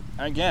he would,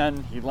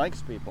 again, he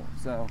likes people.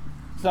 So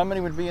somebody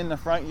would be in the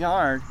front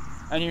yard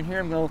and you'd hear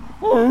him go,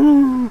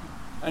 "Ooh,"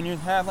 and you'd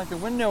have like the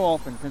window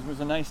open because it was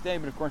a nice day,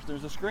 but of course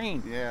there's a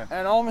screen. Yeah.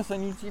 And all of a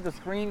sudden you'd see the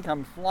screen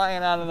come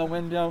flying out of the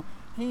window.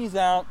 He's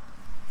out,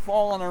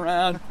 falling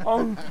around.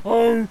 Oh,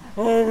 oh,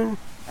 oh.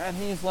 And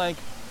he's like,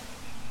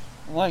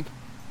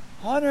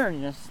 Hunter,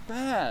 you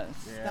spaz,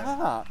 Yeah.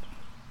 stop.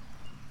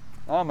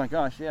 Oh my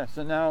gosh, yeah.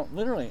 So now,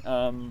 literally,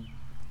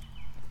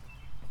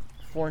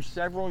 for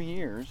several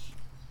years,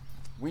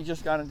 we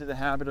just got into the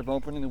habit of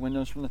opening the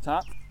windows from the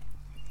top.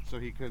 So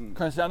he couldn't.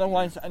 Because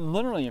otherwise, and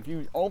literally, if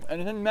you open,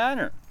 and it didn't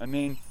matter. I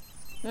mean,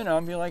 you know,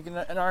 it'd be like in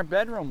our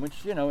bedroom,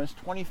 which, you know, is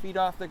 20 feet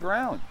off the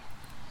ground.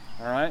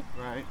 All right?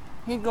 Right.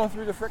 He'd go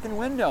through the frickin'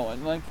 window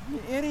and like,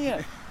 you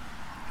idiot.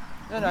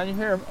 You know, and you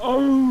hear him,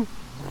 oh.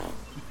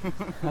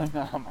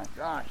 Oh my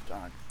gosh,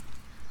 Don.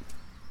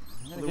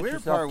 The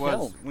weird part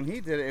was when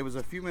he did it, it was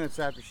a few minutes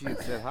after she had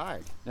said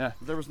hi. Yeah.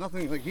 There was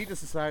nothing, like he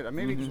just decided,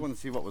 maybe he just wanted to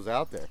see what was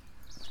out there.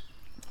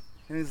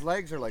 And his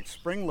legs are like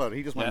spring loaded.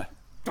 He just went,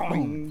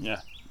 dong.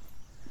 Yeah.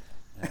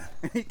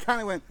 And he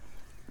kind of went,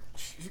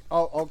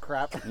 oh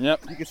crap.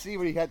 Yep. You could see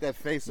when he had that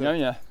face of, Yeah,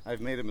 yeah.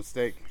 I've made a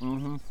mistake.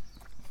 Mm-hmm.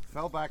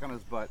 Fell back on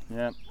his butt.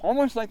 Yeah.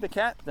 Almost like the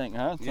cat thing,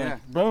 huh? It's Yeah.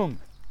 like, boom.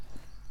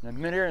 And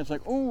midair, it's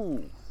like,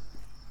 ooh.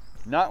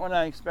 Not what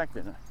I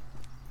expected.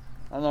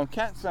 Although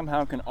cats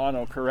somehow can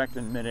auto-correct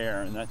in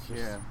midair, and that's just...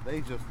 Yeah,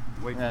 they just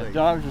wait till Yeah, they,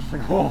 dogs just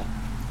like, oh,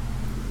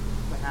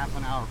 it's a half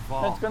an hour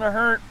fall. that's gonna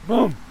hurt.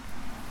 Boom.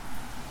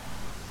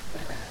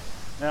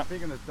 Yeah.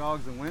 Speaking of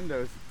dogs and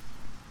windows,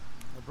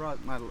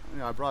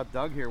 I brought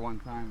Doug here one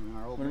time in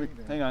our old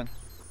minivan. Hang on.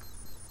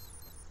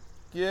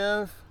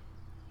 Give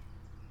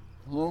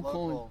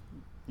local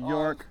Oh,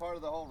 York. it's part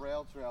of the whole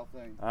rail trail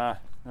thing. Ah,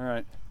 all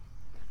right.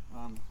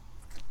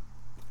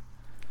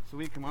 So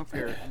we come up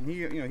here, and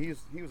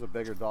he was a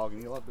bigger dog,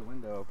 and he left the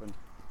window open.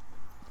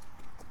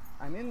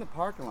 I'm in the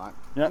parking lot.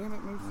 Yep. Damn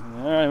it, Moose.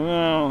 All right,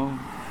 well,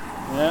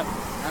 yep.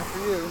 After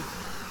you.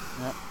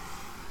 Yep.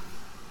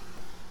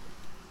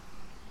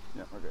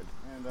 Yeah, we're good.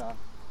 And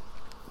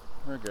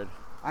We're good.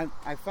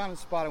 I found a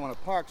spot I want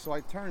to park, so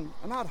I turn,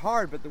 not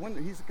hard, but the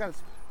window.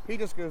 He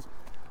just goes,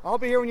 "I'll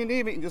be here when you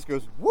need me," and just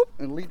goes whoop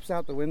and leaps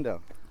out the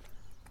window.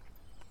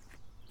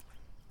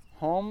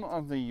 Home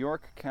of the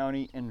York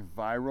County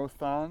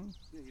Envirothon.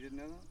 Yeah, you didn't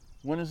know that?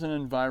 What is an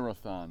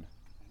Envirothon?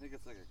 I think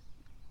it's like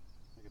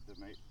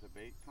a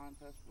debate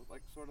contest,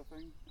 like sort of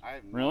thing. I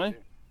have no Really? idea.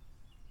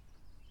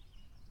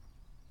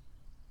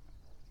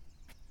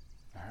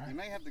 All You right.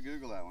 may have to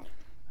Google that one.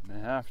 I may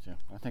have to.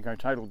 I think our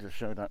title just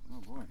showed up. Oh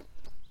boy.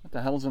 What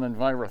the hell's an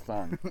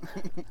Envirothon?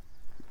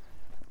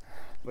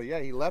 But yeah,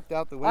 he leapt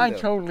out the window. I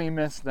totally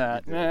missed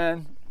that, You did.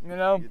 man. You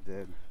know, You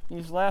did.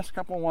 these last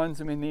couple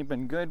ones, I mean, they've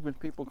been good with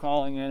people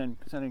calling in and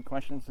sending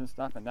questions and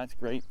stuff, and that's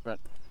great. But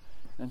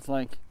it's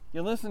like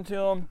you listen to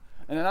them,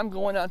 and then I'm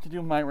going out to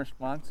do my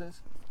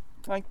responses,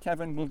 like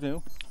Kevin will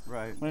do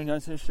when he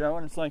does his show,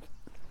 and it's like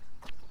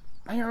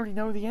I already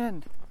know the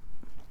end.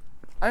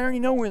 I already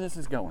know where this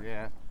is going.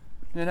 Yeah.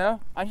 You know,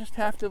 I just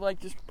have to like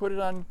just put it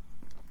on,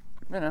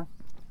 you know,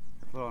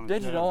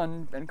 digital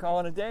and call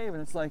it a day. And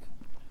it's like,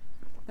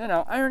 you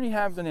know, I already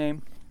have the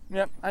name.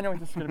 Yep, I know what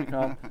this is going to be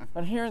called.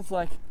 But here it's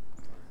like,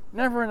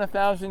 never in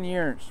 1,000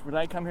 years would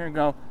I come here and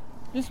go,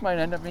 this might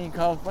end up being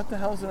called, what the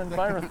hell's an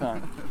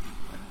envirothon?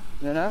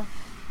 You know?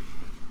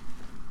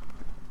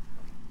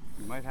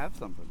 You might have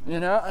something.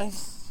 You know, I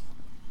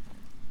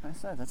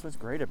said, that's what's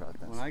great about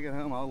this. When I get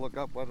home, I'll look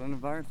up what an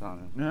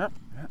envirothon is. Yeah.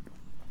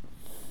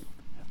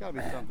 It's got to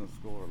be something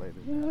school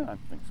related. Yeah, I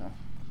think so.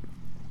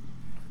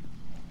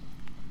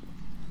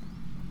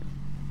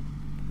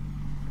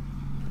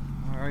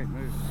 All right,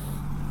 move.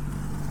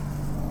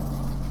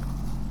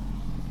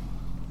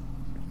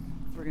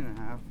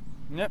 3.5.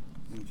 Yep.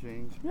 And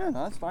change. Yeah,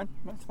 no, that's fine.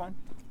 That's fine.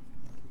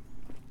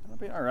 That'll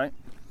be all right.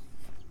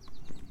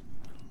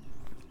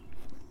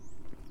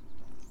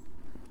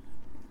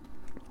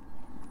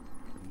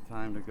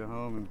 Time to go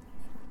home and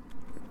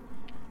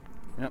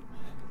yep.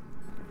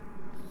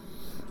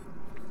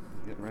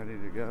 Get ready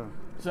to go.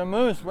 So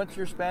Moose, what's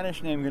your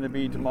Spanish name going to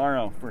be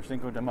tomorrow for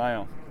Cinco de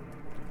Mayo?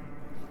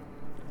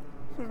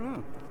 I don't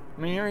know.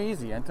 I mean, you're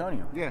easy,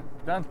 Antonio. Yeah.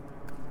 Done.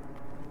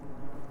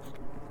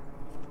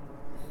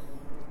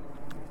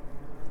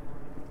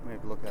 We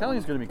have to look at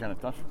Kelly's going to be kind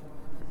of tough.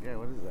 Yeah,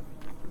 what is that?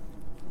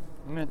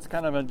 I mean, it's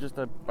kind of just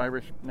a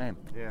Irish name.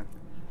 Yeah.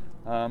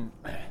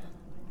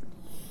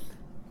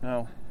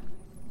 So.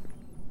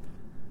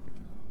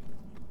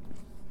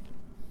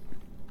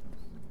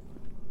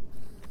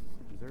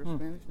 Is there a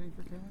Spanish name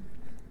for Kelly?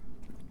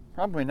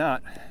 Probably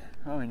not.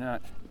 Probably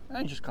not.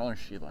 I just call her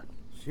Sheila.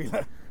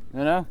 Sheila.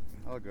 You know?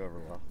 I'll go over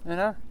well. You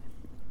know?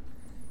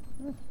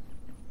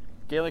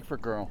 Gaelic for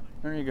girl.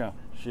 There you go.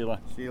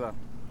 Sheila. Sheila.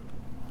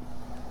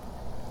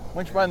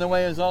 Which, by the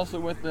way, is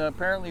also with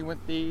apparently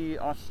with the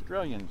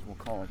Australians, we'll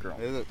call a girl.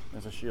 Is it?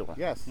 As a Sheila.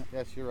 Yes. Yep.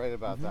 Yes, you're right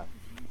about that.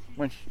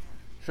 Which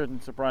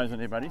shouldn't surprise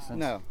anybody since...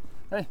 No.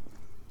 Hey.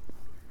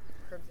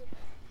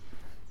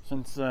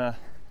 Since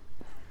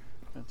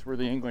that's where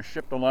the English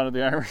shipped a lot of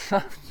the Irish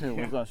off to,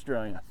 was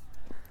Australia.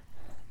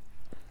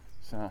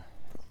 So...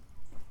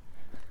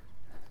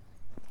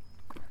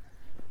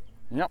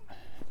 Yep.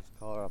 Just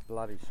call her a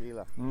bloody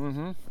Sheila.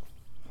 Mm-hmm.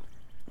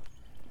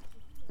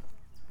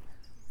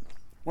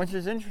 Which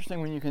is interesting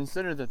when you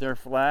consider that their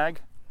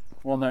flag,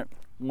 when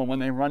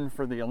they run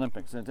for the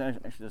Olympics, it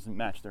actually doesn't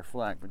match their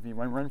flag, but when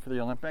they run for the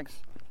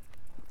Olympics,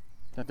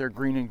 that they're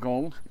green and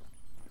gold.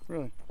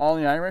 Really? All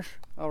the Irish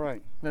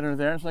right. that are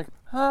there, it's like,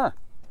 huh,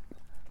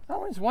 I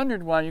always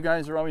wondered why you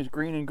guys are always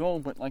green and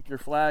gold, but like your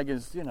flag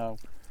is, you know,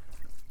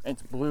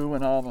 it's blue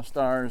and all the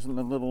stars and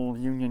the little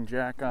Union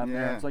Jack on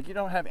there. It's like you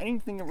don't have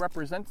anything that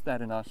represents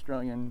that in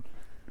Australian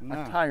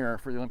attire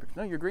for the Olympics.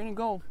 No, you're green and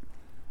gold.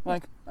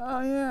 Like, oh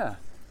yeah.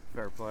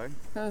 Fair play.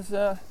 Because,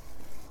 that's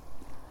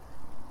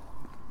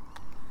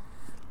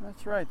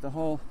right, the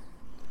whole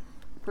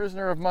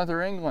prisoner of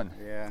Mother England.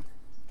 Yeah.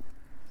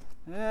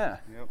 Yeah.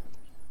 Yep.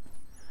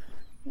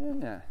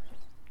 Yeah.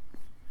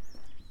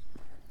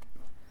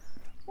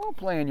 We'll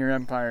play in your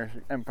Empire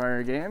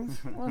games.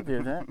 We'll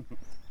do that.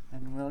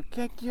 And we'll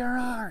kick your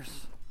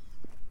arse.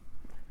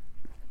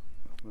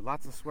 With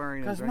lots of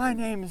swearing. Because my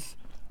name's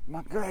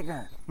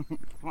McGregor. Come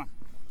on.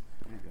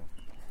 There you go.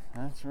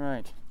 That's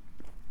right.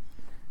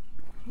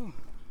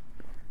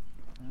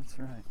 That's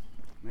right.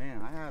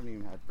 Man, I haven't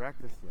even had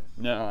breakfast yet.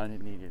 No, I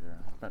didn't eat either.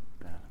 But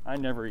I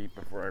never eat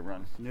before I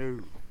run. No.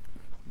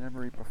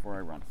 Never eat before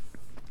I run.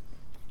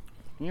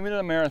 Even at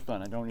a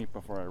marathon, I don't eat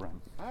before I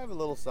run. I have a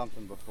little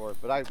something before,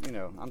 but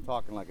I'm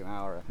talking like an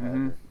hour ahead.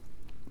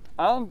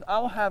 Mm-hmm.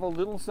 I'll have a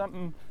little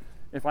something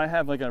if I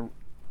have like a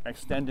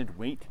extended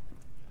wait.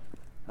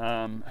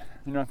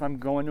 If I'm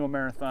going to a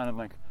marathon, I'm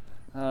like,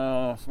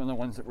 some of the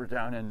ones that were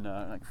down in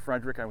like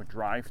Frederick, I would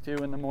drive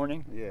to in the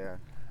morning. Yeah.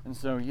 And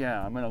so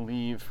I'm gonna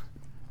leave,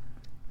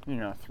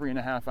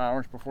 3.5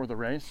 hours before the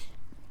race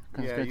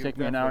because it's gonna take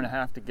me an hour and a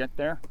half to get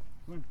there.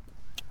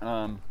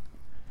 And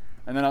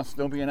then I'll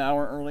still be an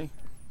hour early.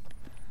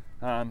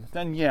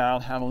 Then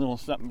I'll have a little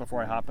something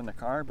before I hop in the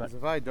car. But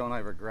if I don't, I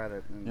regret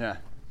it. Yeah,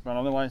 but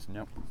otherwise,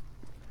 nope.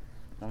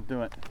 Don't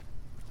do it.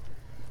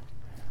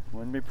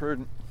 Wouldn't be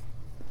prudent.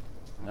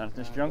 Not at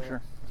this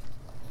juncture.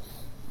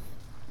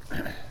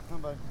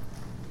 Come by.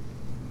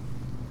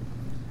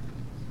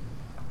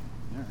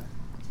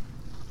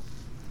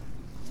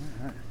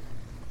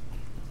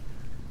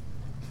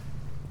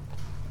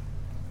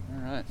 All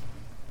right.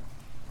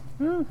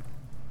 Whew.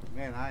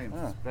 Man, I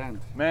am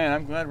spent. Man,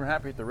 I'm glad we're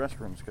happy at the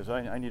restrooms because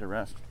I need a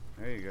rest.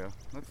 There you go.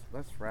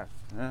 Let's rest.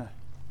 Yeah,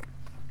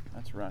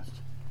 let's rest.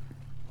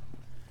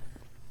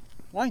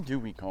 Why do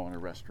we call it a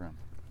restroom?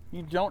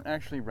 You don't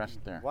actually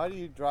rest there. Why do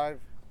you drive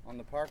on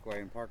the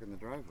parkway and park in the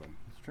driveway?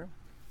 It's true.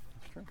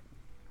 It's true.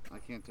 I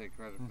can't take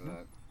credit for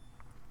that.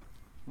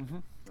 Mm-hmm.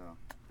 So.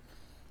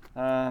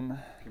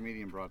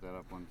 Comedian brought that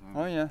up one time.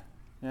 Oh yeah,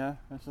 yeah.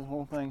 That's the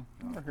whole thing.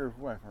 I never hear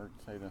who I've heard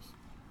say this.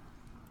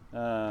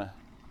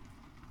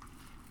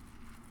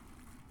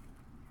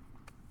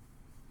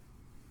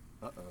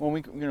 Well,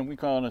 we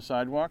call it a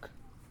sidewalk,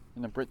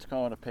 and the Brits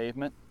call it a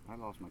pavement. I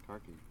lost my car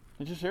key.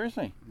 Did you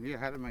seriously? Yeah, I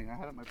had it in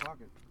my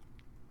pocket.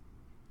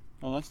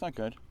 Oh, that's not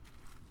good.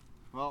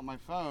 Well, my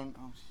phone.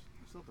 Oh,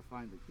 I still have to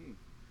find the key.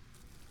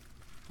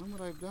 When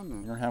would I have done that?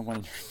 You don't have one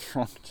in your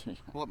trunk, do you?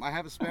 Well, I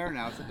have a spare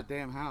now. It's at the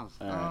damn house.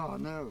 Right. Oh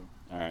no.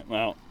 All right.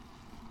 Well,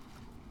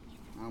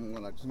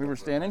 we were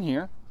standing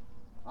here.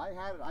 I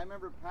had it. I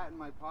remember patting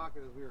my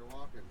pocket as we were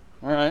walking.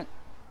 All right.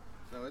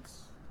 So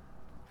it's.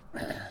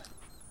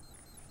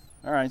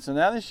 All right. So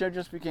now the show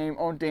just became,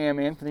 oh damn,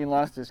 Anthony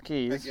lost his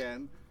keys.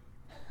 Again.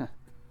 Son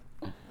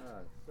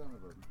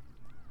of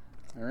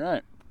a. All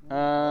right.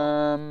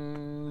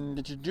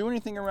 Did you do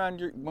anything around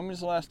your? When was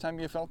the last time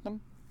you felt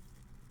them?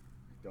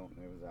 Don't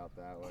know. It was out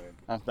that way.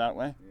 Out that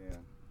way? Yeah.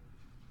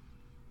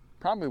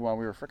 Probably while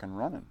we were frickin'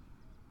 running.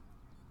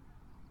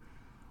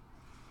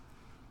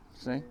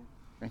 See?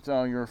 It's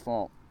all your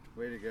fault.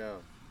 Way to go.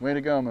 Way to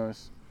go,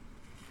 Moose.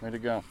 Way to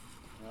go.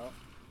 Well.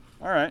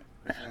 All right.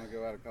 I'm gonna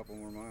go out a couple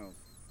more miles.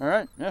 All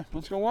right. Yeah.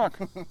 Let's go walk.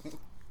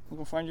 We'll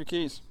go find your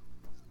keys.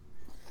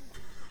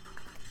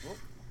 Whoop.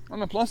 On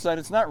the plus side,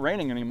 it's not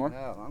raining anymore.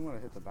 No, I'm gonna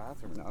hit the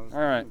bathroom now. All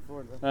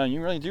right.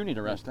 You really do need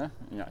a rest, huh?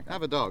 Yeah. I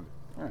have a dog.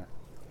 All right.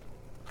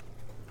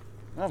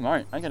 Oh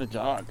my! I got a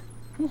dog.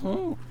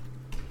 Woohoo!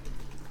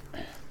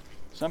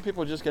 Some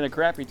people just get a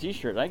crappy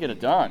T-shirt. I get a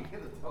dog.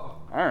 Get a dog.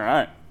 All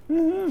right.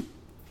 Woohoo!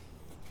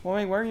 Well,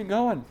 wait, where are you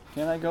going?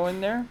 Can't I go in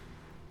there?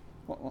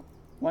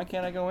 Why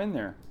can't I go in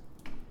there?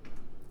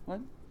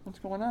 What's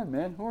going on,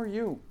 man? Who are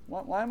you?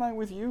 Why am I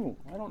with you?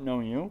 I don't know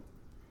you.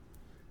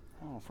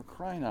 Oh, for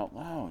crying out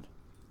loud!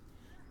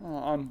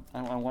 Oh,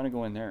 I want to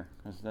go in there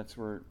because that's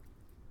where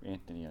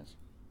Anthony is.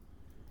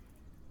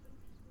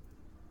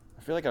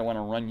 I feel like I want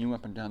to run you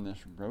up and down this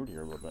road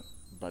here a little bit,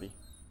 buddy.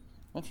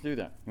 Let's do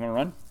that. You want to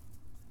run?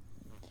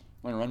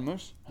 Want to run,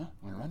 Moose? Huh?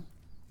 Want to run?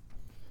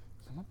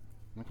 Come on.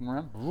 Want to come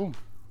around? Boom.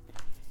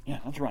 Yeah,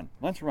 let's run.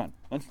 Let's run.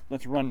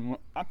 Let's run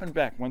up and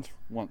back once.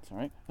 All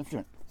right? Let's do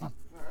it. Come on.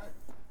 All right.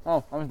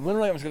 Oh,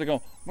 I was going to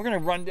go. We're going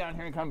to run down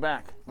here and come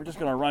back. We're just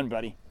going to run,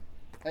 buddy.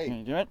 Hey. Can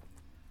you do it?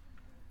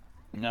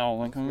 No.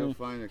 Like,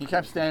 he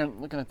kept standing,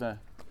 looking at the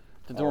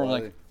door,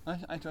 like, I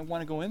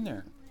want to go in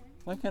there.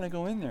 Why can't I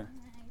go in there?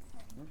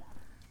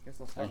 Guess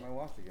I'll start my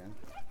watch again.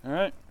 All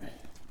right. Yeah,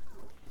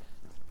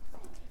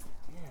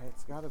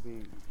 it's got to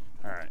be.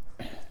 All right.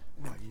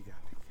 No, you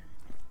got to be kidding.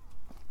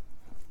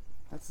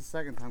 That's the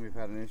second time we've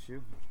had an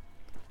issue.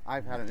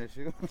 I've had an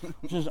issue.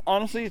 Just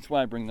honestly, it's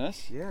why I bring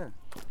this. Yeah.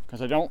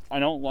 Because I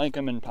don't like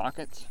them in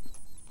pockets.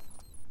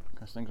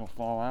 Because things will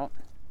fall out.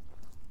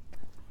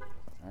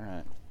 All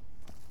right.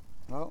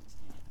 Well.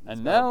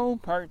 And now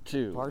part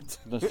two. Part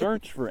two. The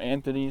search for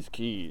Anthony's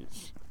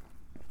keys.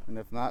 And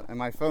if not, and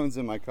my phone's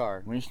in my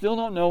car. We still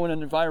don't know what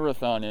an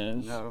envirothon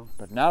is. No.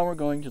 But now we're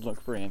going to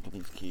look for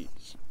Anthony's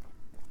keys.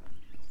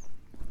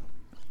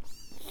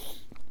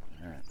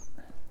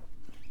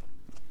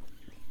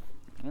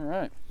 All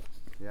right.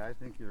 Yeah, I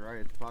think you're right.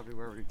 It's probably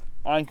where we.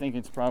 I think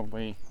it's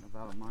probably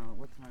About a mile.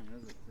 What time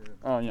is it, too?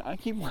 Oh yeah, I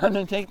keep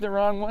wanting to take the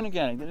wrong one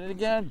again. I did it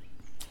again.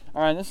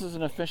 All right, this is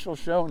an official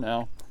show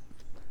now.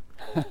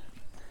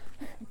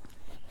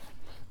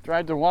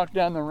 Tried to walk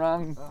down the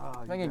wrong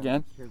thing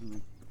again. Kidding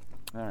me.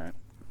 All right.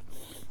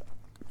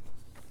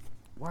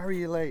 Why were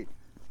you late?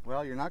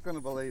 Well, you're not going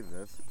to believe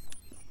this.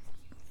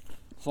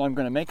 So I'm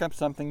going to make up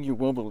something you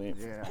will believe.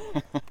 Yeah.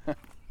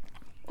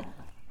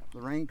 The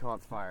rain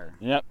caught fire.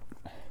 Yep.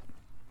 I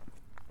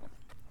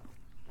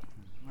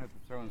might have to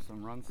throw in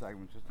some run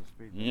segments just to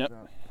speed things Yep.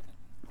 up.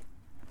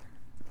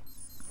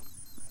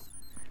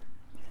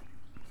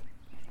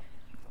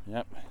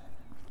 Yep.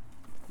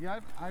 Yeah,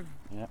 I've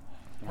Yep.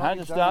 I Probably had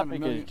to done stop it a because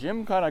million-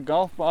 Jim caught a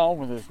golf ball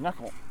with his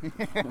knuckle.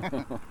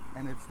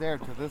 and it's there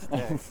to this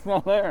day. It's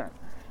still there.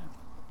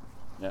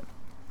 Yep.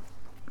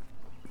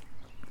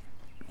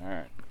 All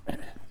right.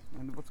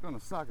 And what's going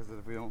to suck is that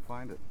if we don't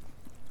find it.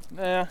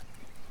 Nah.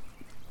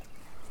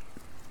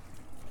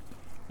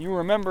 You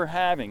remember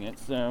having it,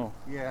 so.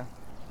 Yeah.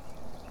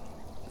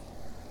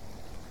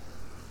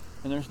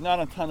 And there's not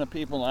a ton of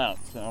people out,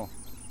 so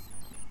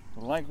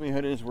the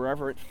likelihood is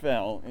wherever it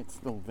fell, it's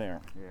still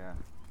there. Yeah.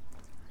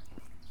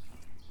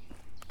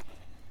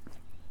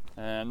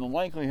 And the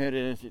likelihood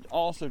is it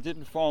also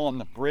didn't fall on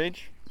the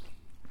bridge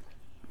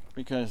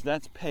because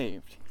that's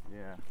paved.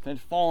 Yeah. If it had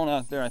fallen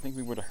out there, I think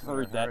we would have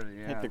heard that heard it,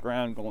 yeah. hit the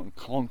ground going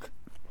clunk.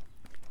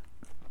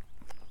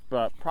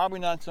 But probably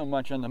not so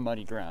much on the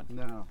muddy ground.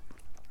 No.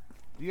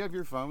 Do you have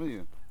your phone with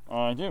you?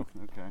 I do.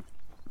 Okay.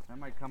 That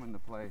might come into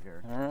play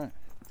here. All right.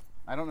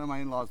 I don't know my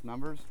in-laws'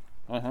 numbers,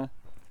 Uh-huh.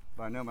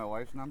 but I know my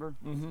wife's number.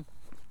 Mm-hmm.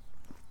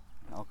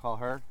 I'll call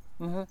her.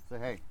 Mm-hmm. Say,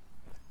 hey,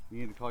 you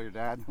need to call your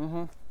dad.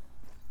 Mm-hmm.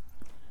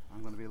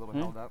 I'm going to be a little Hmm.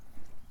 held up.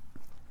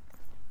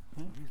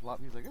 Hmm. He's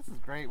like, this is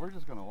great. We're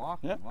just going to walk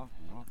Yep. and walk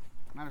and walk.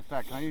 Matter of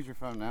fact, can I use your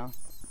phone now?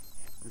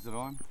 Is it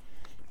on?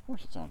 Of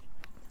course it's on.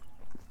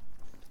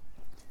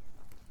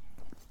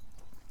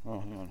 Oh,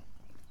 hang on.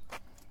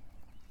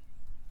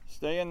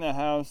 Stay in the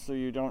house so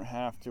you don't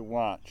have to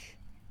watch.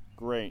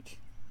 Great.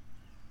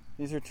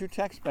 These are 2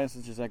 text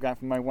messages I got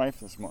from my wife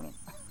this morning.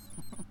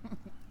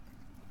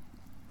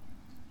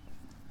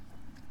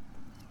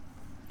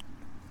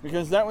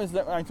 Because that was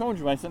I told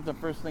you, I sent the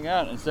first thing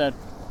out and said,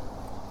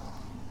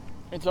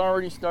 it's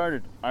already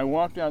started. I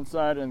walked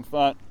outside and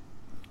thought,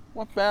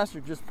 what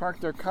bastard just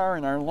parked their car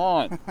in our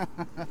lawn?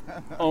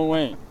 Oh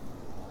wait,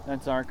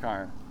 that's our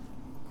car.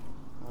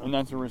 And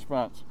that's a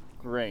response.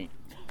 Great.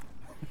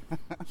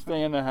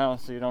 Stay in the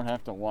house so you don't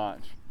have to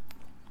watch.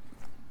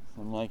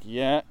 I'm like,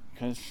 yeah,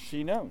 because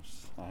she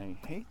knows I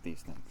hate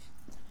these things.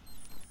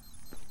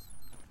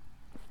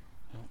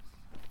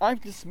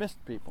 I've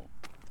dismissed people.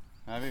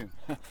 Have you?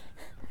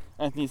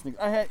 At these things.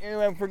 I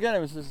forget, it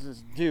was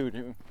this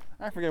dude.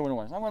 I forget what it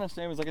was. I want to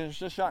say it was like a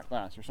shot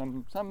glass or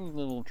some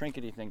little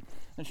trinkety thing.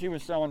 And she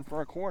was selling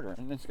for $0.25.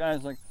 And this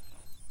guy's like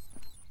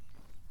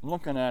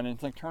looking at it.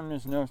 It's like turning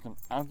his nose to,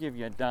 I'll give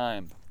you a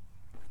dime.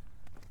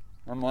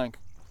 I'm like,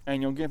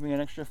 and you'll give me an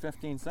extra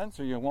 15 cents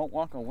or you won't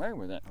walk away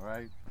with it.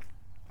 Right.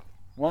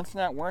 Well, it's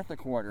not worth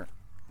 $0.25.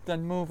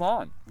 Then move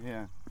on.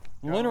 Yeah.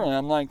 Literally,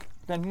 I'm like,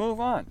 then move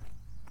on.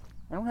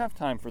 I don't have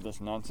time for this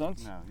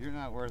nonsense. No, you're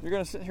not worth it. You're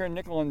going to sit here and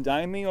nickel and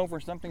dime me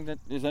over something that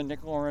is a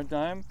nickel or a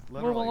dime?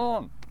 Literally. Move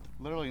along.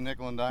 Literally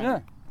nickel and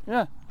dime.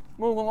 Yeah.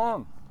 Move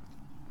along.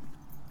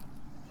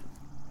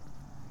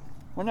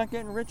 We're not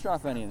getting rich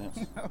off any of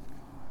this. No.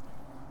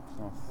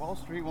 So. Wall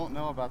Street won't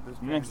know about this.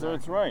 Next,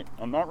 that's right.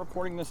 I'm not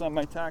reporting this on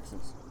my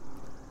taxes.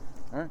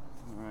 All right?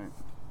 All right.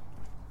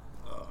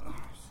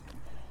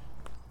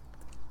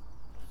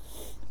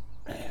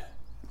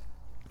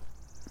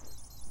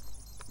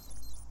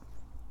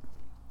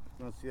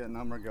 Don't see that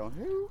number and go,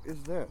 who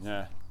is this?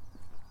 Yeah.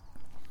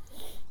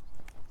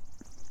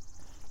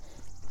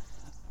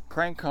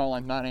 Crank call,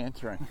 I'm not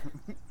answering.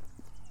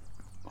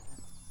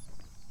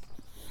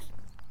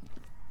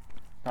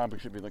 Probably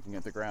should be looking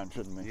at the ground,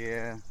 shouldn't we?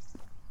 Yeah.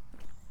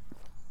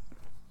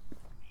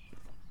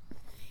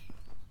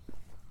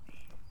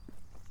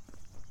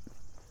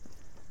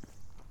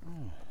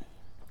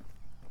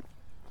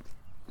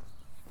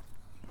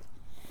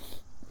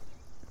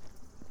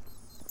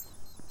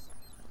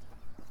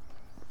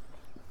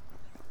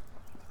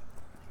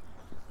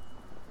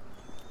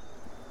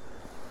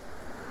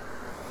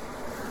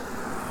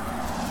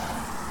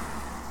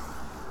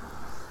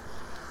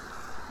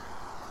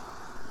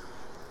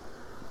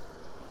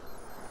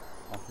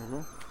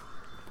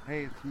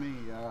 Hey, it's me.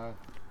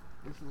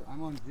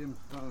 I'm on Jim's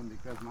phone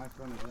because my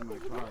phone is in my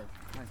car.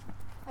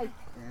 Hi.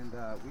 And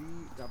we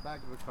got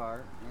back to the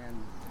car, and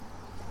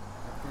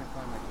I can't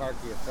find my car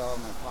key. It fell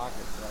in my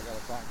pocket, so I got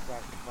to back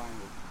to find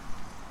it.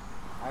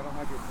 I don't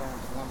have your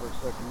parents' number,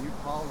 so can you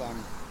call them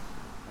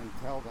and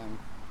tell them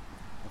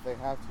if they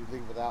have to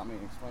leave without me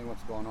and explain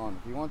what's going on?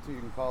 If you want to, you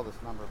can call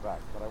this number back,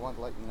 but I want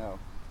to let you know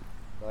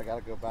that I got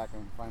to go back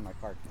and find my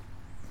car key.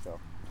 So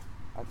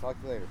I'll talk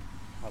to you later.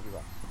 I'll be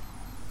back.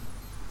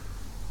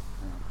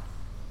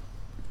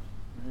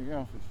 There you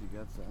go. So she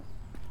gets that.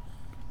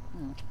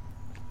 Hmm.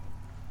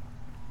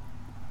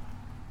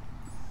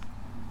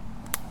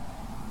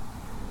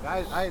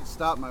 Guys, I had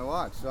stopped my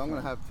watch, so I'm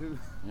going to have two.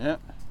 Yeah.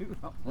 Two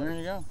there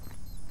you go.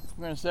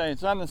 I'm going to say,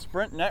 it's on the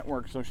Sprint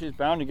network, so she's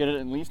bound to get it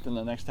at least in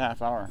the next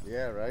half hour.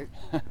 Yeah, right?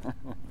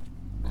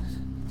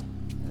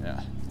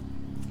 Yeah.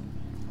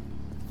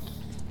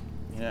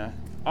 Yeah.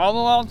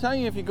 Although I'll tell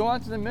you, if you go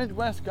out to the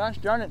Midwest, gosh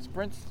darn it,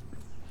 Sprint's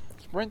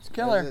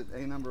killer. Is it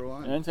A number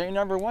one? And it's A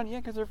number one, yeah,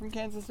 because they're from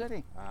Kansas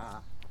City.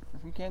 Ah.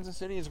 They're from Kansas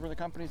City is where the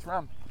company's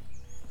from.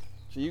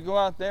 So you go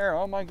out there,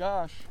 oh my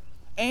gosh.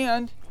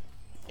 And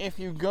if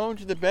you go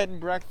to the bed and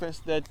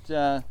breakfast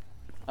that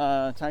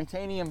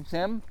Titanium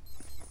Tim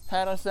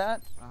had us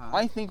at,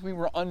 I think we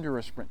were under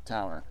a Sprint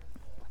tower.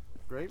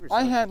 Great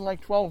I had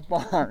like 12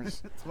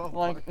 bars. 12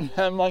 like, bars.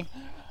 I'm like,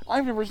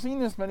 I've never seen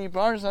this many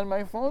bars on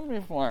my phone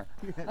before.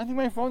 I think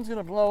my phone's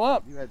gonna blow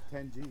up. You had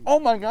 10 G. Oh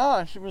my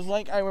gosh, it was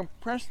like I would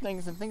press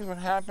things and things would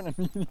happen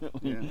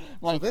immediately. Yeah.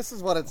 Like, so this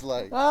is what it's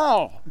like.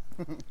 oh!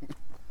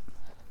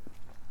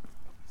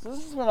 So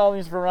this is what all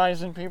these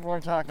Verizon people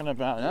are talking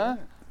about, huh?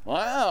 Yeah.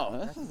 Wow,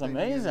 this That's is the thing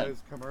in amazing.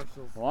 Those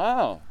commercials.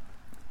 Wow.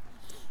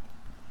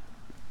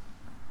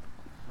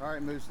 All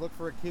right, Moose, look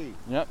for a key.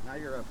 Yep. Now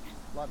you're a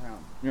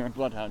bloodhound. You're a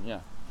bloodhound,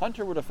 yeah.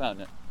 Hunter would have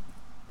found it.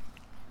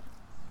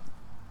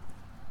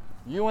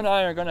 You and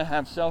I are going to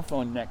have cell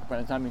phone neck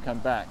by the time we come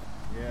back.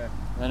 Yeah.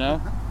 You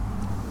know?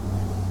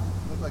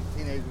 Look like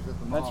teenagers at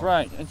the mall. That's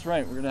right. That's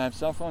right. We're going to have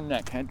cell phone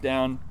neck, head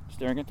down,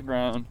 staring at the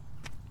ground.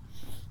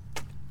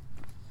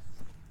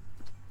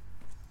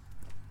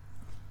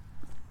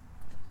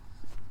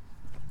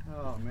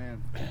 Oh,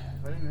 man.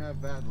 I didn't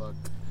have bad luck.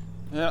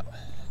 Yeah.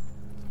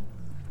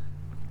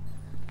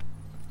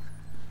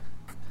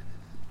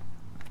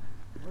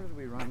 Where did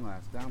we run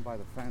last? Down by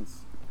the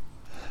fence.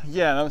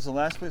 Yeah, that was the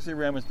last place we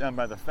ran, was down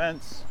by the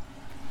fence.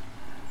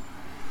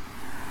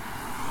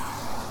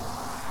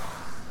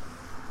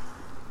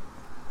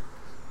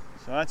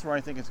 So that's where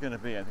I think it's going to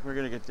be. I think we're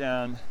going to get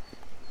down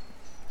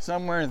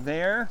somewhere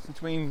there,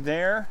 between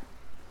there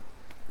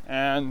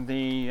and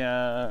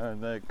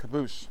the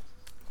caboose.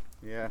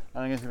 Yeah.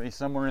 I think it's going to be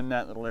somewhere in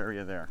that little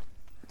area there.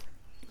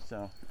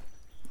 So.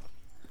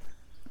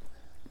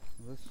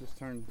 Let's just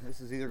turn. This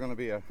is either going to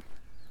be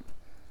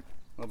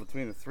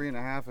between a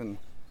 3.5 and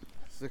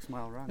 6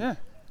 mile run. Yeah.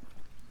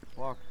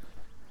 Walk.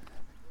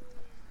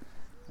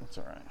 That's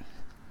all right.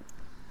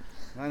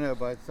 I know,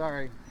 bud.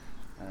 Sorry.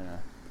 I know.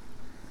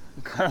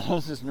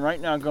 Carlos is right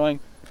now going,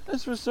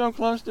 this was so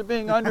close to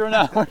being under an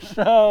hour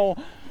show.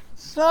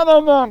 Son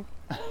of a...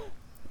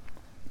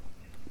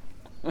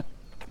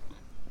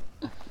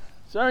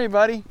 Sorry,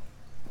 buddy.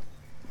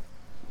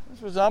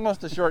 This was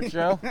almost a short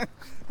show.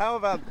 How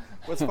about,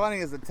 what's funny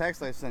is the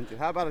text I sent you.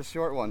 How about a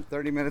short one?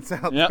 30 minutes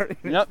out, Yep, 30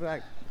 minutes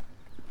back.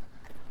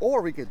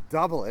 Or we could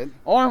double it.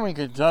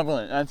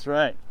 That's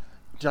right.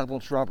 Double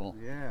trouble.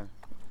 Yeah.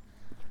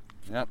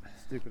 Yep.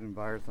 Stupid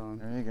Envirothon.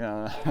 There you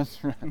go.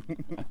 That's right.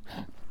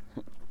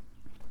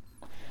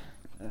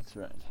 That's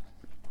right.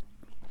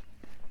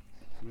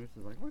 Moose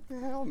is like, what the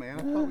hell, man?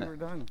 I thought we were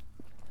done.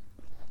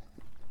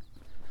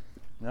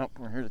 Nope,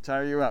 we're here to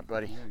tire you up,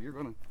 buddy. Yeah, you're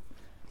gonna.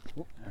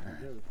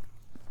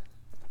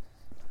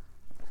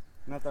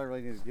 Not that I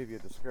really need to give you a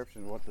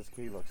description of what this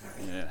key looks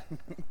like. Yeah.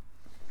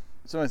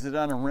 So is it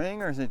on a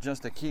ring or is it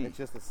just a key? It's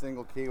just a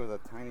single key with a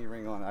tiny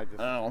ring on it.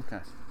 Oh, okay.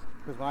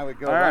 Because when I would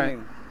go All running,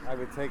 right. I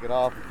would take it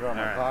off and throw it in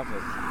my pocket.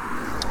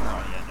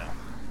 Oh, yeah, no.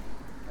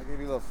 I'll give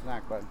you a little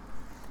snack, bud.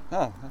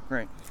 Oh,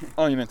 great.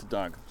 Oh, you meant the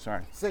dog.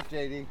 Sorry. Sit,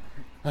 JD.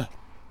 I'm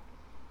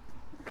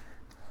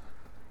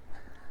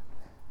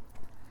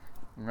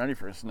ready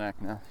for a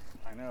snack now.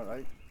 I know,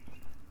 right?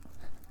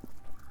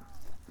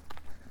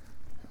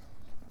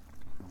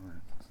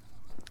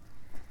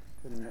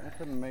 I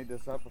couldn't have made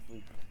this up if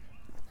we...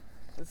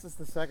 This is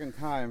the second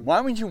time.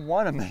 Why would you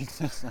want to make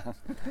this up?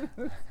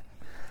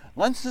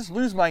 Let's just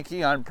lose my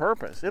key on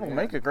purpose. It'll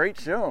make a great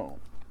show.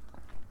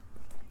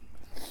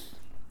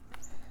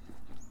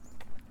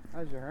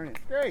 How's your hernia?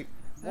 Great.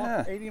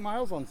 Yeah. 80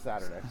 miles on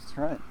Saturday. That's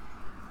right.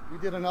 We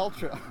did an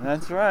ultra.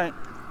 That's right.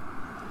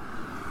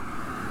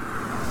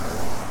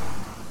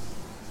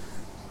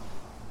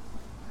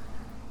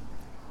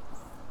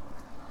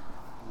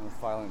 I'm going to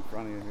file in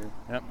front of you here.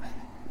 Yep.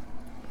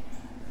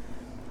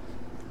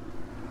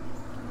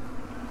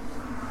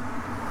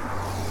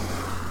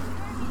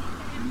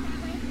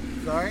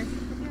 Sorry? Have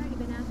you already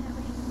been out that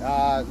way?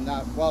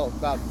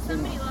 About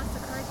Somebody lost a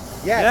car.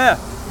 Yes. Yeah.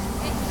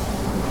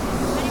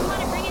 I didn't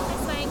want to bring it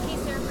this way in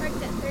case they're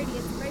parked at 30.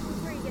 It's right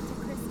before you get to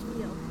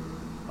Christfield.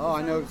 Oh, I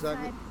It's know on the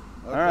exactly. side.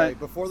 Okay, All right.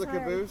 before the Sorry.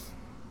 caboose?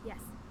 Yes.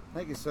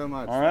 Thank you so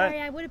much. All right.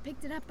 Sorry, I would have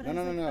picked it up, but No, I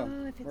was no, like, no.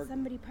 oh, if it's We're-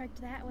 somebody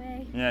parked that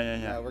way.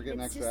 Yeah. We're getting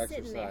It's extra just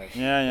sitting there. exercise.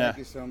 Yeah. Thank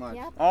you so much.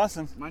 Yep.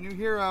 Awesome. My new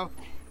hero.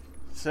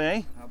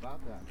 See? How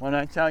about that? What did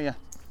I tell you?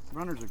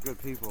 Runners are good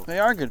people. They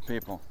are good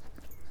people.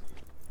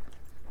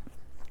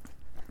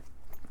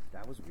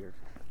 That was weird.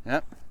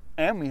 Yep.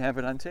 And we have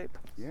it on tape.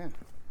 Yeah.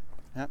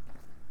 Yep.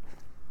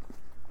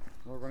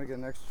 Well, we're going to get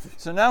an extra...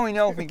 So now we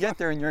know if we get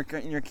there and your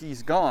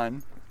key's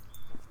gone,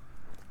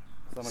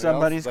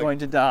 somebody's else, going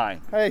to die.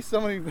 Hey,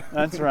 somebody...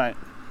 That's right.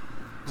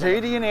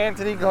 JD and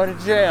Anthony go to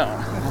jail.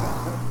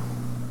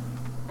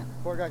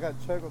 Poor guy got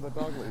choked with a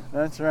dog leash.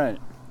 That's right.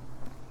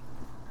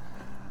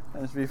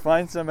 As we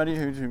find somebody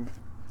who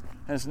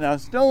has now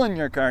stolen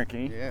your car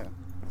key, Yeah.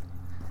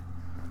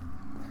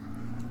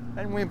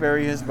 and we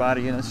bury his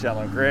body in a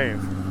shallow grave.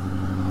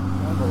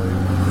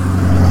 Unbelievable.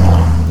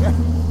 Yeah,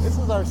 this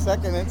is our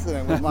second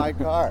incident with my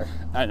car.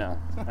 I know.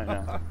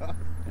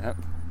 Yep.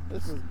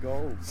 This is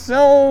gold.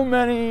 So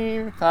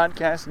many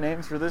podcast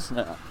names for this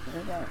now.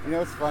 You know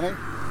what's funny?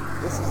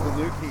 This is the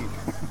new key.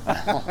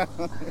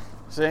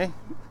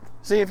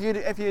 See, if you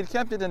had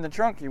kept it in the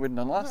trunk, you wouldn't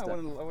have lost I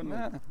it. wouldn't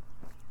Yeah.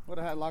 would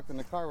have had it locked in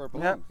the car where it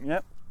belongs.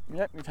 Yep.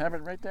 You'd have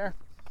it right there.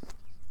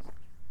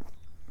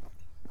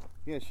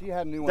 Yeah, she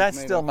had new ones. That's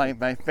made still up.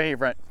 my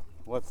favorite.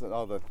 What's it?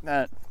 Oh, the...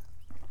 That.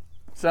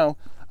 So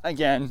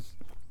again,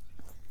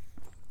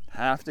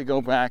 have to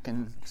go back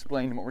and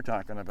explain what we're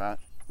talking about.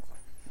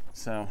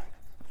 So,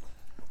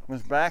 it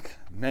was back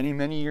many,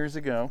 many years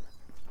ago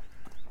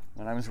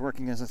when I was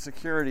working as a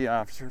security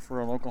officer for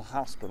a local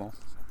hospital.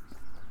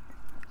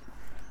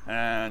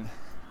 And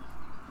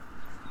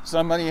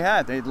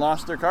they'd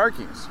lost their car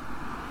keys.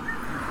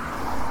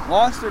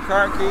 Lost their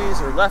car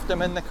keys or left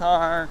them in the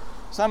car.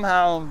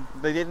 Somehow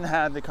they didn't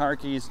have the car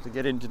keys to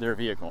get into their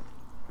vehicle.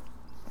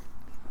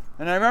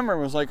 And I remember it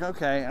was like,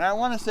 okay, and I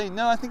want to say,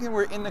 no, I think they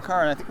were in the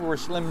car, and I think we were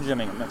Slim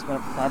Jimming them. That's what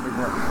it probably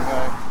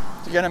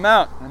were. To get them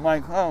out. And I'm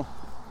like, oh,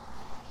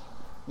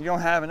 you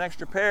don't have an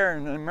extra pair?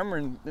 And I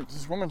remember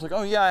this woman's like,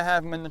 oh yeah, I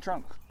have them in the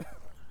trunk.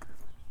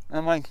 And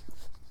I'm like,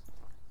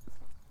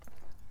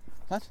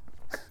 what?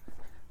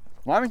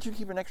 Why would you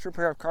keep an extra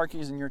pair of car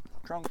keys in your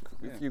trunk?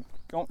 Yeah. If you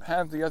don't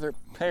have the other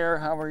pair,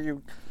 how are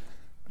you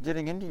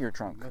getting into your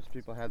trunk? Most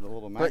people had the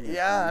little But magnet.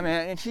 yeah, I mean,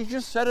 and she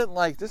just said it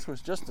like this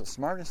was just the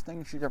smartest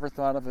thing she'd ever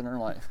thought of in her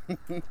life.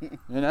 You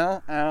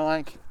know? And I'm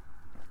like,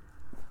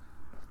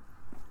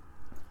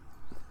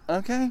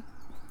 okay.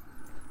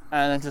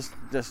 And I just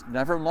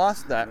never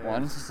lost that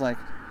one. It's just like,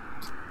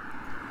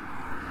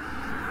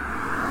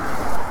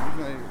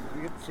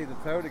 see the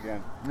toad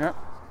again. Yep.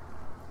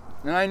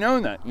 And I know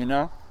that, you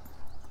know.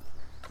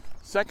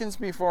 Seconds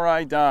before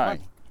I die.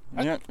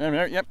 Yep.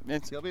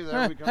 It's, He'll be there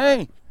when we come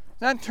hey,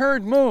 that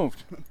turd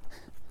moved.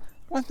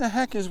 What the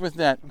heck is with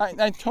that?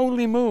 I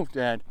totally moved,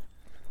 Dad.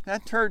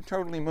 That turd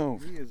totally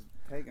moved. He is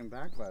taken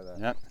back by that.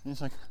 Yep.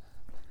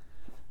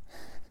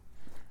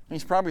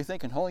 He's probably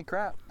thinking, holy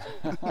crap.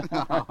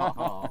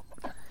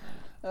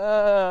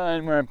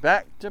 And we're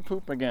back to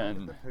poop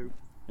again. The poop.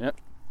 Yep.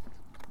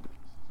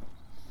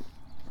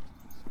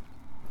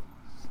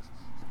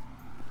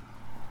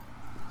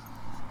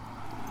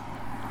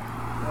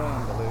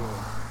 Unbelievable.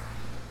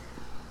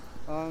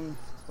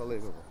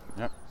 Unbelievable.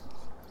 Yep.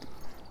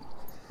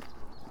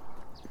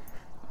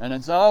 And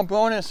it's all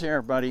bonus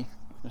here, buddy.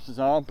 This is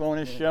all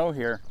bonus show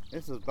here.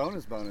 This is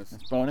bonus.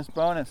 It's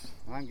bonus.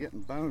 I'm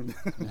getting boned.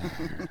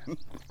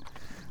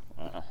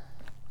 Wow.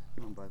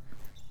 Come on, bud.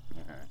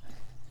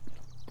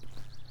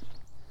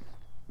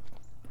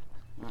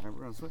 All right,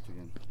 we're gonna switch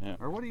again. Yeah.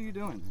 Or what are you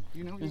doing? Do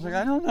you know what He's you're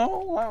like, I doing? don't know.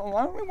 Why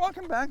are we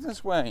walking back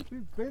this way?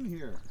 We've been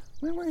here.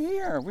 We were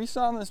here. We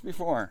saw this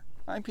before.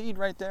 I peed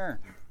right there.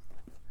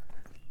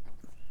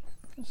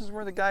 This is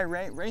where the guy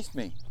raced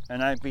me,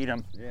 and I beat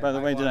him. Yeah, By the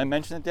I way, did I won.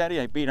 mention it, Daddy?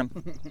 I beat him.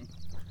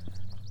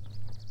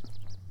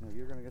 No,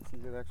 you're gonna get some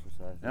good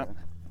exercise. Yep.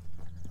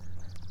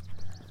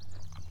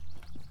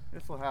 Yeah.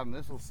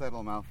 This will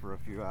settle him out for a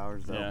few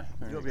hours though. Yeah,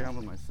 there You'll you be go. home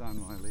with my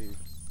son when I leave.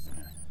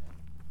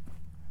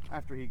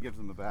 After he gives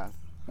him a bath.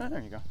 Oh,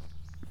 there you go.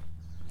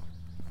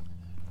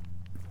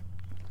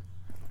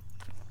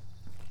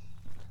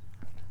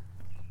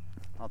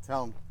 I'll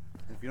tell him,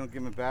 if you don't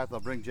give him a bath, I'll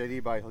bring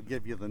JD by, he'll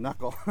give you the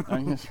knuckle.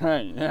 That's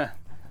right, yeah.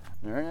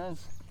 There it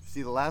is.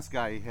 See the last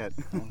guy he hit.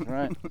 That's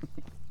right.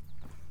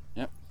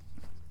 Yep.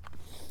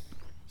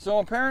 So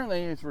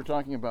apparently, as we're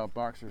talking about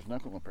boxer's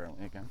knuckle,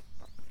 apparently again.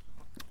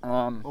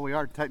 Well, we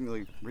are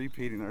technically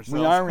repeating ourselves.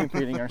 We are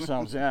repeating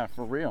ourselves, yeah,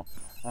 for real.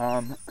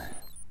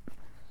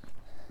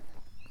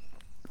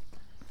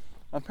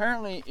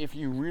 Apparently, if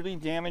you really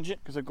damage it,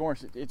 because of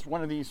course it's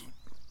one of these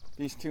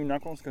two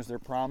knuckles because they're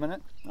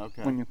prominent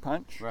Okay. when you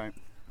punch, Right.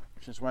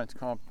 which is why it's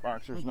called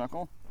boxer's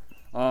knuckle.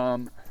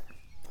 And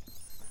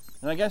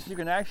I guess you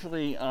can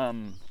actually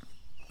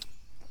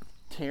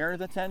tear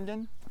the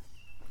tendon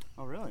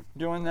Oh, really?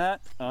 doing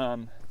that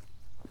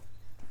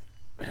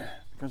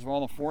because of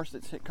all the force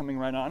that's coming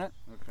right on it.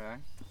 Okay.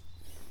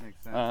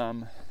 Makes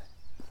sense.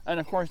 And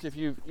of course, if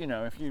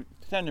the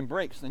tendon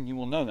breaks, then you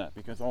will know that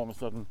because all of a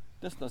sudden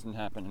this doesn't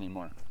happen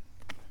anymore.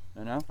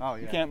 You know? Oh,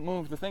 You yeah. can't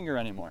move the finger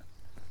anymore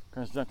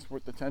because that's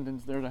what the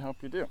tendon's there to help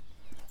you do.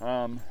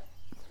 And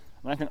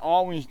I can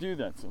always do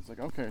that. So it's like,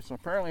 okay, so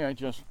apparently I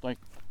just like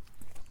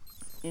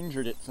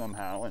injured it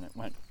somehow and it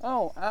went,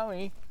 oh,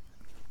 owie.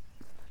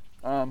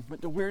 But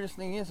the weirdest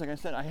thing is, like I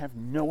said, I have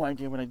no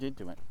idea what I did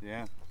to it.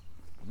 Yeah.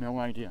 No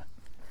idea.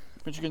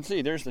 But you can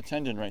see there's the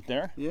tendon right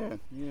there. Yeah,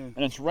 yeah. And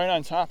it's right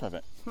on top of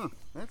it. Huh,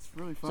 that's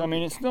really fun. So I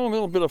mean, it's still a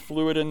little bit of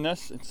fluid in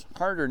this. It's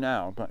harder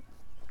now, but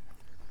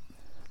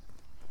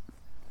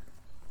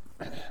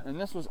and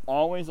this was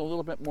always a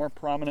little bit more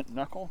prominent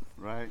knuckle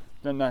Right.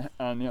 than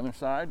on the other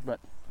side, but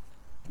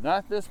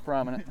not this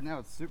prominent. Now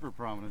it's super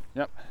prominent.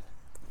 Yep.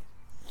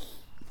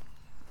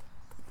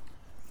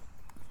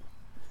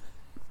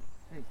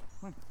 Hey,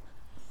 come on.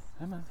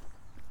 Come on.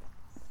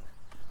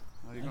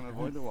 Oh, you're going to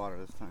avoid the water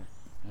this time.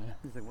 Yeah.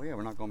 He's like, well, yeah,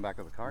 we're not going back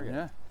to the car yet.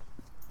 Yeah.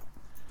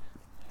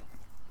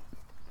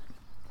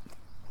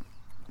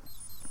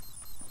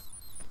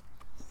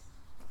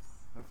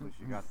 Hopefully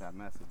she got that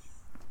message.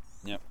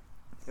 Yep.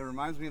 It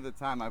reminds me of the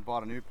time I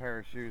bought a new pair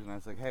of shoes and I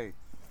was like, hey,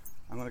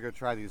 I'm going to go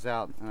try these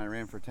out. And I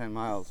ran for 10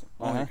 miles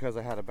only Uh-huh. because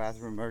I had a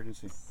bathroom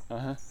emergency.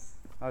 Uh-huh.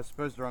 I was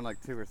supposed to run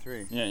like 2 or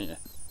 3, Yeah, yeah.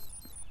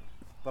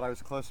 but I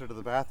was closer to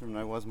the bathroom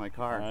than I was my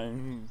car. I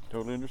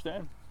totally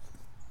understand.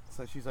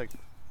 So she's like,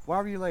 why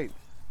were you late?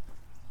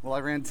 Well, I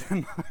ran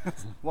 10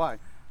 miles. Why?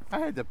 I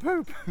had to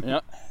poop.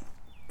 Yep.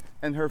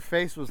 And her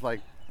face was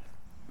like,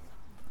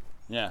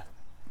 Yeah.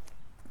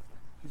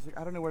 she's like,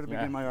 I don't know where to Yeah.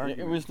 begin my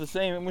argument. It was the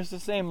same. It was the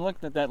same look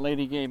that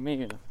lady gave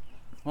me.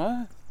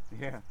 What?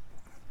 Yeah.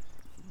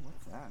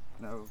 What's that?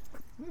 No.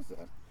 What is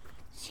that?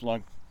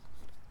 Slug.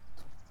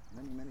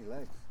 Many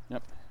legs.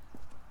 Yep.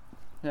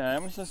 Yeah,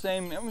 it was the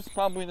same. It was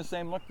probably the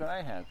same look that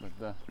I had with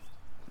the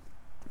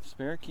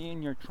spare key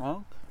in your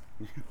trunk.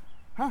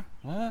 Huh?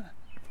 What?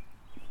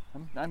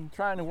 I'm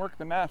trying to work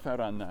the math out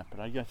on that, but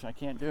I guess I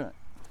can't do it.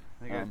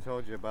 I think I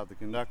told you about the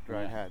conductor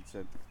I yeah. had.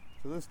 Said,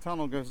 so this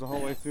tunnel goes the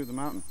whole way through the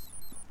mountain.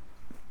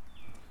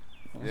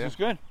 This Yeah. is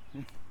good.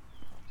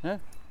 Yeah. I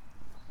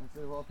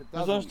said, well, if it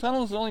 'Cause doesn't, those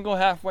tunnels only go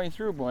halfway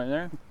through,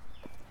 boy.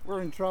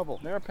 we're in trouble.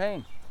 They're a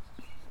pain.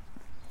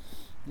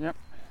 Yep.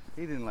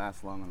 He didn't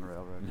last long on the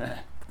railroad.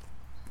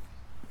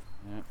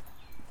 Yep.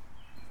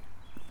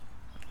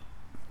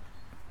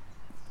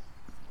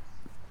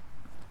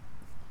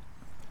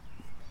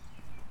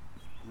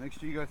 Make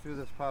sure you go through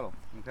this puddle,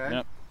 okay?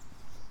 Yep.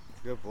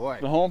 Good boy.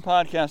 The whole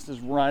podcast is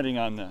riding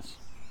on this.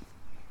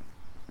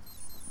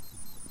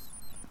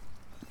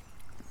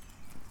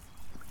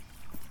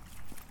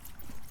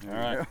 All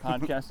right,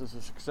 podcast is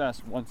a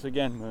success once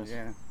again, Moose.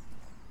 Yeah.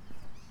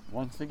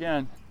 Once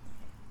again.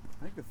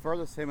 I think the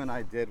furthest him and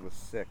I did was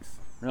 6.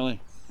 Really?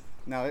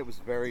 No, it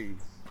was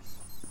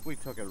we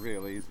took it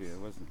real easy. It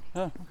wasn't.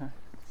 Oh, okay.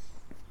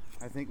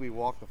 I think we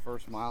walked the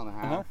first mile and a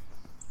half. Uh-huh.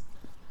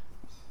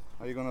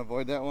 Are you going to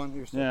avoid that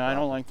one? Yeah, I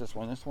don't like this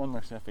one. This one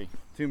looks iffy.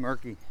 Too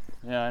murky.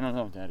 Yeah, I don't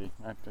know, Daddy.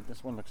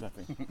 This one looks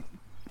iffy.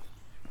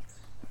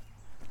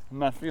 I'm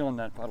not feeling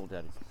that puddle,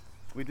 Daddy.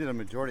 We did a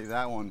majority of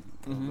that one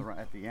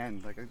at the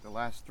end. Like the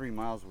last 3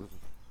 miles was.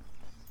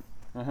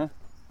 Uh-huh.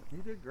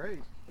 You did great.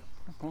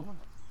 Cool.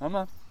 Come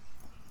on.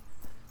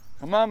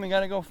 Come on, we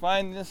gotta go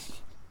find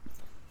this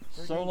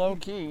solo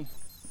key.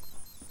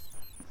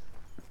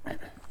 Ay,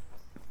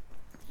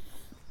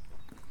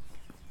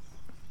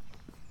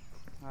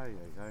 ay,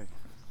 ay.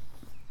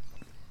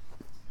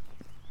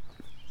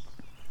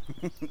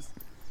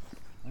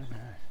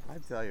 I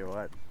tell you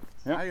what,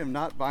 Yep. I am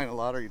not buying a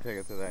lottery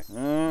ticket today.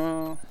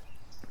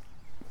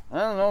 I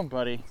don't know,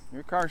 buddy.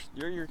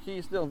 Your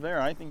key's still there.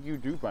 I think you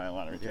do buy a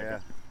lottery ticket. Yeah.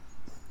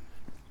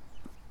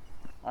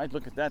 I'd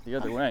look at that the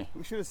other way.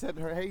 We should have said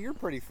to her, hey, you're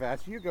pretty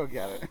fast. You go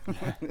get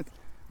it.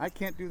 I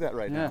can't do that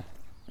right now.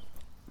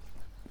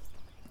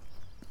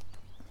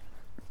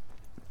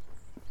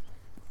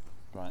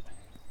 But,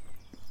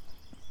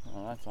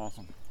 oh, that's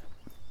awesome.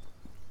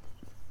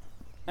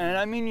 And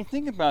I mean, you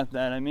think about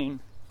that. I mean,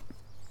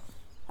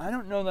 I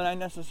don't know that I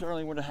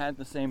necessarily would have had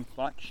the same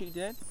thought she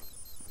did.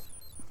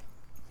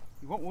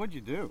 What would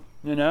you do?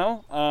 You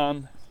know? I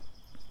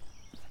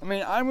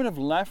mean, I would have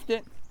left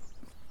it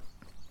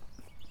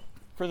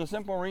for the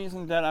simple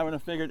reason that I would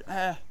have figured,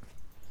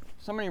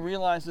 somebody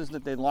realizes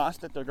that they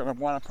lost it, they're going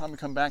to want to probably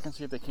come back and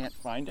see if they can't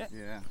find it.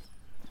 Yeah.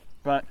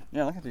 But,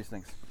 yeah, look at these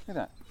things. Look at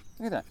that.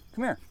 Look at that.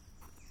 Come here.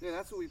 Yeah,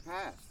 that's what we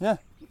passed. Yeah.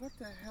 What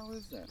the hell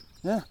is that?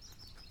 Yeah.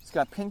 It's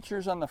got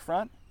pinchers on the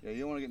front. Yeah,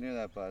 you don't want to get near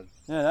that, bud.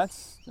 Yeah,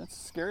 that's a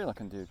scary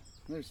looking dude.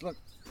 Look.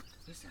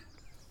 Listen.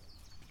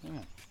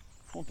 Yeah.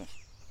 Hold this.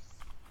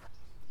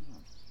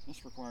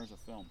 This requires a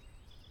film.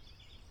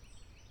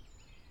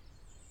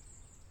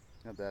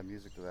 I'll add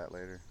music to that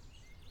later.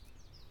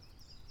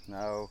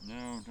 No.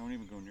 No, don't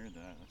even go near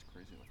that. That's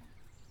crazy looking.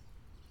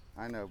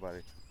 I know,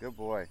 buddy. Good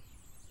boy.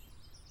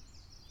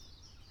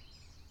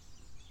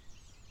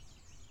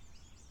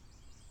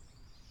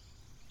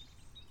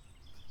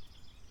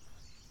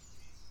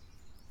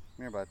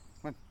 Come here, bud.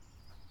 Come on.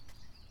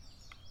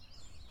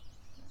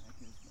 What the heck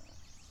is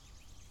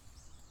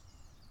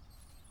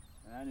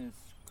that? That is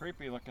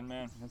creepy looking,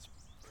 man. That's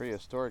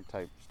prehistoric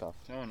type stuff.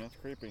 Oh, that's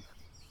creepy.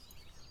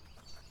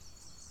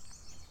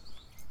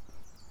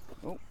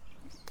 Oh.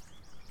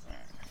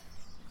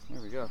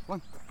 There we go. Come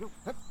on. Go.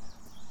 Hup.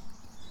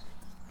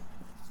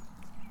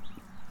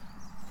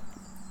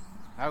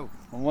 Ow.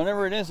 Well,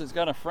 whatever it is, it's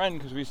got a friend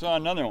because we saw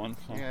another one.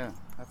 So. Yeah,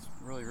 that's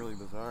really, really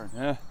bizarre.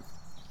 Yeah.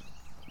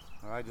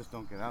 Or I just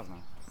don't get out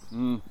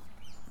now.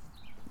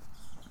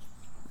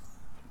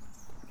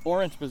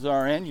 Or it's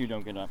bizarre and you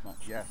don't get up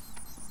much. Yes.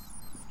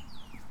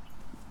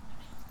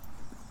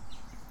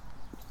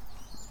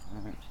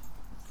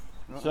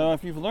 So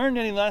if you've learned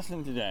any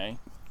lesson today,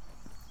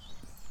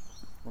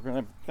 we're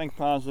going to think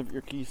positive,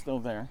 your key's still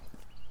there.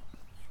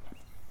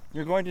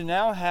 You're going to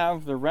now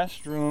have the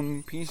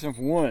restroom piece of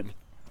wood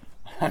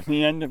on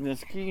the end of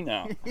this key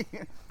now.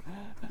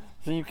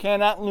 So you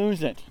cannot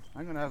lose it.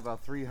 I'm going to have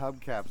about 3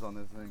 hubcaps on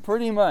this thing.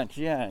 Pretty much,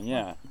 yeah,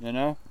 you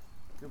know.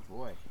 Good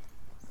boy.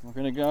 We're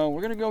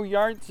gonna go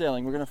yard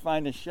sailing. We're gonna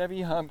find a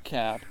Chevy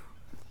hubcap,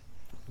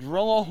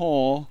 drill a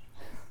hole.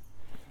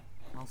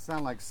 I'll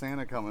sound like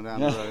Santa coming down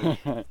the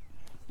road.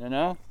 You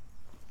know?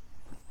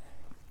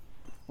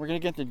 We're gonna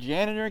get the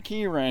janitor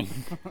key ring.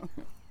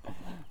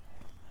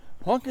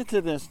 Hook it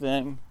to this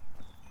thing.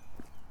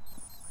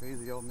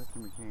 Crazy old Mr.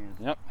 McCann.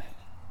 Yep.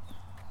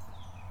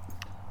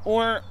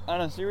 Or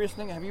on a serious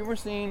thing, have you ever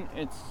seen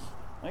I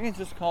think it's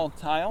just called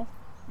Tile?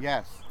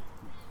 Yes.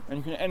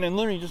 And then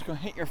literally just go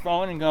hit your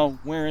phone and go,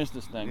 where is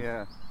this thing?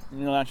 Yeah.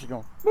 And you'll actually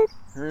go, boop,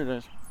 here it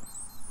is.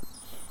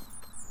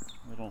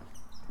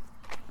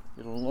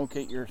 It'll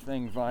locate your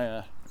thing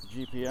via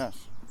GPS.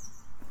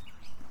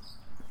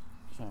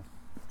 So.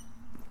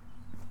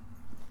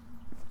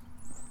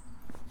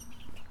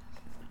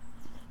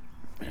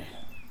 I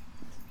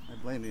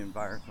blame the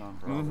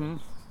Envirothon for all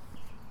this.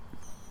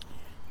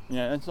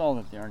 Yeah, it's all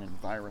the darn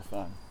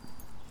Envirothon.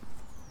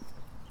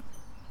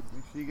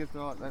 Make sure you get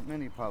that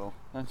mini puddle.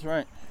 That's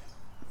right.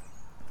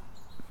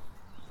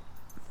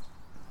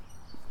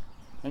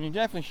 And you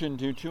definitely shouldn't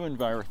do 2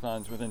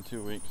 Envirothons within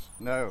 2 weeks.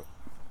 No.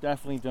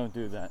 Definitely don't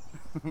do that.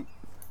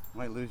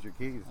 Might lose your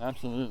keys.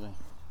 Absolutely.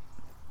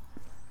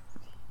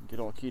 Get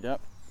all keyed up.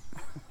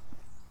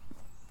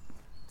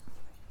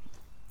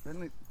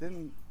 Didn't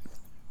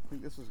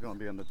think this was going to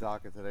be on the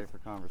docket today for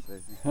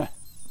conversation.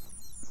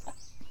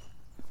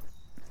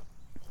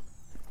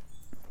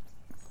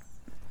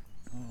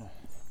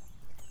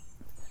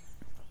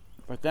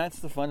 But that's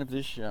the fun of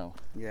this show.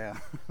 Yeah.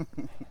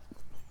 You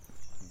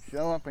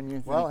show up and you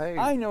think, Well, hey.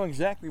 I know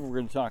exactly what we're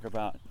going to talk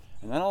about.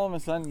 And then all of a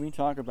sudden we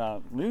talk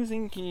about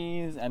losing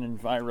keys and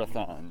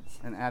envirothons.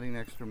 And adding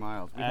extra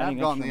miles. We Adding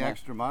have gone extra the mile.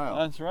 extra mile.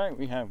 That's right.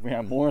 We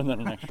have more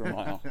than an extra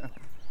mile.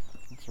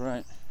 That's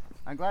right.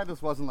 I'm glad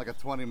this wasn't like a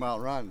 20-mile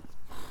run.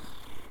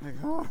 Like,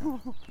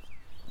 oh.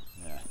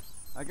 Yeah.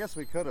 I guess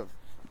we could have.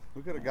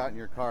 We could have gotten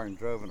your car and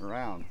driven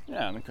around.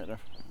 Yeah, we could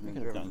have. We And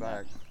could have driven done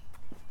back. that.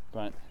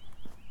 But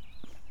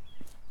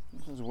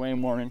this is way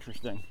more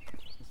interesting.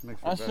 This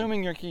makes it better.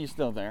 Assuming your key's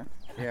still there.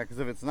 Yeah, because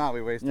if it's not,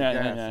 we wasted Yeah,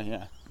 gas.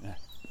 yeah.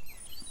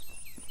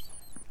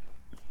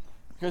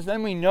 Because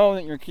then we know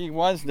that your key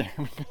was there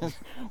because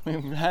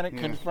we've had it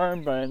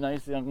confirmed by a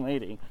nice young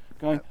lady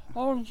going,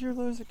 "Oh, did you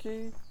lose a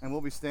key?" And we'll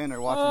be standing there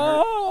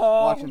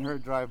Oh. watching her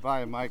drive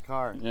by in my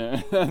car.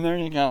 Yeah, there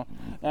you go.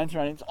 That's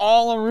right. It's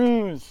all a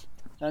ruse.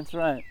 That's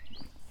right.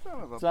 Son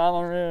of It's a... all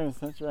a ruse.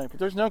 That's right. But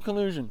there's no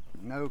collusion.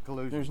 No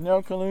collusion. There's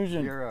no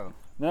collusion. Zero.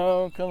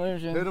 No Who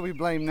collusion. do we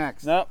blame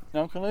next? No,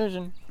 no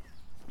collusion.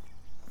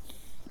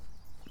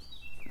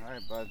 All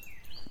right, bud.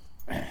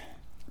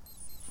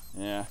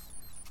 Yeah.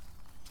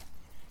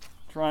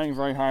 Trying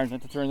very hard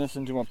not to turn this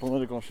into a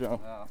political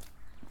show. Oh,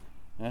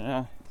 You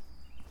know?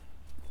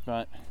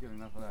 But, get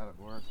enough of that at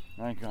work.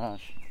 my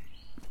gosh.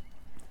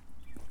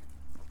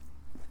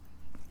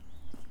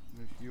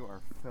 You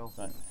are filthy.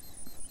 But,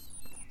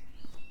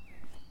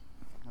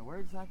 Now, where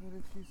exactly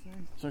did she say?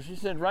 so she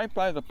said right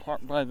by the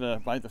by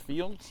the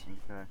fields.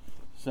 Okay.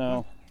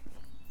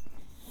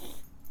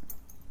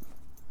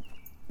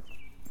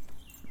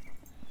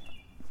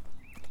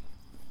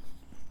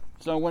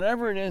 So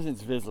whatever it is,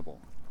 it's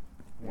visible.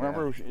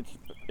 Wherever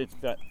it's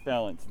that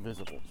fell, it's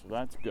visible. So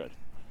that's good.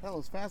 Hell,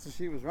 as fast as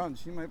she was running,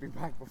 she might be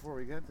back before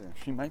we get there.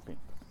 She might be.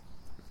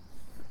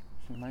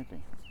 She might be.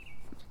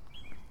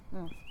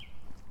 Yeah.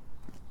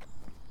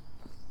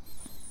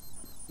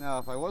 Now,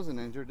 if I wasn't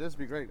injured, this would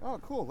be great. Oh,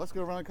 cool. Let's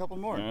go run a couple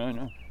more. Yeah, I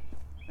know.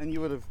 And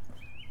you would have,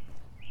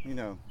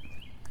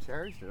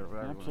 cherished it or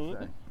whatever you want Absolutely.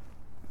 to say.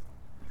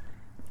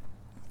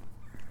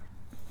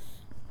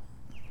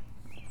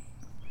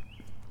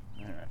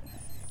 All right.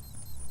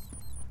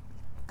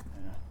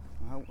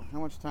 How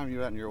much time are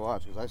you at in your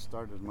watch? Because I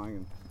started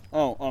mine.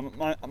 Oh,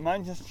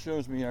 mine just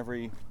shows me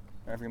every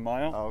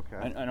mile. Oh,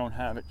 okay. I don't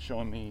have it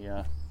showing me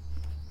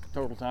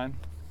total time.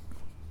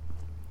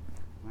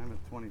 I'm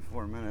at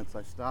 24 minutes.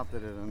 I stopped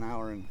it at an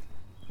hour and...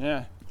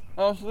 Yeah.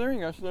 Oh, so there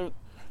you go.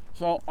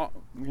 So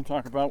we can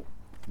talk about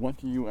what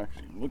do you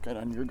actually look at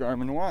on your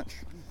Garmin watch.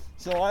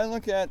 So I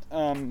look at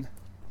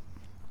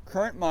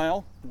current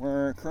mile.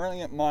 We're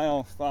currently at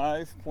mile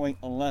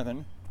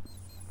 5.11.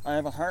 I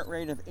have a heart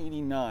rate of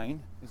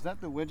 89. Is that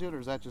the widget or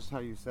is that just how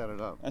you set it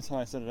up? That's how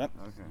I set it up.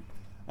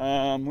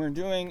 Okay. We're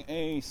doing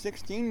a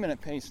 16-minute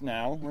pace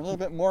now. We're a little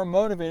bit more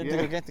motivated to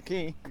Yeah. go get the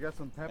key. You got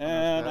some pep in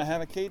And your I step.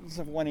 have a cadence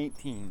of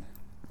 118.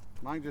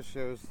 Mine just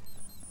shows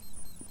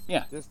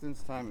Yeah.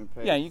 distance, time, and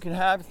pace. Yeah, you can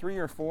have 3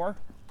 or 4.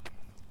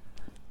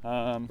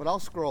 But I'll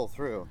scroll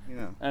through,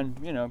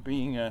 And,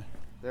 being a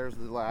There's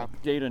the lap.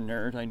 data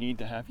nerd, I need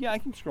to have... Yeah, I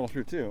can scroll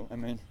through too. I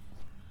mean...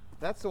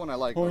 That's the one I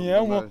like. Oh, the yeah?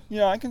 Well, most.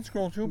 yeah, I can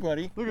scroll too,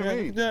 buddy. Look at yeah,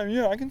 me. that.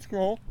 Yeah, I can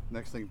scroll.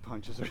 Next thing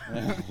punches her.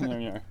 Yeah,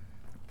 there you are.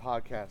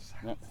 Podcast.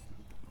 Yep.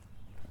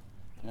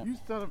 Yep. You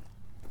still have...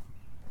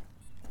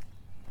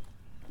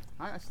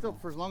 I still,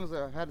 for as long as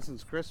I've had it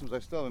since Christmas, I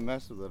still haven't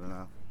messed with it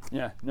enough.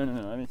 Yeah, no.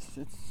 I mean,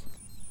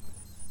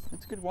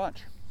 it's a good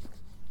watch.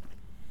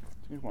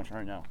 It's a good watch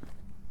right now.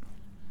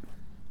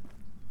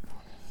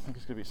 I think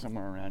it's gonna be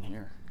somewhere around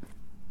here.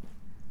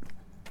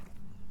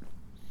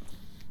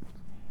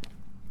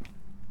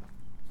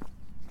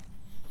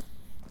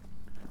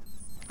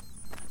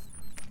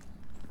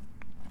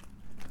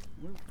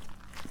 I'm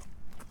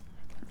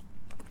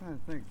trying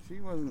to think.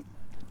 She wasn't...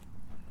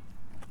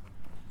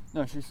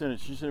 No, she said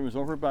it was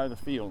over by the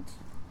fields.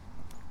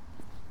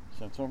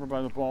 So it's over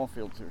by the ball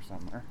fields here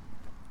somewhere.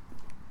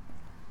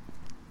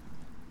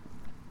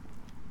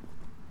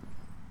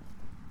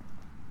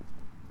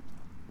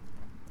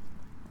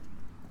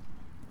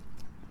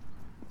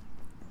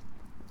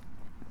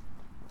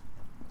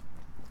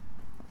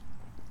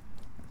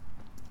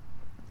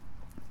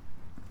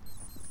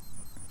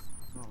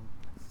 Oh,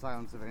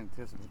 silence of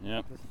anticipation.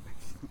 Yep.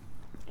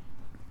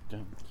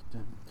 Dun,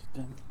 dun,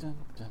 dun, dun, dun,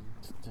 dun,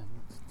 dun,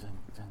 dun,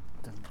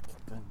 dun,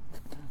 dun,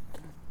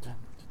 dun,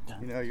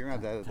 dun, You're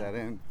not that at that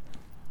end.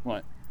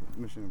 What?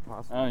 Mission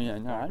Impossible. Oh yeah,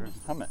 no, I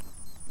just hum it.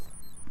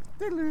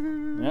 Yep.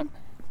 Yep.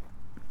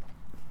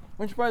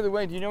 Which, by the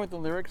way, do you know what the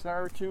lyrics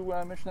are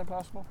to Mission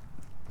Impossible?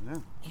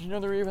 No. Did you know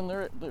there are even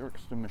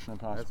lyrics to Mission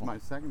Impossible? That's my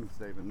second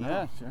statement.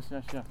 No. Yes.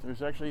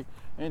 There's actually,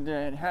 and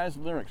it has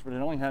lyrics, but it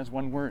only has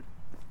one word.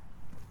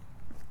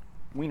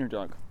 Wiener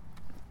dog.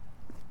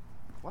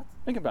 What?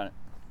 Think about it.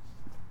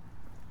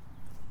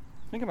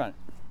 Think about it.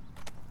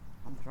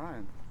 I'm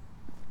trying.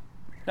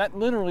 That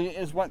literally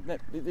is what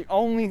the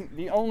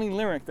only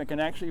lyric that can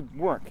actually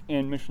work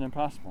in Mission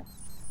Impossible.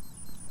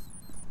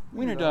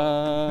 Wiener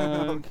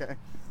dog. Okay.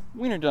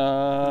 Wiener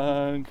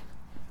dog.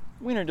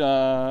 Wiener Put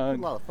dog.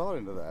 a lot of thought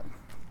into that.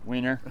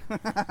 Wiener.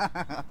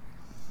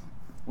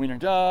 Wiener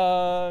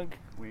dog.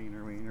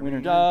 Wiener.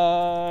 Wiener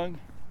dog.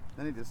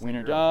 Then he just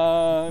Wiener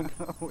dog.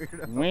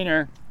 Weirdo.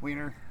 Wiener.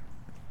 Wiener.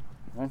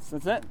 That's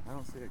it? I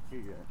don't see a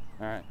key yet.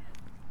 All right.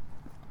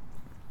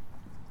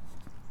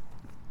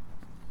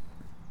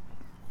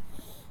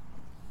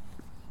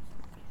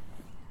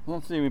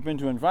 Let's see, we've been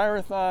to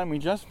Envirothon. We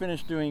just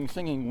finished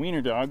singing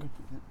Wiener Dog.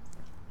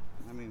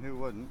 I mean, who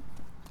wouldn't?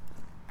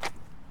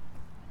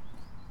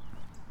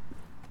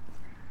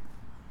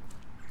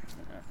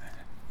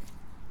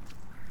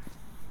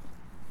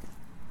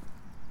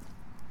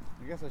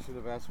 I guess I should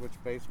have asked which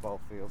baseball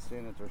field,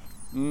 seeing that there's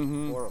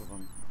 4 of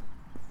them.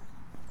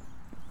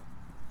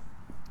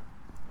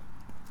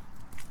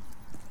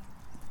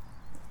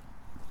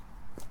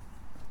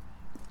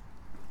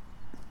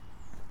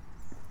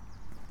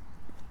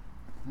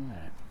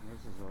 Alright.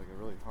 This is like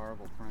a really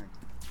horrible prank.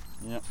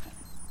 Yep.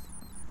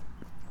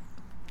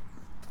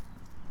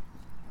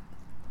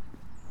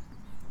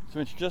 So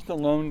it's just a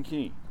lone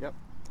key. Yep.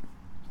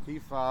 Key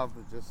fob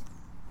is just.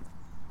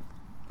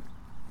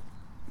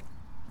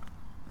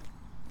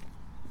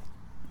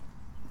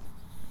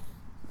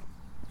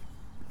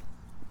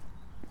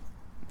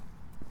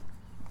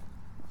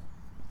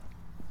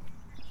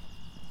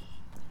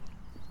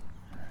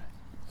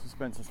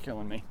 Suspense is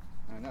killing me.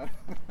 I know.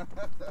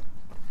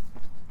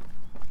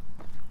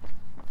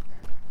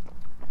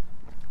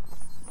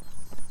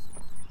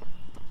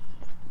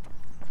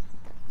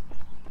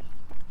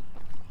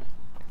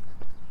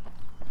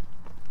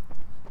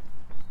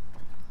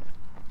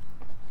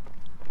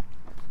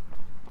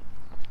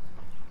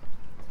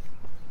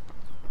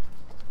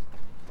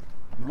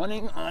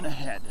 Running on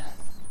ahead.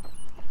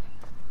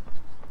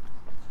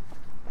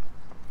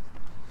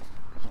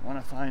 I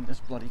want to find this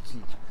bloody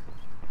key.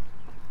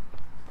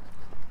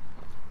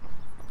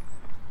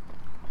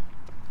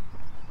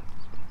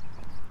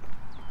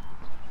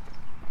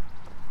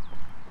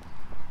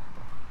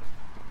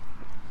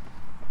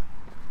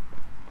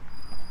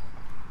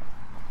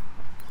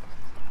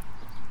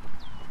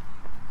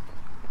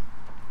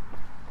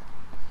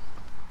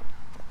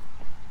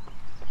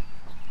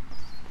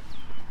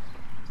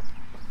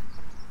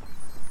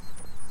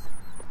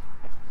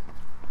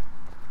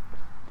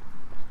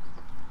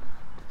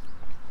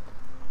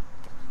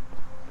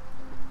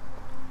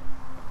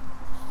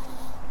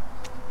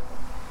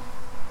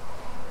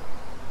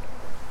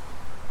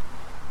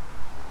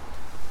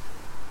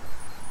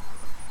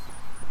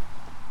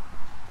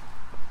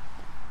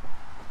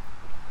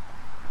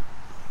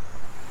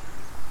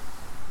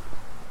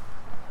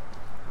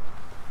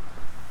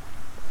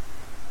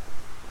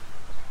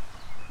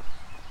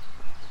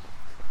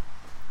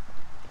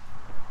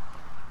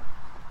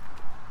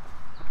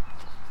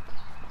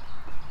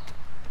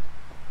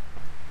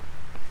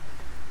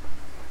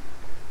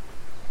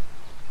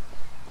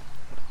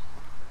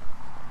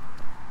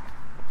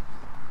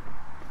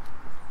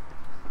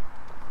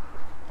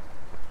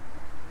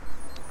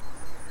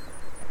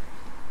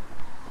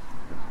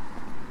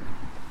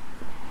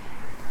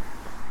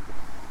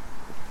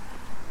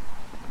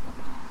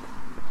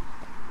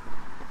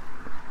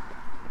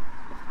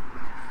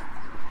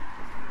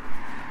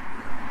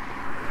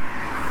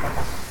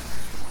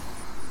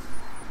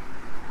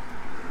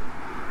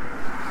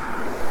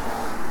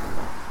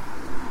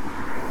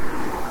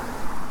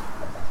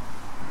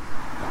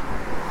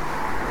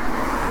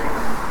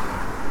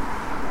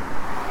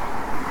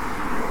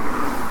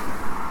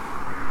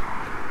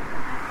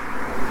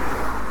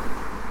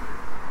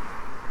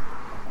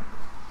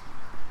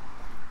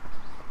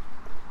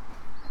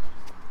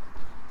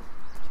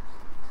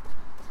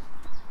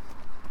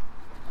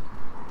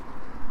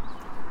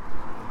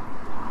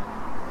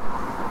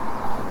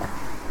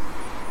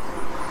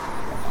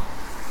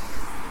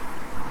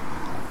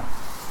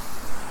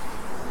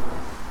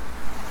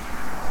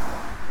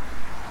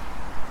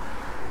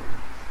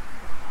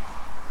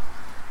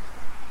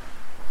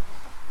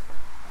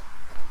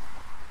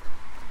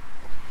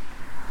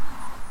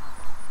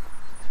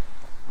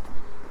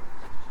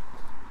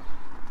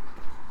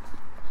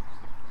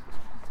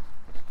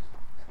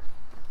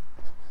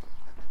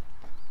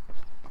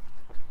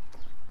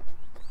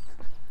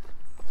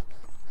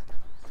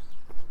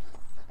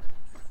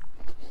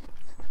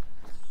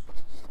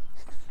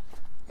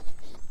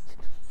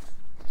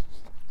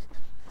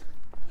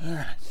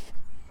 Alright.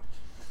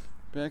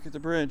 Back at the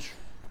bridge.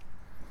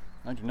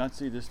 I do not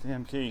see this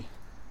damn key.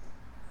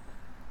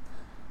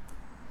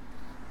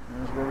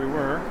 There's where we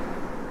were.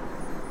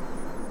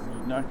 We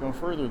did not go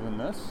further than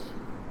this.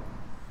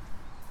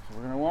 So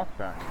we're going to walk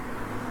back.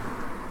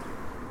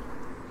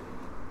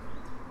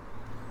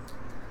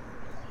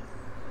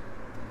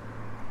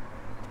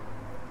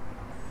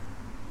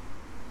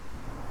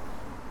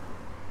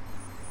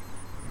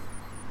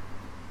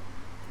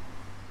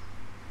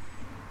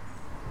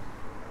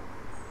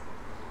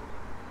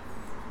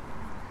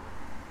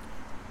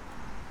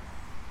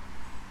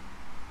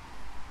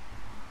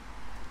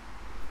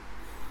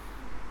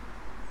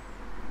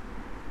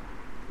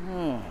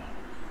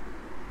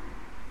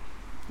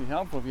 Be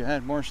helpful if you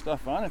had more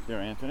stuff on it there,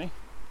 Anthony.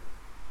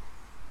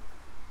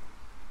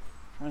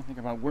 Trying to think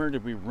about where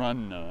did we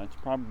run? That's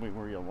probably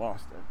where you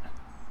lost it.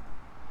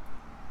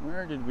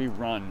 Where did we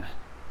run?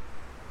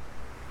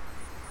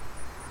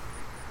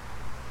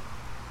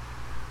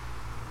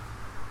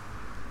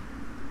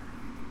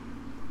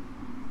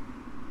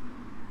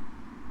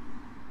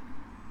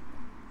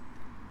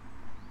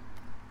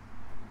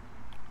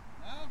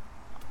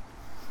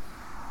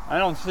 I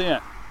don't see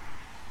it.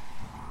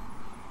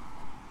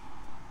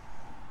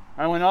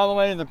 I went all the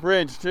way to the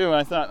bridge too.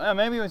 I thought, oh,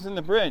 maybe it was in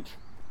the bridge.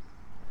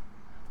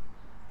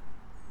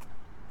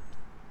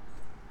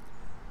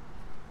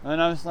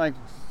 And I was like,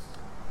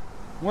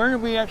 where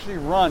did we actually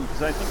run?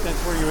 Because I think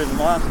that's where you had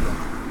lost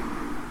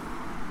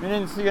it. You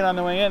didn't see it on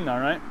the way in though,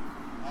 right?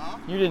 Huh?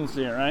 You didn't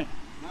see it, right?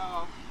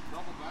 No,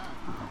 double back.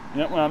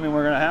 Yeah, well, I mean,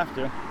 we're going to have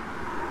to.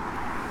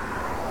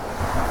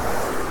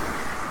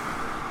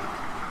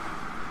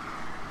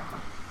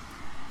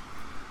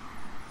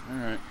 All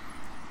right.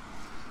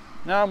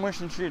 Now I'm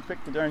wishing she had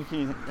picked the darn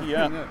key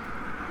up.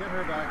 Get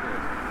her back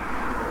here.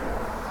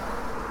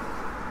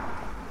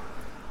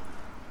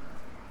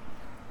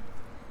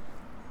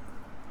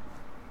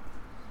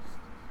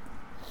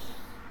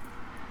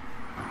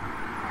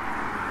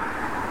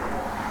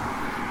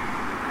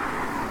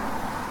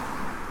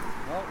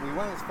 Well, we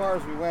went as far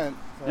as we went.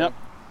 So, Yep.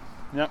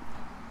 I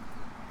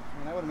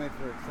mean, that would have made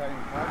for an exciting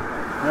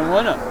podcast. And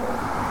what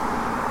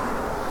up?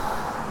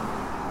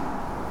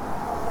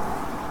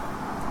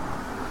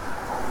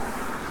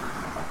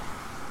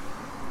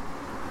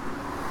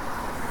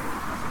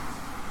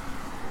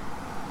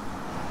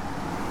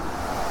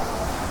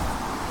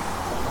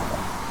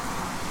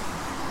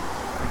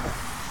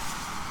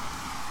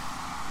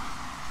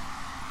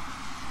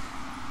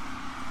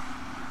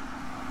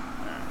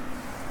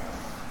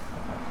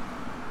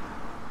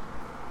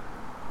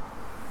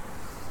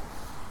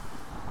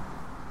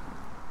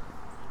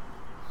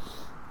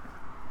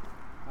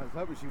 I was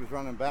hoping she was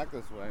running back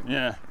this way.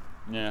 Yeah,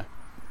 yeah.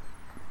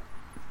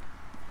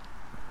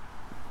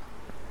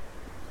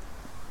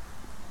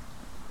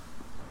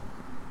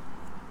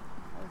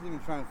 I was even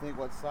trying to think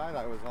what side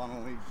I was on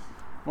when we...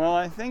 Well,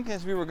 I think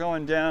as we were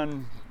going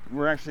down,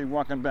 we're actually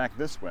walking back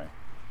this way.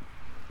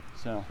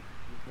 So,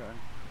 Okay.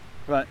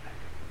 but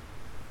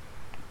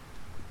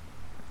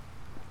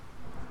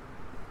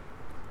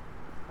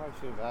Probably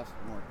should have asked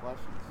more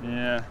questions.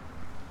 yeah.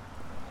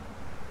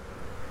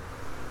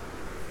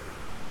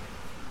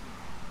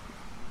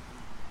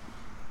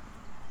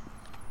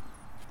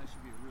 That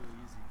should be a really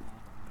easy call.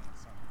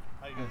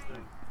 How you guys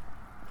doing?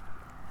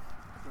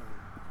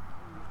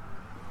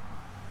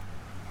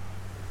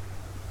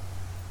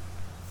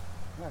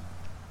 Yeah.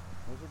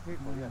 Those are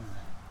people, yeah.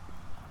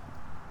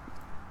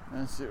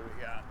 Let's see what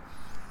we got.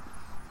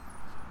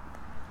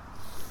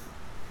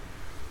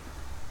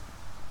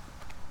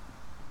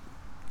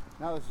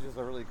 Now this is just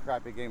a really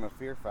crappy game of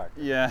Fear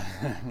Factor. Yeah,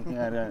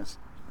 yeah, it is.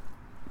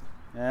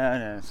 Yeah,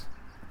 it is.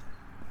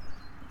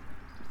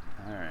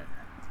 All right.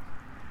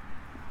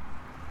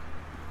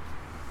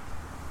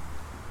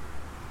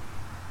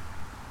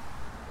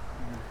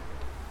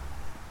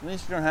 At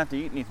least you don't have to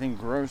eat anything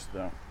gross,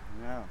 though.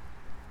 Yeah.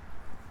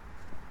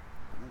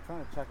 I'm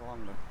trying to check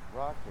along the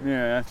rock here.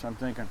 Yeah, that's what I'm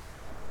thinking.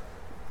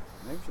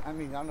 Maybe she, I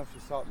mean, I don't know if she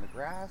saw it in the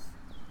grass.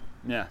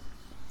 Yeah.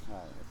 All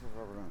right, this is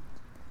what we're doing.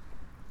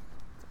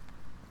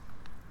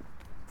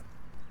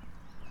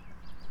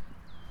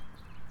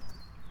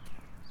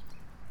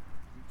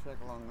 You check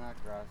along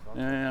that grass. I'll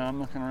check Yeah, I'm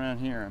looking around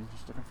here. I'm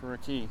just looking for a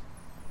key.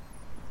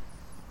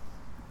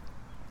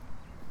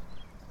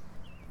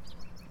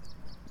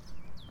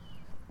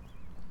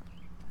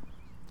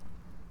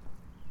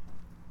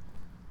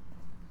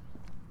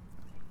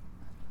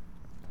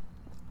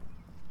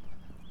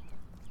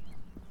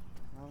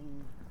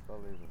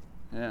 Unbelievable.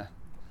 Yeah.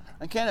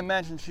 I can't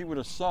imagine she would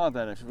have saw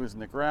that if it was in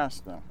the grass,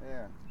 though.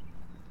 Yeah,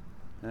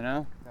 You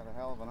know? got a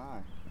hell of an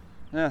eye.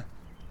 Yeah.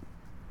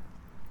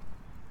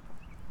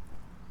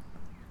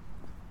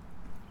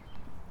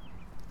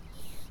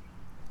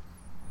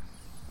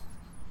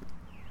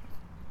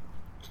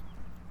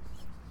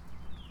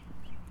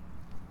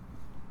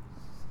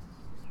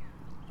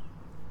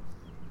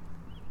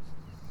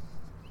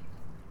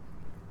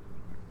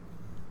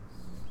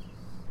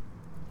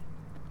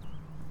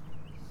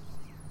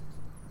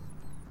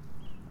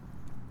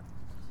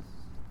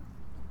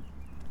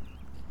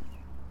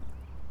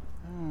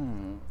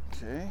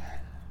 Okay.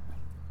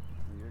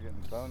 You're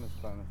getting bonus.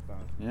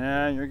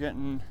 Yeah, you're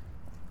getting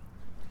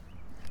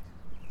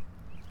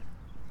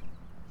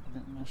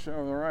the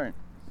show the right.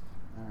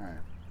 All right.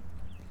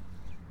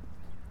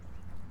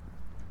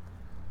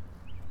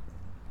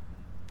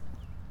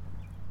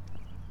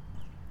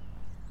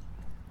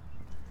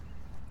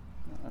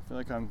 I feel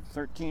like I'm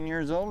 13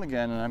 years old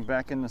again, and I'm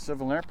back in the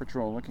Civil Air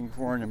Patrol looking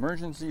for an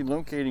emergency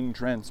locating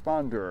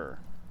transponder,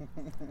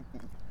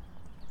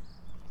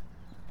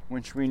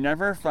 which we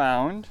never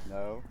found.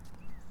 No.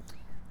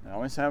 They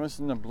always have us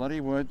in the bloody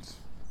woods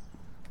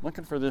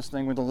looking for this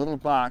thing with a little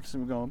box,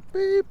 and we go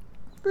beep,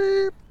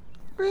 beep,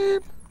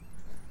 beep,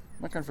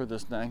 looking for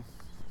this thing.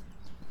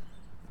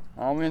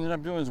 All we ended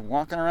up doing is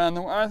walking around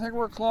the. I think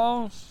we're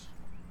close.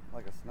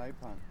 Like a snipe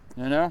hunt.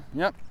 You know?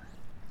 Yep.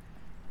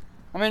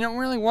 I mean, it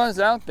really was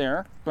out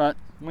there, but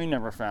we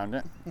never found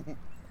it. And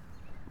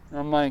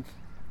I'm like,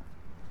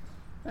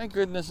 thank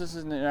goodness this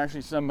isn't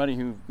actually somebody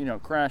who, you know,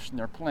 crashed in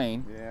their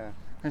plane. Yeah.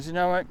 Because you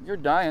know what? You're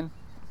dying.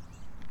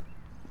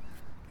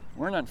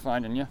 We're not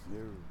finding you. No.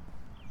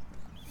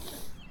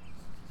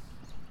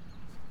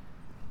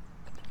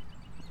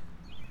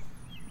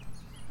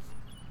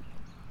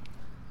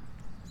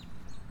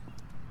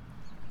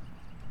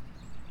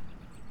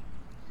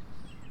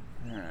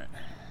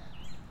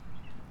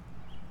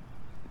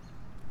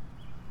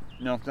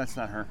 No, that's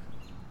not her.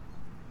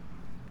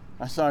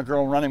 I saw a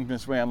girl running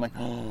this way. I'm like,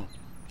 oh,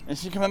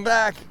 is she coming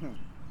back?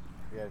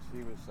 Yeah,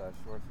 she was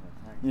shorts and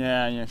a tank.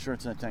 Yeah,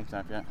 shorts and a tank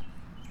top, yeah.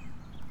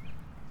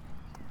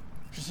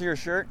 Did you see her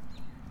shirt?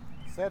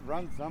 Said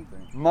run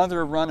something.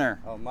 Mother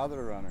Runner. Oh,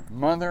 Mother Runner.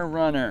 Mother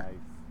Runner. Nice.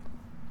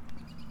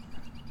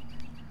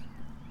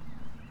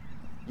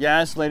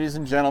 Yes, ladies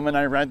and gentlemen,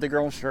 I read the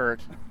girl's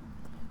shirt.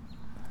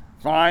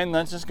 Fine,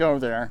 let's just go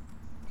there.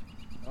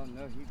 Oh,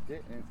 no, he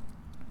didn't.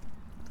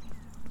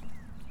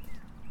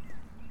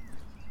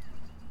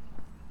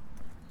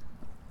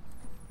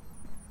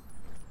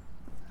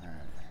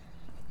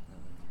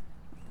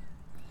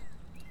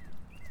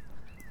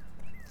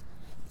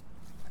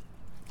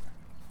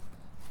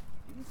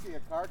 You didn't see a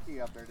car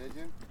key up there, did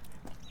you?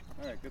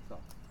 All right, good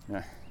talk.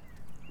 Yeah.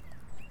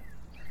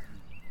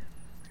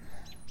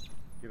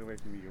 Get away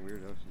from me, you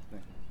weirdo, she's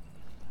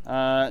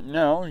thinking.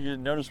 No, you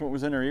notice what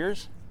was in her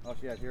ears? Oh,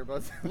 she had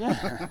earbuds?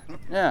 Yeah.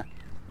 Yeah.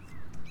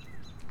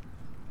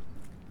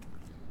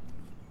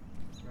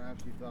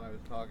 Perhaps she thought I was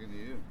talking to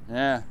you.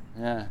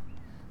 Yeah.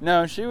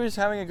 No, she was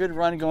having a good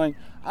run going,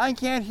 I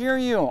can't hear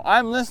you.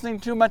 I'm listening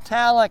to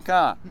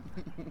Metallica.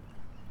 I'm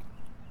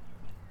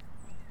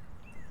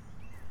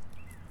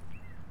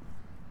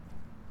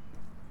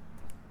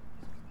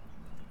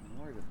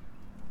worried if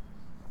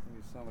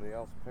maybe somebody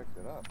else picked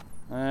it up.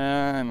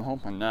 I'm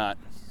hoping not.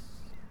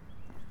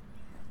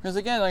 Because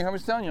again, like I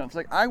was telling you, it's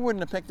like I wouldn't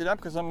have picked it up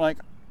because I'm like,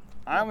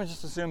 I would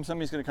just assume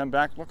somebody's going to come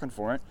back looking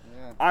for it.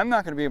 Yeah. I'm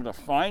not going to be able to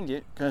find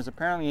it because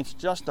apparently it's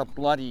just a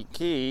bloody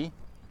key.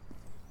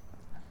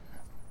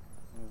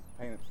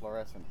 Painted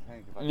fluorescent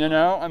pink. If I You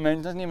know, I mean,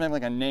 it doesn't even have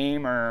like a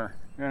name or,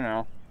 you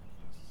know.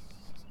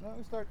 No,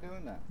 we start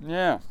doing that.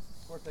 Yeah.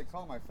 Of course, they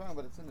call my phone,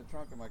 but it's in the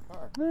trunk of my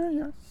car. There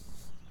you are.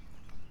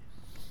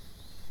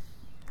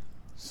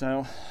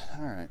 So,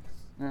 all right.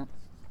 Well,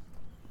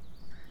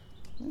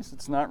 at least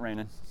it's not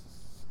raining.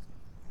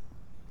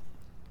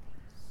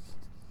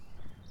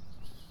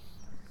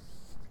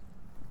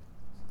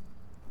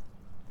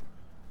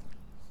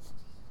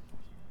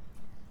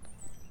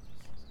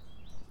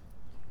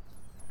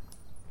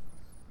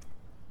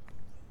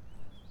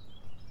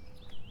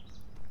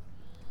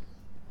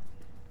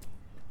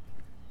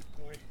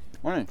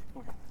 Morning.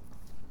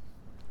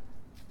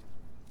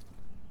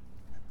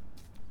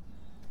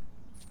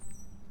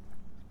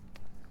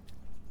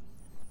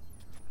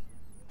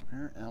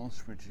 Where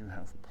else would you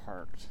have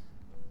parked?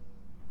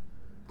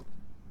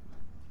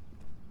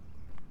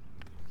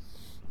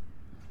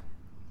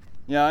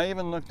 Yeah, I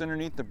even looked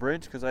underneath the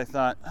bridge because I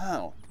thought,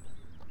 oh,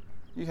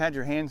 you had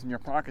your hands in your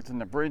pockets in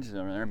the bridge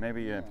over there.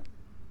 Maybe you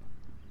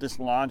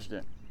dislodged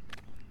it.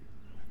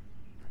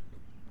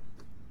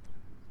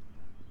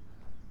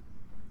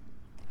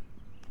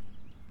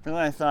 But then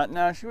I thought,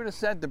 no, she would have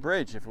said the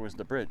bridge if it was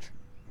the bridge.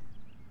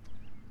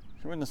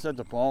 She wouldn't have said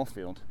the ball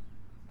field.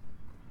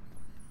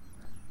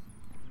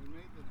 We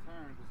made the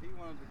turn because he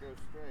wanted to go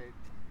straight.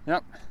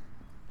 Yep.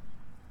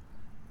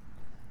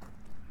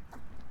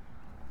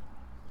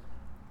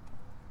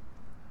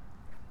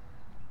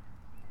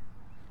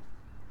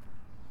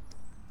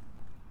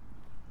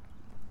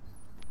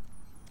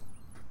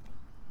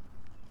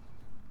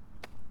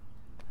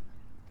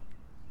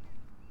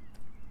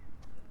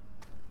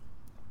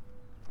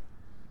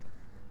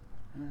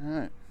 All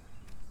right.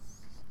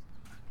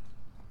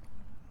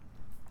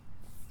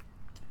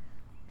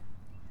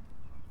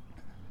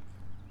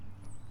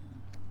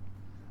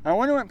 I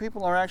wonder what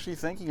people are actually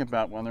thinking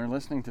about when they're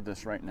listening to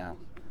this right now.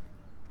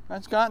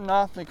 It's gotten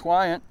awfully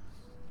quiet.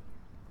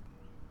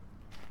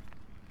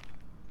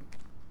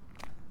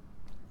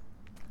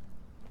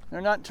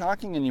 They're not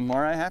talking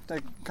anymore. I have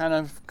to kind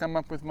of come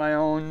up with my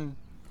own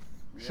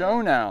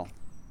show now.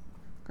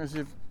 Because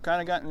you've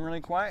kind of gotten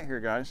really quiet here,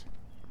 guys.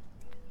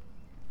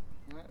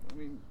 I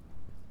mean,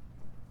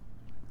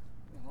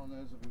 the hell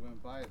knows if we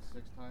went by it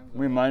 6 times.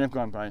 We might have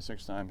gone by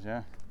 6 times,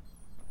 yeah.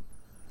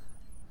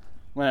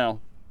 Well,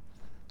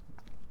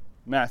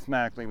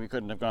 mathematically we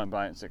couldn't have gone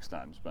by it 6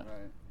 times, but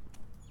Right.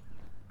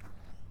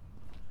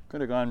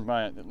 could have gone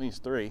by it at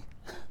least 3.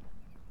 Oh,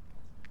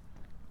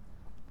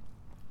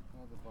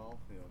 the ball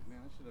field. Man,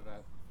 I should have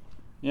asked.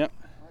 Yep.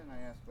 Why didn't I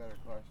ask better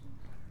questions?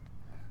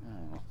 I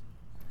don't know.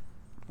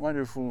 Why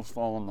do fools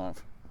fall in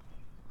love?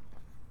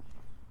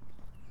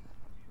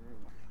 True.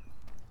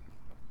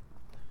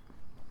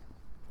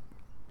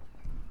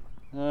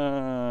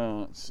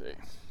 Let's see.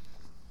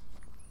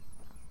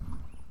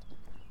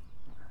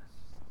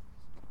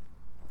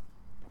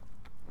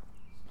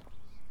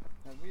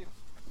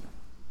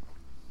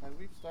 Had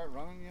we start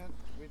running yet?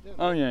 We did.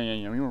 Oh,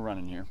 yeah. We were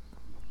running here.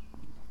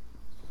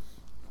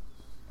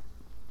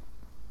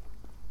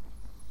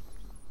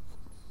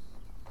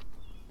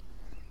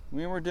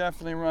 We were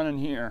definitely running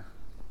here.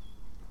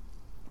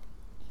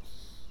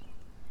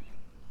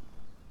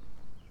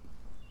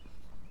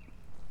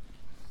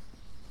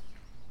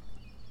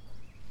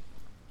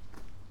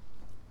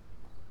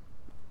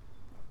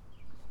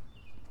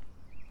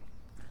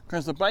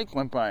 Because the bike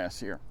went by us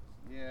here.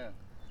 Yeah.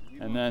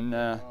 You And wanted then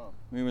to go off.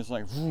 we was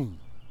like, vroom,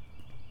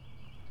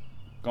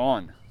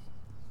 gone.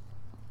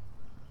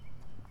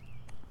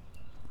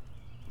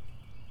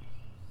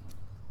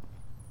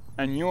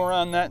 And you were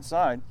on that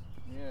side.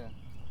 Yeah.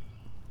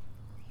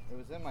 It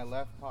was in my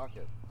left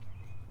pocket.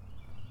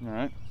 All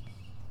right.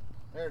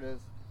 There it is.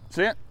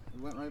 See it?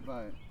 We went right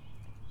by it.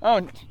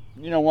 Oh,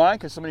 you know why?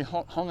 Because somebody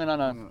hung it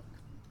on a.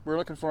 We're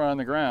looking for it on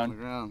the On ground. the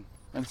ground.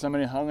 And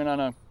somebody hung it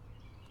on a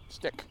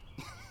stick.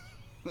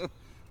 All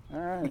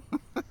right.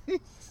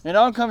 It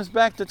all comes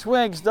back to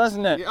Twiggs,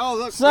 doesn't it? Yeah, oh,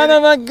 look. Son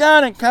of a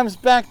gun, it comes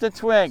back to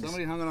Twiggs.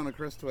 Somebody hung it on a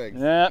Chris Twiggs.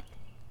 Yep.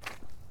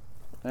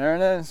 There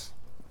it is.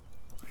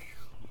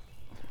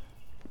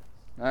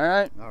 All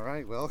right. All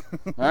right, well.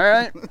 All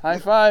right. High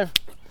five.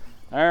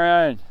 All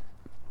right.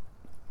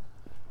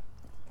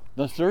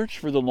 The search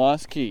for the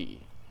lost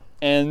key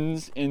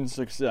ends in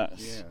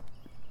success.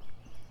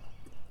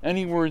 Yeah.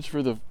 Any words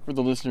for the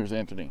listeners,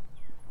 Anthony?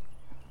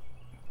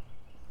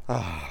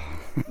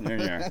 There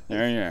you are.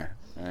 There you are.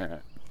 All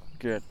right.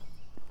 Good.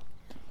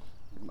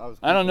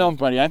 I don't know,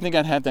 buddy. I think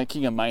I'd have that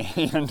key in my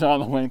hand all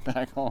the way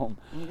back home.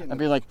 I'd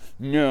be like,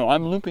 no,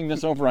 I'm looping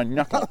this over a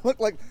knuckle. Look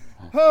like,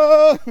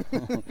 oh!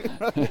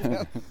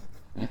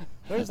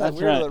 There's that That's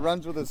weirdo right. that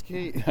runs with his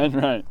key. That's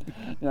right.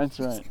 That's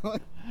right.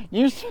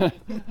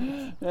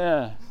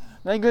 Yeah.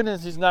 Thank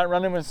goodness he's not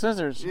running with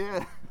scissors.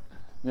 Yeah.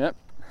 Yep.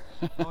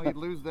 Oh, you'd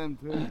lose them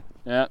too.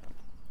 Yep.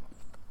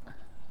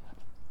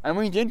 And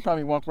we did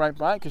probably walk right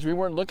by because we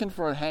weren't looking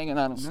for it hanging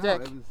on a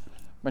stick.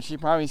 But she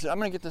probably said, I'm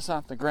going to get this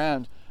off the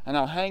ground and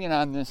I'll hang it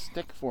on this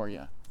stick for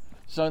you.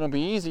 So it'll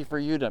be easy for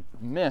you to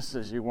miss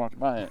as you walk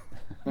by it.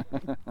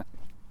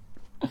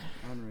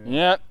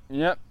 Unreal.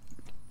 Yep.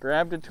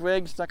 Grabbed a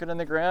twig, stuck it in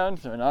the ground,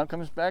 so it all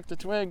comes back to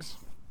Twiggs.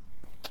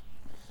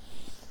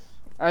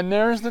 And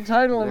there's the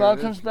title, There it all it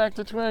is. comes back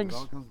to Twiggs. It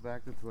all comes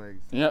back to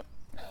Twiggs. Yep.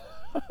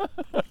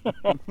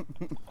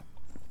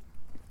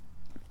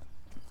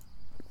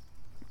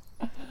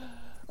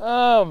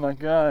 Oh my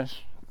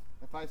gosh.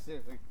 If I say,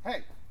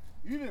 hey,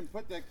 you didn't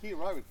put that key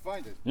where I would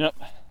find it. Yep.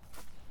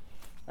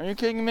 Are you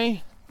kidding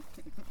me?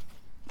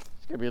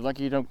 It's gonna be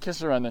lucky you don't kiss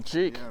her on the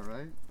cheek. Yeah,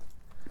 right?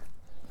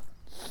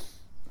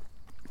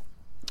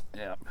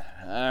 Yep.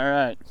 All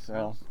right.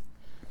 So.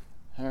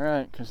 All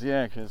right. Cause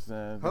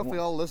Hopefully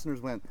all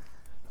listeners went,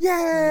 Yay!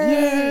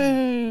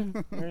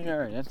 yay! There you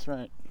are. That's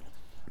right.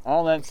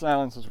 All that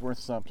silence is worth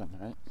something,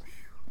 right?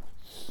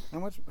 How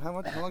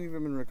long have you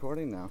been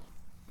recording now?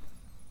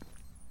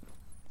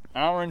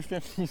 Hour and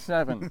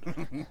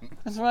 57.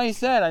 That's what I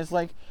said. I was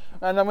like,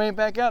 on the way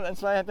back out,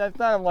 that's why I had that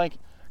thought. I'm like,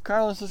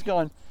 Carlos is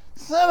going,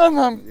 son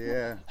of a...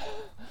 Yeah.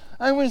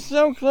 I was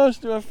so close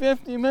to a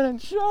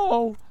 50-minute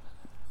show.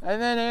 And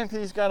then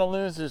Anthony's got to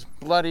lose his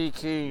bloody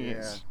keys.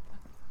 Yeah.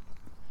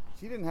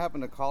 She didn't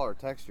happen to call or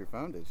text your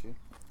phone, did she?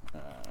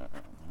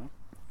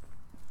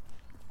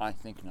 I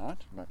think not,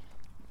 but...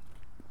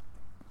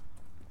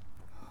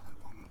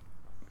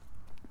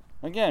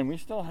 Again, we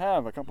still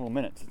have a couple of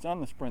minutes. It's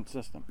on the Sprint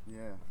system.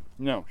 Yeah.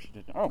 No, she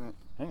didn't. Oh, No.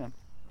 hang on.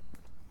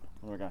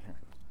 What do I got here?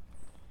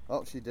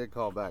 Oh, she did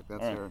call back.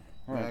 That's All right. her.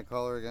 All May I right.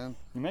 call her again?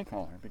 You may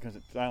call her because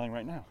it's dialing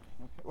right now.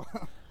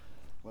 Okay.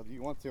 Well, do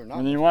you want to or not?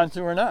 Whether you want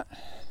to or not.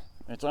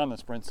 It's on the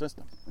Sprint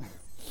system.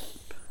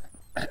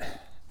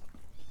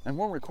 And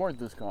we'll record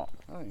this call.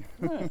 Oh, yeah.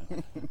 Yeah.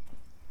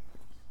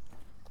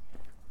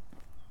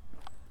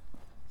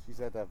 She's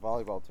at that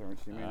volleyball tournament.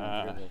 She may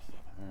not hear this.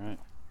 All right.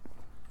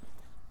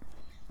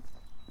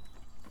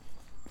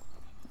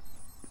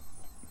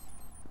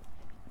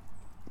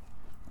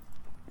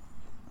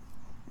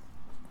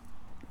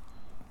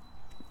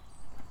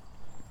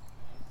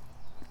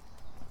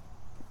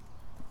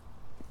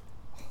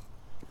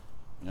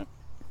 Yep.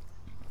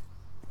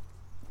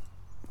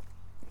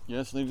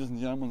 Yes, ladies and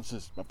gentlemen, this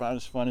is about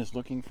as fun as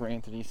looking for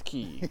Anthony's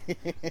key.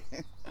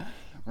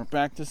 We're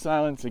back to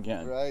silence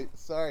again. Right.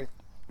 Sorry.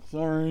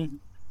 Sorry.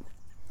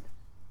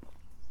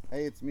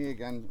 Hey, it's me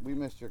again. We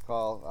missed your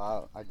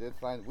call.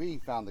 We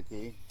found the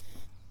key.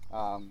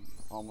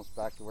 Almost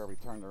back to where we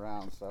turned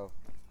around. So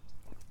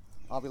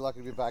I'll be lucky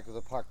to be back at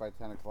the park by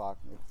 10 o'clock.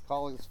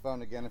 Call this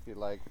phone again if you'd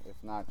like. If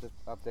not, just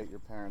update your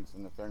parents.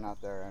 And if they're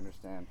not there, I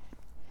understand.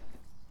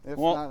 If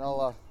Well- not,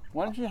 I'll...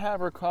 Why don't you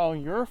have her call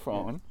your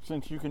phone,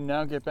 since you can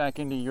now get back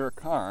into your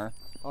car,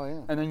 Oh,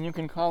 yeah. and then you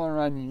can call her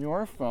on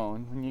your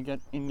phone when you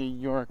get into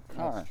your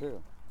car. That's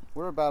true.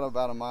 We're about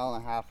a mile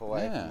and a half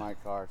away Yeah. from my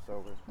car,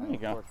 so There of you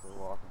go. course we're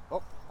walking.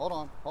 Oh, hold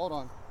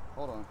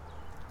on.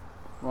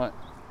 What?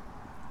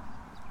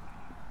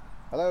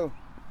 Hello.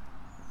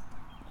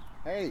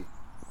 Hey.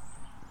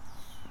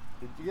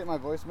 Did you get my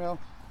voicemail?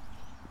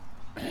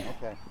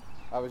 Okay.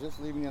 I was just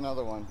leaving you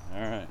another one. All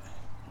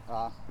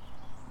right.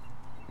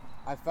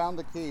 I found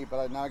the key,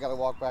 but now I got to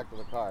walk back to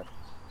the car.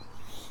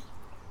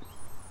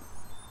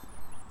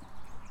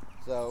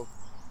 So,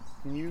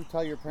 can you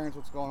tell your parents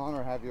what's going on,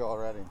 or have you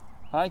already?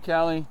 Hi,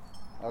 Callie.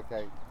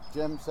 Okay.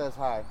 Jim says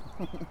hi.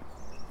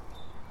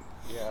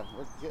 Yeah,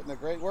 we're getting a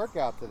great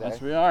workout today.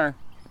 Yes, we are.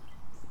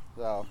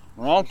 So,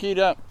 We're all keyed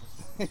up.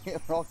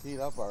 we're all keyed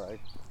up all right.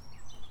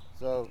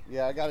 So,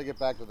 yeah, I got to get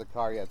back to the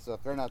car yet. So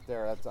if they're not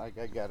there, I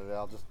get it.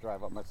 I'll just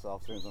drive up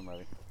myself as soon as I'm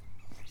ready.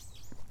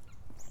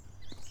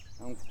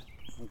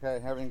 Okay,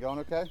 everything going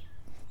okay?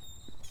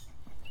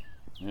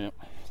 Yep.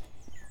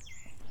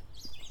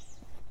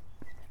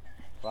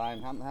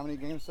 Brian, how many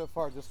games so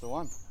far? Just the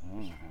one.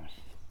 Oh,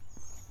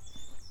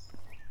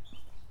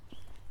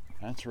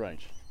 that's right.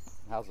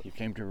 How's it? You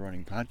came to a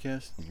running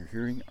podcast and you're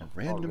hearing a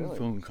random really?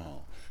 phone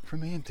call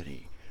from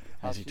Anthony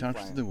How's as he she talks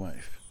playing? to the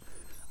wife.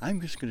 I'm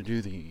just going to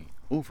do the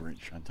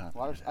overage on top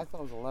Well, of it. I thought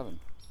it was 11.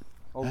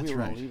 Oh, That's we were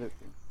right. going to leave it.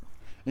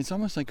 It's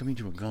almost like coming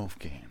to a golf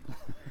game.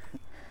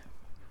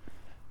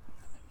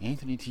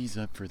 Anthony tees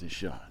up for the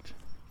shot.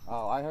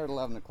 Oh, I heard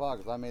 11 o'clock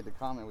because I made the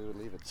comment we would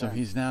leave it. So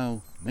he's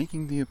now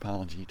making the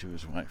apology to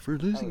his wife for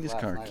losing his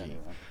car key, Anyway.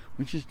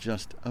 which is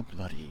just a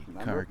bloody car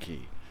Remember?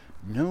 key.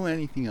 No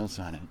anything else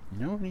on it.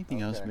 No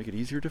anything else to Okay. make it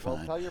easier to Well,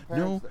 find. tell your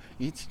No, parents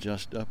it's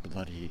just a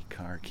bloody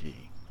car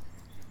key.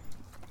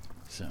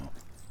 So,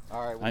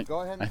 All right, well, I-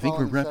 go ahead and I think call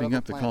we're and set wrapping a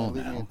up the plan call and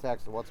leave me now. a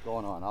text of what's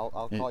going on. I'll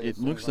call you It as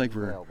soon looks as like I'm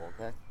we're- available,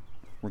 okay?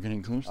 we're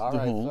getting close All to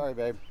the right, hole. sorry,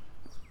 babe.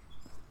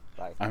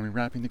 Bye. Are we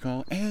wrapping the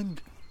call?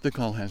 And the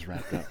call has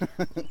wrapped up.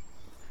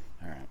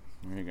 All right,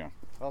 there you go.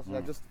 Also,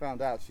 I just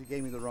found out she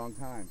gave me the wrong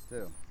times,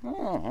 too. Oh,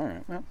 all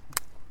right. Well,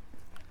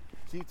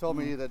 She told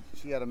me that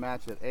she had a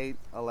match at 8,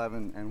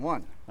 11, and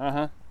 1.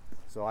 uh-huh,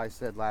 So I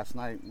said last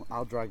night,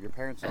 I'll drive your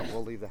parents home.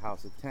 We'll leave the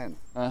house at 10.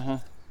 uh-huh.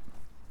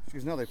 She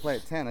goes, no, they play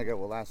at 10. I go,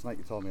 well, last night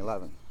you told me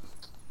 11.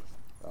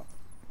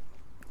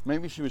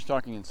 Maybe she was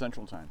talking in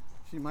Central Time.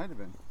 She might have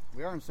been.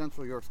 We are in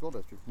Central York School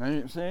District.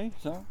 See?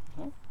 So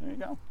there you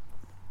go.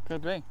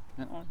 Could be.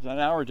 You know, it's an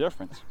hour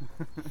difference.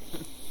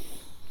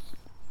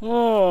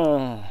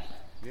 Oh,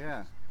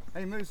 Yeah.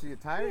 Hey, Moose, are you we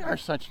tired? are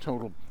such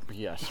total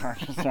BS,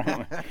 aren't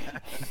we?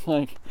 It's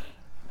like,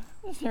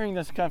 just hearing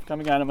this stuff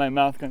coming out of my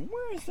mouth going,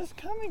 where is this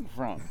coming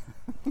from?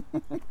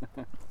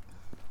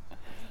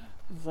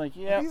 It's like,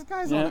 yeah. Are these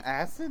guys yeah, on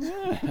acid?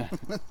 yeah.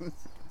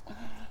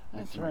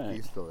 That's My right.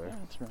 key's still there.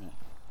 That's right.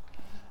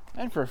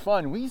 And for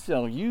fun, we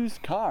sell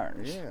used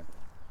cars. Yeah.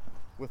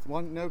 With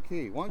no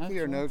key. One That's, key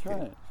or no that's key.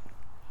 right.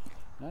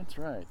 That's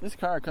right. This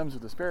car comes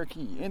with a spare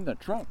key in the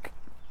trunk.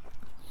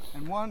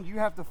 And one you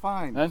have to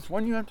find. That's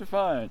one you have to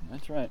find.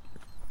 That's right.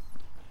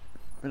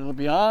 But it'll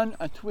be on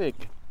a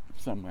twig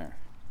somewhere.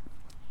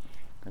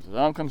 Because it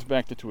all comes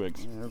back to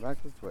twigs. Yeah, back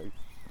this way.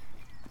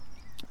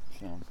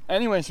 So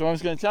anyway, so I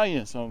was going to tell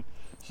you. So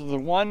the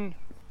one,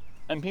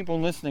 and people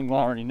listening will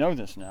already know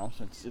this now,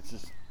 since it's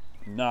just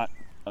not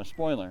a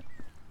spoiler.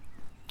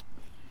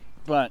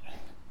 But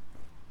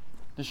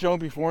the show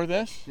before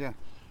this, Yeah.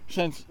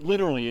 since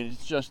literally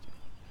it's just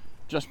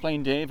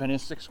plain Dave and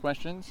his 6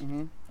 questions.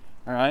 Mm-hmm.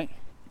 All right.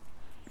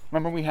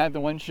 Remember we had the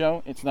one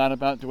show, It's Not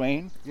About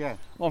Dwayne? Yeah.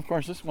 Well, of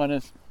course, this one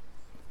is,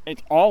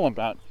 it's all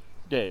about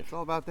Dave. It's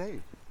all about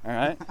Dave. All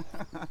right?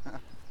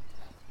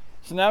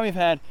 So now we've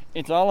had,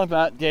 It's All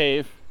About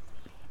Dave,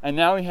 and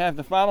now we have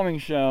the following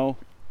show,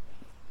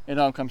 It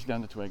All Comes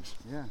Down to Twigs.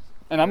 Yeah.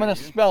 And I'm Very going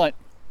to good. spell it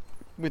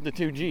with the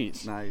 2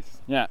 G's. Nice.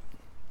 Yeah.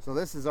 So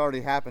this has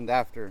already happened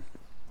after.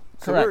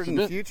 So Correct. we're in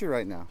So the thi- future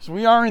right now. So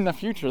we are in the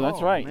future. That's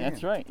Oh, right. man.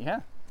 That's right. Yeah.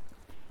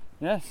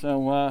 Yeah.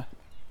 So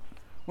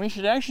we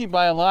should actually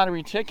buy a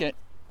lottery ticket.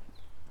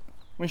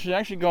 We should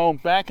actually go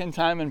back in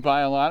time and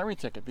buy a lottery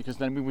ticket because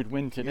then we would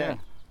win today.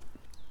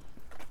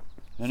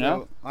 You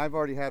know? So I've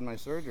already had my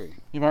surgery.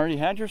 You've already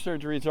had your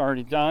surgery. It's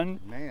already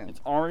done. Man.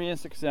 It's already a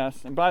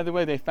success. And by the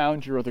way, they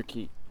found your other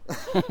key.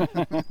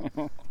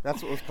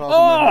 That's what was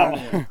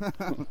causing the Oh!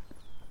 hernia.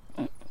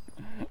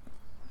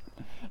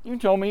 You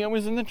told me it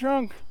was in the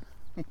trunk.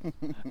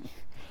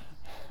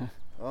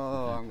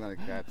 Oh, I'm gonna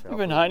catch up. You've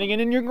been hiding it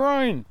in your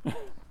groin.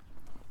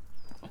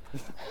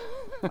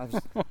 I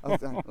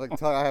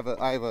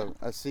have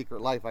a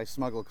secret life. I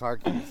smuggle car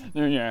keys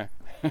There you are.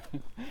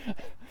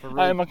 for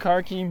I am a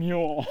car key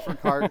mule.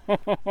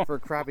 for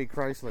crappy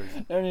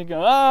Chryslers. There you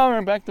go. Oh,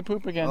 we're back to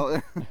poop again.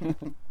 Oh,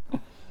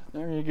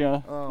 There you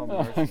go.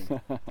 oh mercy.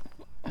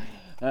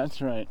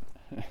 That's right.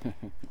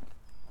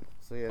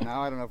 So yeah,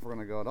 now I don't know if we're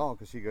gonna go at all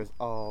because she goes,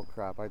 "Oh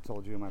crap! I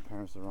told you and my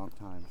parents the wrong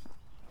times."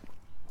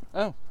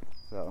 Oh,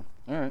 So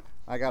all right.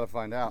 I gotta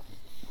find out.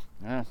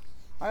 Yeah.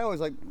 I always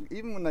like,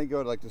 even when they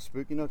go to like the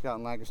Spooky Nook out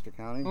in Lancaster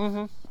County,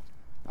 Mm-hmm.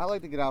 I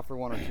like to get out for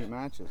 1 or 2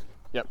 matches.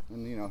 Yep.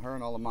 And you know, her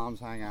and all the moms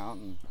hang out,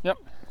 and Yep.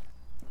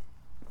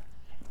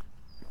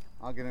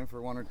 I'll get in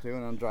for 1 or 2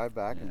 and then drive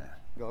back and Yeah.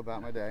 go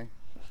about my day.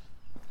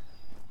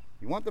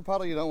 You want the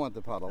puddle? You don't want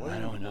the puddle? What do I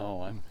you don't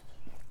want? know.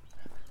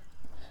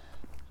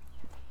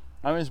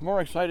 I was more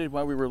excited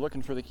while we were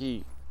looking for the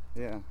key.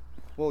 Yeah.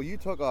 Well, you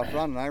took off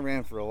running. I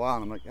ran for a while,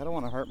 and I'm like, I don't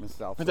want to hurt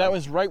myself. But so- that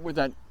was right where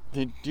the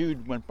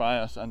dude went by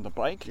us on the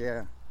bike,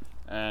 Yeah.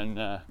 and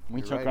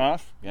we You're took right.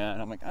 off. Yeah,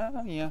 and I'm like,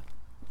 oh yeah.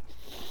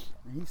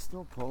 And he's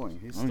still pulling.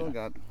 He's Oh, still yeah.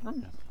 got. Oh,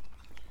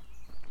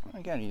 yeah.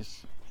 Again, he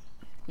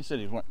said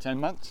he's what, 10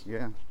 months?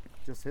 Yeah.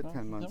 Just hit Well,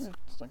 10 months.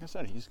 Like I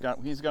said, he's got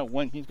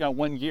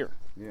one gear.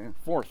 Yeah.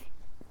 Fourth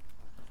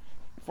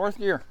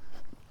gear.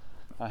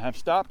 I have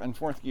stop and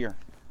 4th gear.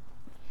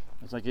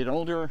 As I get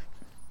older,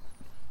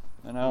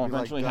 and I'll You'll be like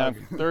eventually Doug.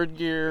 have 3rd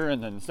gear,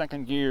 and then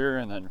 2nd gear,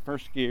 and then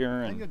 1st gear,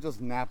 I think and you'll just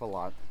nap a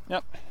lot.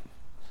 yep.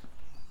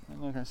 And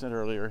like I said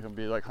earlier, he'll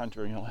be like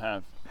Hunter, and he'll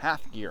have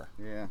half gear.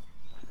 Yeah.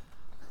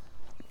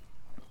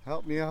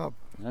 Help me up.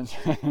 That's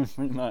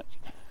pretty much.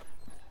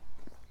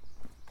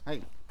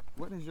 Hey,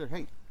 what is your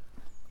hate?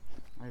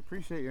 I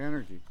appreciate your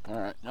energy. All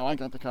right, now I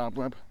got the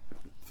cobweb.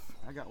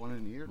 I got one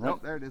in the ear. Right, Oh,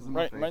 there it is in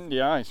my right, face. right in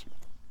the eyes.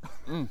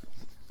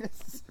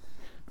 It's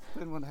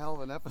been one hell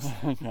of an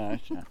episode.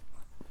 Gosh, yeah.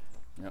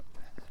 Yep,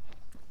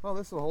 Well,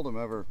 this will hold him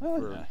over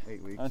for yeah.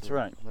 8 weeks. That's or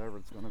right. Whatever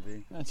it's going to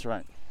be. that's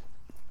right.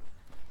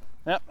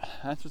 Yep,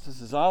 that's what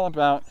this is all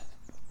about.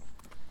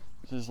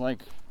 This is like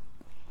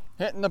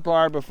hitting the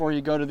bar before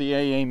you go to the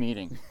AA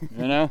meeting,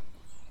 you know?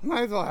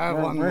 Might as well have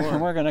one we're, more.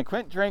 we're gonna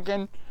quit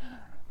drinking.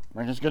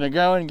 We're just gonna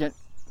go and get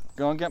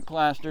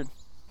plastered.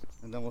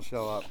 And then we'll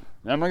show up.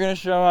 Then we're gonna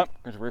show up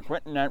because we're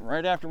quitting that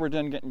right after we're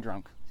done getting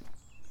drunk.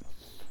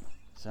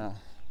 So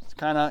it's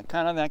kind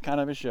of that kind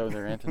of a show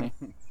there, Anthony.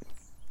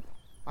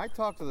 I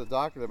talked to the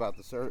doctor about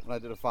the surgery when I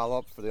did a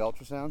follow-up for the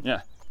ultrasound.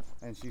 Yeah.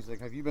 And she's like,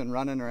 have you been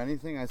running or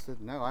anything? I said,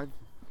 no, I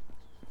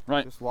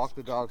Right. just walked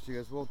the dog. She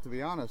goes, well, to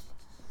be honest,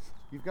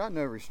 you've got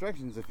no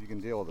restrictions if you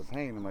can deal with the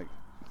pain. I'm like,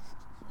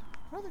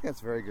 I don't think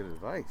that's very good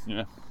advice.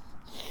 Yeah.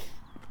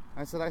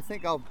 I said, I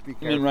think I'll be I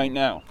careful. mean, right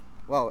now.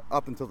 Well,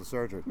 up until the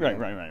surgery. Right.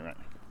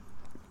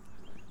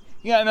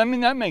 Yeah, and I mean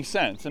that makes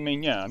sense. I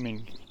mean, yeah,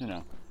 you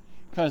know,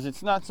 because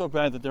it's not so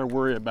bad that they're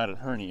worried about it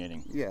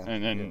herniating. Yeah,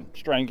 And then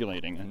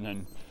strangulating, and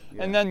then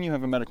Yeah. and then you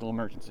have a medical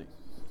emergency.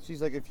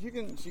 She's like, if you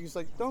can, she's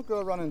like, don't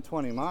go running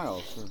 20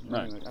 miles. Or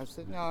Right. anything. I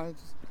said, no,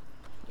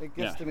 it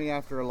gets Yeah. to me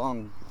after a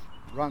long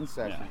run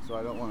session, Yeah. so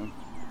I don't want to.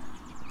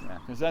 Yeah,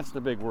 because that's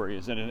the big worry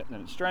is that it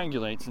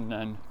strangulates, and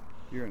then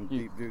You're in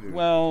deep doo-doo.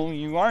 well,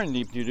 you are in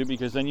deep doo-doo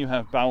because then you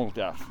have bowel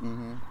death.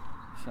 Mm-hmm.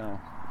 So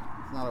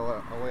It's not a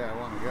way I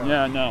want to go.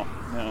 yeah, no.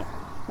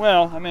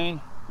 Well, I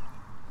mean,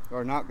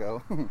 Or not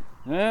go.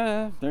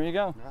 there you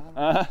go.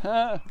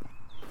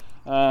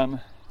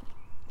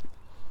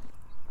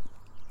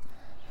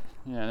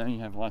 Yeah, then you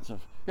have lots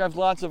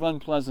of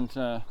unpleasant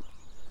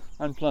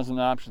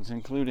options,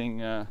 including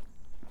you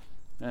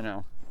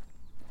know,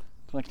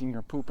 collecting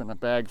your poop in a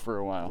bag for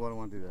a I while. don't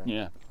want to do that.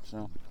 Yeah.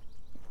 So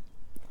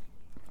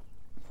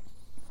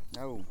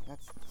No,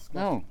 that's disgusting.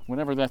 no,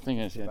 whatever that thing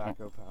is. Yeah. don't-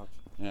 Tobacco pouch.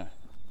 Yeah.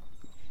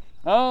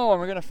 Oh, and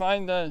we're gonna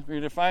find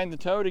the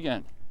toad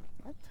again.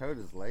 That toad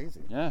is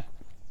lazy. Yeah.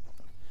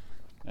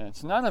 And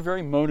it's not a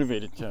very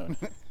motivated toad.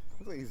 Looks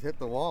like he's hit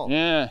the wall.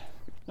 Yeah.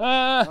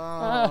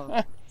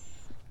 Oh.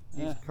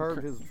 He's Yeah.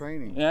 curbed his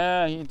training.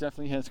 Yeah, he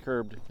definitely has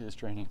curbed his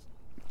training.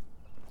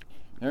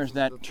 There's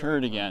that the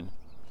turd thing. again.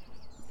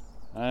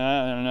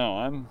 I don't know.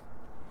 I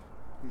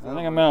He's think over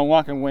I'm it.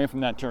 walking away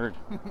from that turd.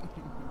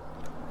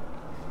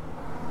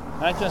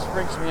 That just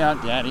freaks me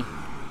out, Daddy.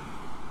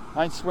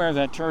 I'd swear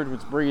that turd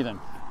was breathing.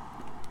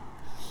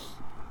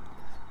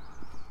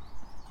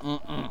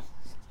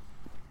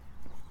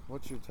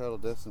 What's your total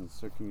distance?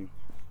 So can you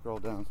scroll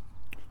down?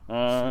 6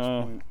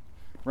 point.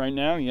 Right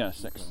now, yeah,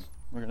 6.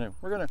 Okay.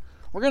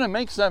 We're gonna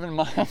make 7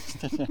 miles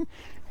today.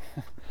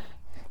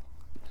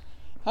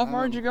 How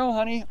far did you go,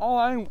 honey? Oh,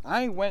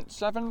 I went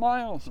 7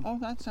 miles. Oh,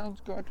 that sounds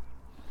good.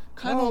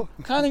 Kind of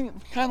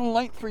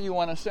light for you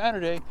on a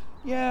Saturday.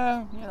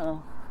 Yeah, you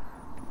know.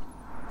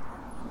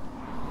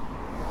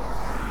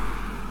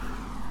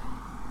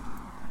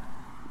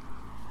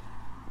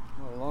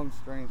 What a long,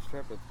 strange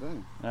trip it's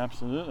been.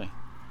 Absolutely.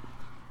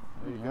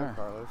 There you We go, are.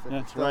 Carlos. If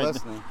That's you're right.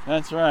 still listening.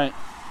 That's right.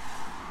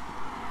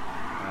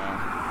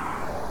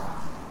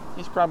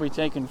 He's probably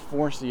taking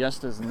 4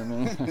 siestas in the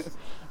meantime.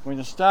 We're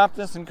gonna stop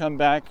this and come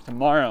back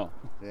tomorrow.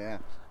 Yeah.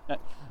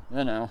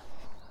 You know.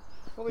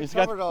 Well, we He's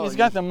covered all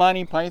got these- the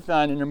Monty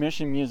Python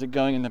intermission music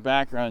going in the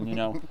background, you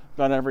know,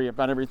 about every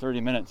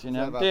 30 minutes, you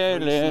know. Is that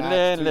about 3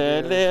 snacks,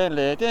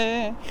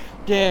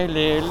 2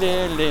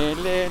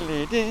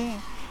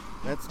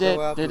 Let's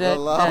go out to the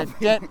lobby.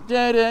 Yeah.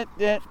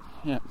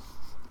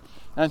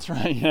 That's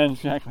right, yeah,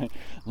 exactly.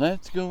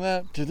 Let's go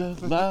out to the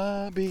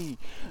lobby.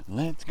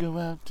 Let's go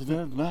out to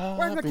the lobby.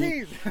 Where's my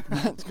keys?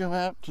 Let's go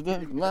out to the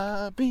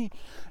lobby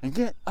and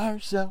get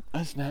ourselves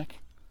a snack.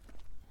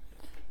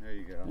 There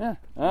you go. Yeah.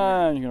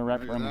 You're gonna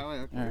wrap Maybe for me. that way?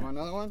 Okay, All you right. want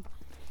another one?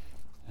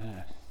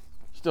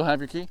 Still have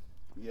your key?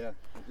 Yeah,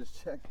 I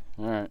just checked.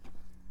 All right.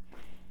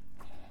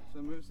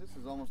 So, Moose, this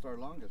is almost our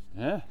longest.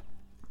 Yeah.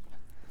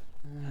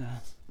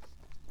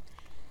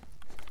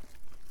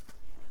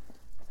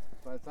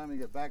 By the time you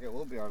get back, it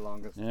will be our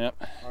longest. Yep.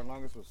 Our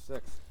longest was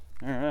 6.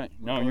 All right.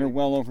 No, already- you're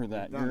well over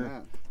that. We've done You're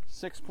that.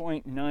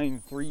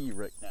 6.93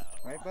 right now.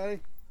 Right, buddy?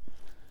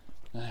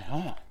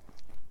 Oh.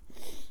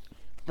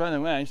 By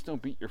the way, I still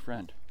beat your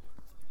friend.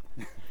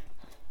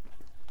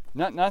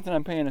 Not that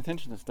I'm paying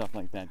attention to stuff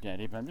like that,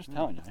 Daddy, but I'm just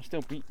telling you, I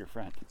still beat your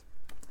friend.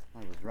 I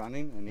was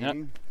running and Yep.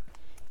 eating.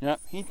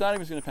 Yep. He thought he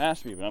was gonna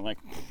pass me, but I'm like,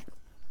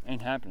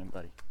 ain't happening,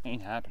 buddy.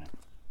 Ain't happening.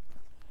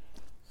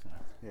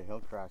 Yeah,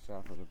 he'll crash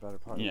out for the better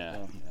part Yeah.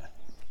 of the day. Yeah.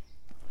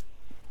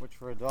 Which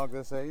for a dog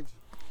this age,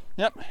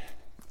 Yep.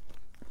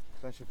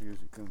 especially if you're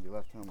going to be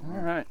left home All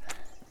alone. right.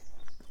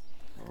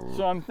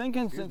 So I'm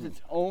thinking Excuse since me.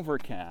 it's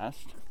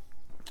overcast,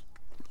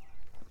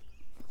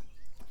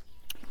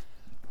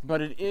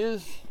 but it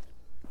is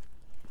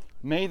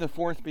May the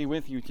 4th be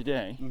with you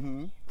today.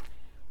 Mm-hmm.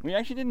 We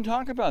actually didn't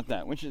talk about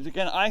that, which is,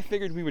 again, I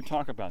figured we would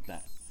talk about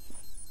that.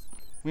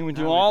 We would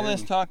do No, we all this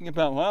didn't. talking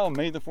about, well,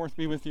 may the 4th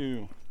be with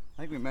you.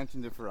 I think we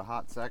mentioned it for a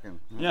hot second.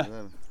 Yeah.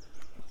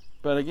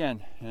 But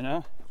again, you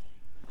know.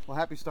 Well,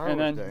 happy Star And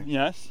Wars then, Day.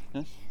 yes.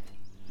 And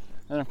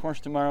of course,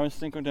 tomorrow is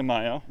Cinco de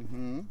Mayo.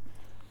 Mm-hmm.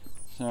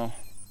 So,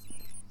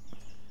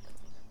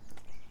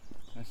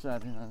 I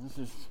said, you know,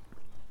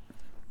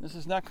 this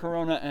is not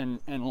Corona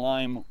and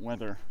Lime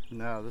weather.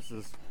 No, this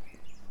is.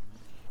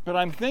 But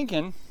I'm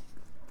thinking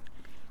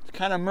to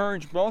kind of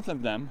merge both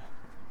of them.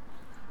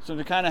 So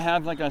to kind of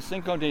have like a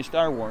Cinco de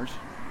Star Wars.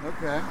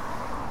 Okay.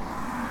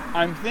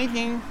 I'm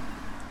thinking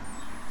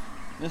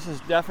this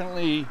is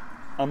definitely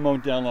a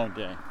Modelo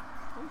day.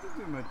 We could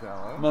do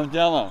Modelo.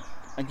 Modelo.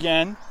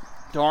 Again,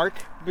 dark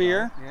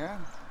beer. Yeah.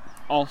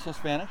 Also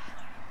Spanish.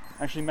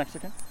 Actually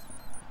Mexican.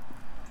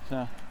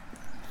 So,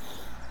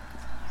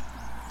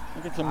 I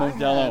think it's a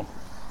Modelo.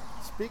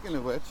 Speaking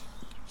of which.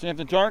 So you have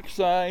the dark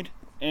side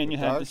and The you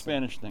have dark the side.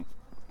 Spanish thing.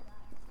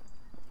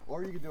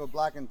 Or you could do a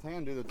black and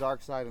tan, do the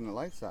dark side and the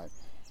light side.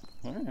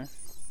 All right.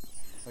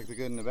 Like the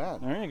good and the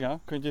bad. There you go.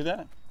 Could do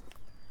that.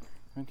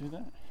 Could do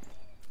that.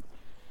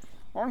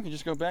 Or we could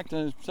just go back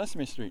to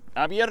Sesame Street.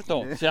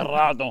 Abierto,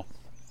 cerrado.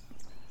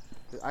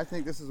 I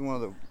think this is one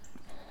of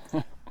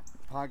the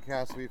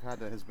podcasts we've had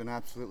that has been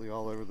absolutely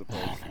all over the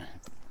place.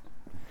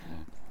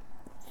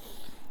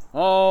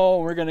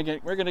 Oh, we're gonna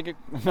get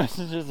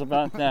messages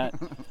about that.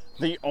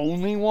 The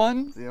only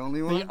one? The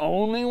only one? The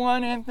only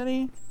one,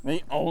 Anthony?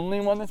 The only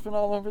one that's been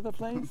all over the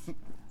place?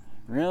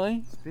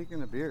 Really?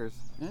 Speaking of beers,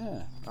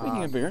 Yeah.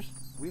 Speaking of beers.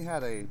 we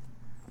had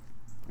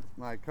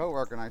my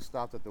coworker and I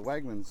stopped at the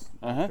Wegmans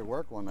Uh-huh. after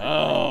work one night.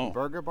 Oh. The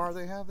burger bar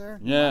they have there?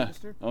 in Yeah.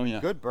 Lancaster? Oh yeah.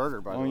 Good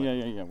burger, by the Oh way.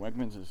 yeah.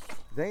 Wegmans is.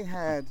 They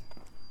had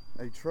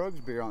a Twiggs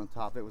beer on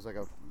top. It was like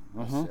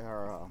Uh-huh.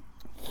 what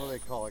do they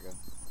call it? Like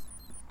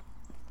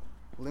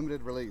a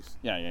limited release.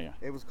 Yeah.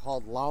 It was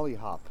called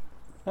Lollihop.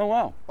 Oh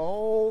wow.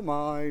 Oh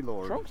my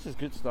lord. Strokes is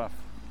good stuff.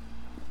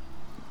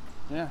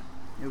 Yeah.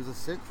 It was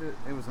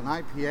it was an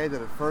IPA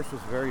that at first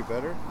was very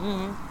bitter,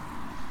 Mm-hmm.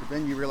 but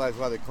then you realize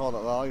why they called it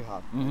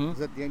Lollihop. Mhm.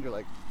 Because at the end you're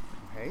like,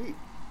 hey,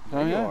 Oh,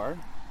 there you yeah. are.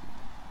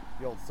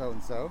 The old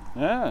so-and-so.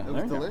 Yeah. It there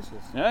was you go.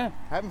 delicious. Yeah.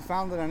 Haven't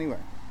found it anywhere.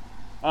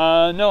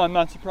 No, I'm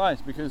not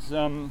surprised because,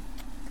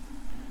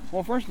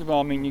 well, first of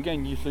all, I mean,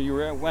 again, you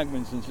were at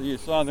Wegmans and so you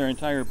saw their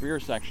entire beer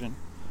section,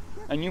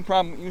 and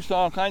you saw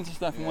all kinds of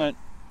stuff and Yeah. went,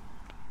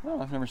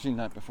 "Oh, I've never seen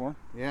that before."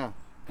 Yeah.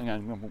 Hang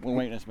on, we'll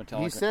wait as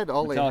Metallica. He said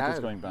all they Metallica's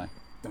had- going by.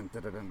 Dun,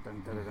 dun, dun, dun,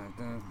 dun, dun, dun,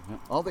 dun.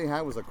 All they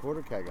had was a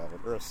quarter keg of it,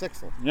 or a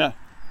sixel. Yeah.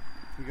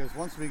 He goes,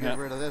 once we get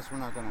Yeah. rid of this, we're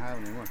not going to have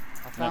any more.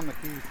 I found the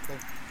keys.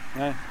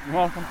 Yeah. You're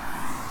welcome.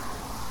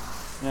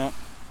 Yeah.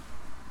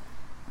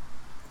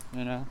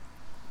 You know,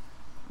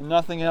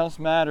 nothing else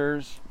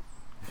matters.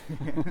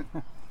 All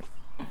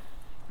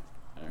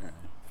right.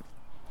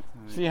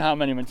 See how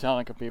many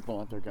Metallica people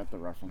out there got the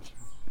reference.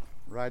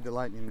 Ride the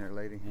lightning there,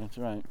 lady. That's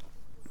right.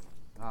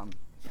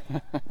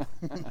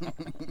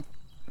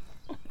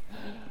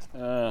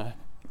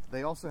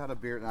 They also had a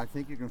beer, and I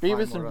think you can find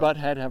Beavis more and of-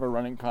 Butthead have a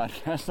running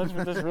podcast. That's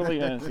what this really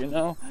is, you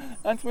know?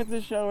 That's what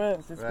this show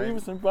is. It's Right.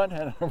 Beavis and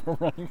Butthead have a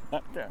running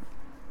podcast.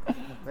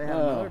 They had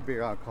another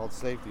beer out called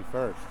Safety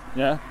First.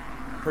 Yeah?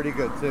 Pretty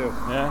good, too.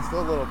 Yeah?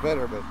 Still a little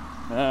bitter, but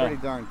Yeah.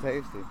 pretty darn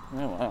tasty.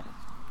 Oh, wow.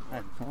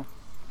 Hey, Cool.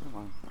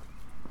 come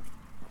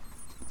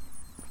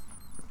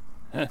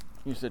on.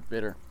 You said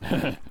bitter.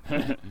 That's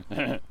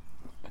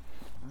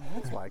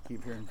why I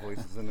keep hearing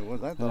voices in the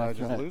woods. I thought I would That's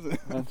just right. lose it.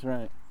 That's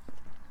right.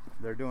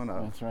 They're doing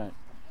a... That's right.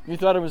 You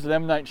thought it was an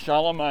M. Night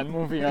Shyamalan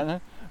movie on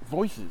it?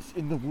 Voices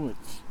in the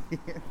Woods.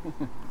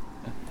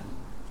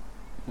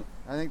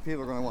 I think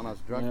people are going to want us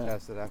drug Yeah.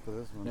 tested after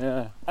this one.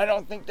 Yeah. I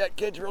don't think that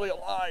kid's really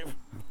alive.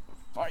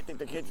 I think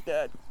the kid's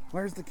dead.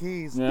 Where's the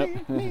keys? Yep.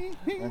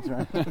 That's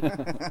right.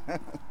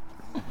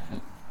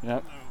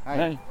 Yep. Hi.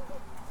 Hey.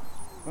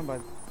 Come on,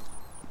 bud.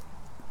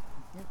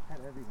 You can't pet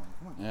everyone.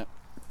 Come on. Yep.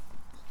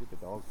 Stupid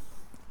dog.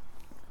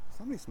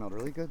 Somebody smelled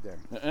really good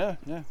there.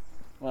 Yeah.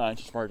 Well, I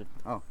just farted.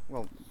 Oh,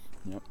 well,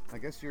 Yep. I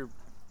guess your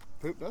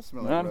poop does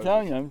smell Well, like I'm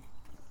telling you.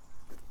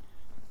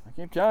 I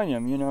keep telling you,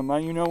 you know, my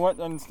you know what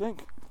doesn't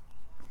stink.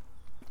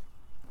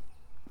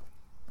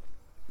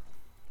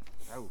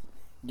 Oh.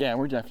 Yeah,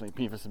 we're definitely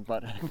Beavis and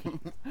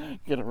Butthead.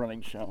 Get a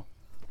running show.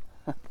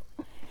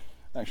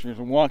 Actually, there's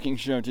a walking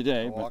show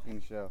today. A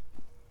walking show.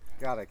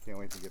 God, I can't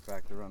wait to get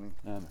back to running.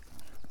 But,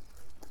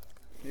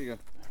 Here you go.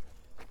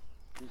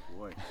 Good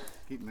boy.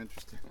 Keep him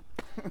interested.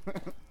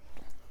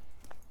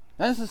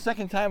 that's the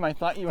second time I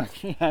thought you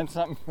actually had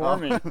something for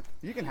me.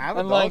 You can have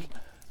it, I'm dog. like,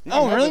 You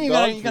oh can have really? the You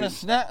dog gotta treat.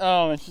 snap?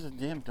 Oh, it's just a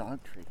damn dog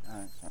treat. All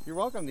right, sorry. You're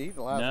welcome to eat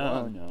the last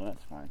No, one. no,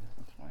 that's fine.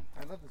 That's fine.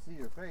 I'd love to see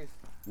your face.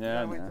 Yeah,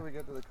 Gotta wait no. till we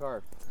get to the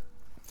car.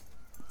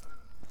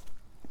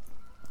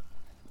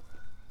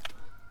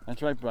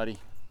 That's right, buddy.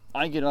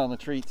 I get all the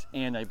treats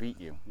and I beat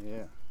you.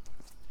 Yeah.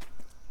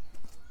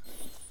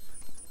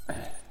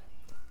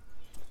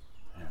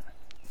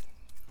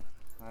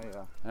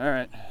 All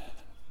right,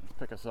 let's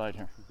pick a side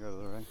here. Go to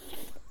the right.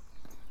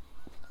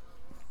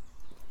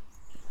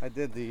 I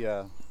did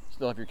the,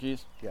 Still have your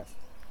keys? yes.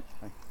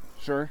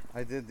 Sure.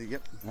 I did the,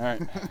 yep. All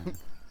right.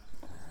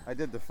 I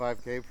did the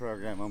 5K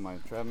program on my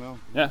treadmill.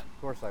 Yeah. Of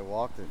course, I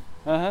walked it.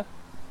 Uh-huh.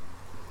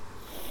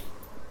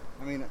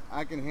 I mean,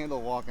 I can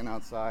handle walking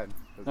outside,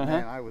 but Uh-huh.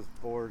 man, I was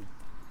bored.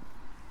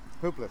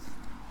 Hoopless.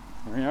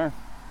 There you are.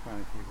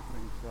 Trying to keep it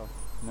things so.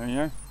 There you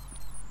are.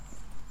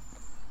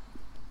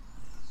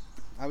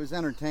 I was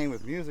entertained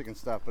with music and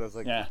stuff, but it was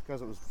like, Yeah.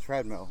 because it was the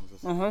treadmill. It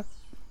was just, Uh-huh.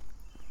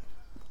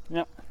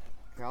 Yep.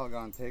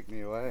 Calgon, take me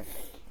away.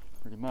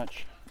 Pretty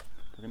much.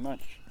 Pretty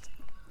much.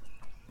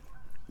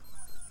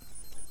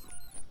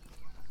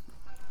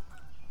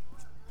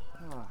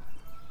 Oh.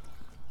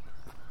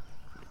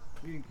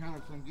 We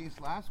encountered some geese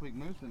last week,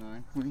 Moose and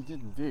I. We did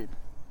indeed.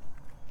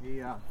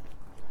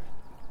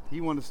 He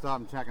wanted to stop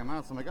and check them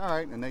out, so I'm like, all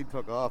right, and they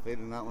took off. They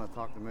did not want to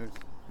talk to Moose.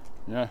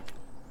 Yeah.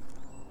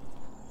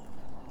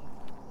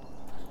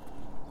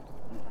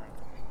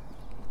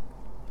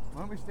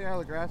 Why don't we stay out of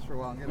the grass for a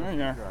while and get There a you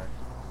food are. dry?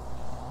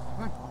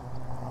 Come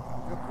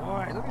on. Good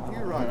boy. Look at you,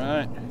 All Roger.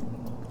 right.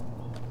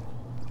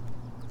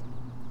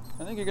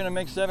 I think you're going to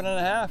make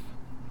 7.5.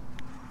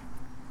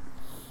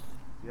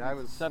 Yeah, I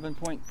was.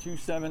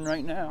 7.27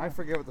 right now. I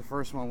forget what the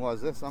first one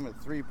was. This, I'm at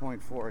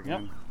 3.4 Yep.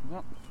 again.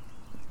 Yep.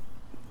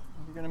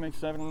 You're going to make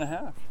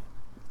 7.5.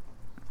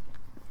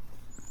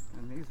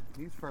 And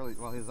he's fairly,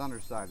 well, his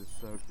underside is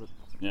soaked, but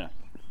Yeah.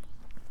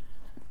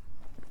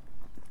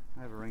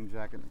 I have a rain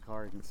jacket in the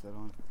car you can sit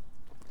on.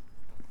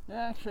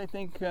 Yeah, actually, I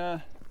think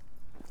our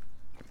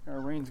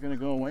rain's going to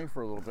go away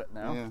for a little bit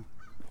now. Yeah.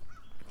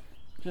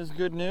 Which is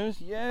good news.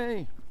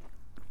 Yay!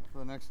 For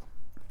the next.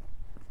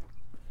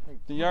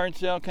 The yard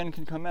sale can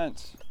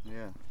commence.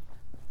 Yeah.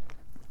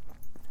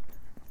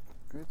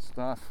 Good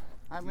stuff.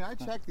 I mean, I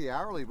checked the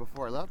hourly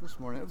before I left this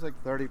morning. It was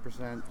like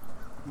 30%,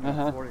 you know,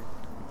 Uh-huh. 40.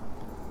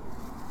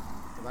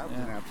 So that was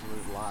Yeah. an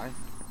absolute lie.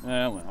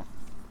 Yeah, well.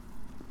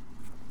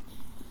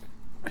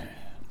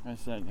 I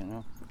said, you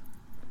know,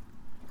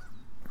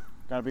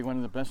 gotta be one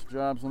of the best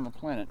jobs on the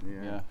planet.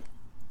 Yeah.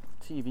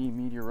 TV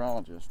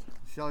meteorologist.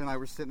 Shelly and I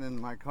were sitting in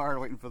my car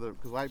waiting for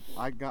because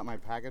I got my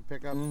packet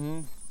pickup,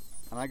 Mm-hmm.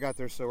 and I got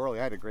there so early.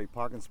 I had a great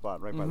parking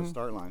spot right by the Mhm.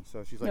 start line.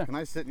 So she's like, Yeah. "Can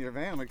I sit in your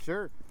van?" I'm like,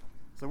 "Sure."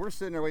 So we're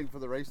sitting there waiting for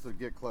the race to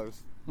get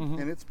close,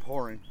 Mhm. and it's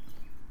pouring.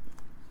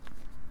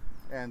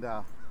 And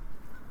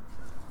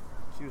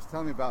she was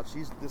telling me about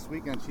this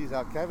weekend. She's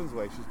out Kevin's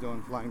way. She's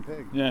doing Flying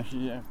Pig. Yeah,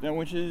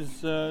 which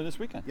is this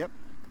weekend. Yep.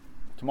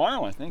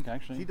 Tomorrow, I think,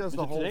 actually. She does Is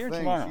the it whole today or thing.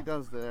 tomorrow? She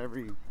does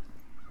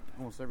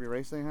almost every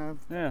race they have.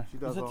 Yeah. She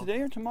does Is it all- today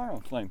or tomorrow,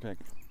 Flame Pig?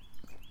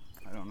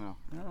 I don't know.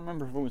 I don't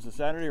remember if it was a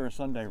Saturday or a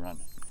Sunday run.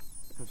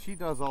 Cause she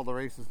does all the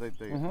races.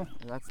 Mhm.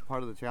 That's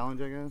part of the challenge,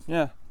 I guess.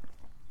 Yeah.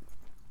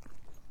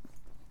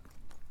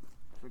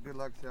 So good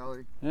luck,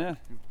 Shelly. Yeah.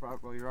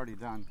 Well, you're already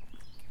done.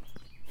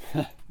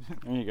 There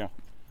you go.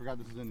 Forgot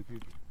this is in the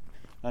future.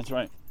 That's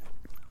right.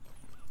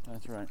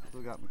 That's right.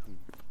 Still got my key.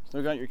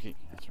 Still got your key.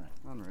 That's right.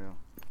 Unreal.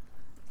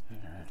 All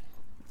right.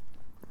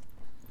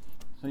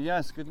 So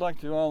yes, good luck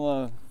to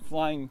all the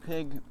Flying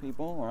Pig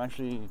people, or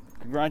actually,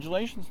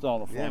 congratulations to all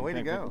the Flying way to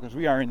Pig go. people, because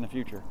we are in the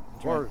future.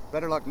 That's Or right.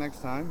 better luck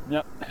next time.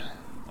 Yep.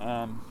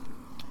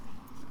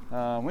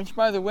 Which,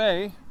 by the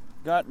way,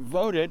 got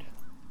voted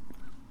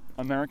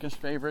America's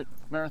favorite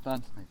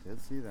marathon. I did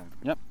see that.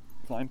 Yep,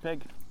 Flying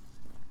Pig.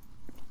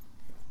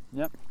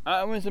 Yep.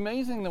 It was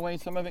amazing the way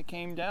some of it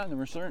came down. There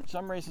were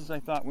some races I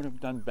thought would have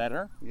done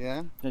better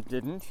Yeah. that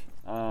didn't.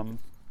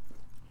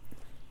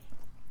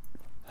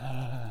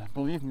 I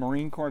believe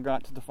Marine Corps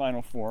got to the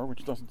Final Four,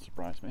 which doesn't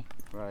surprise me.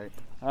 Right.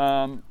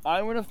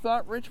 I would have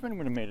thought Richmond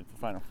would have made it to the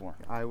Final Four.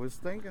 I was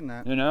thinking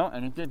that. You know,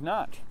 and it did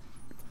not.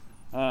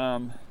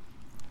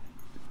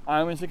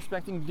 I was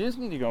expecting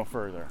Disney to go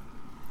further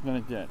than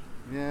it did.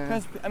 Yeah.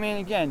 Because, I mean,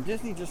 again,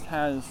 Disney just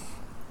has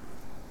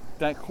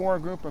that core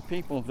group of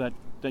people that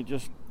they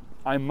just,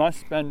 I must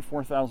spend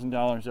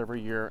 $4,000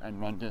 every year and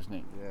run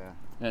Disney, Yeah.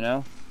 you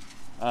know?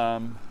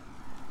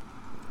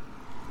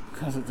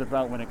 Because it's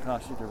about what it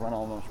costs you to run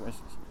all those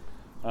races.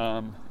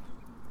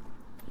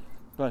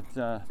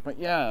 But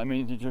yeah, I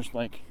mean, they're just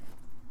like,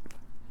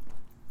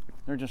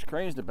 they're just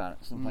crazed about it.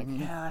 So I'm like,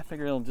 yeah, I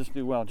figure it'll just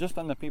do well. Just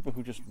on the people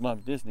who just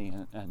love Disney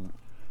and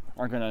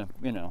are gonna,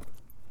 you know,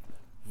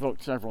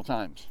 vote several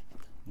times,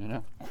 you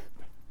know.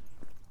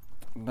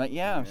 But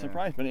yeah, I'm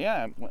surprised. But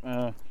yeah,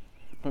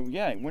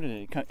 what did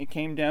it? It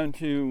came down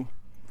to,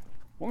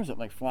 what was it,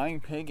 like Flying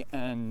Pig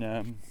and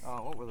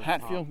What was it?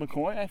 Hatfield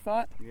McCoy, I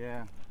thought.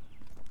 Yeah.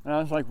 And I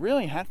was like,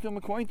 really, Hatfield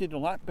McCoy did a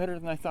lot better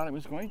than I thought it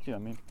was going to. I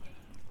mean,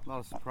 A lot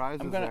of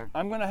surprises I'm there.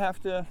 gonna have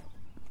to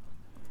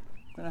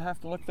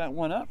look that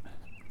one up.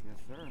 Yes,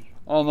 sir.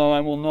 Although I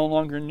will no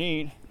longer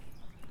need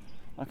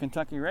a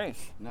Kentucky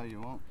race No, you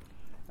won't.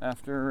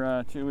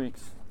 after 2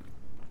 weeks,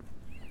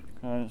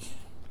 because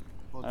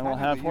Well, I will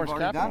have technically, horse you've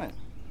already capital. done it.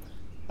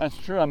 That's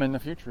true. I'm in the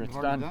future. You've It's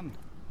already done. done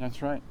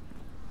That's right.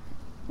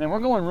 Man, we're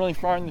going really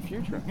far in the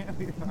future. it. Yeah,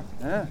 we are.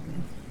 Yeah.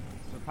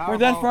 So We're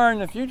that Powerball- far in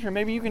the future.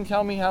 Maybe you can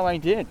tell me how I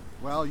did.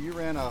 Well, you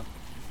ran a.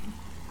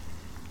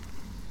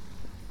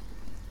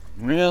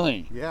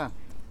 Really? Yeah.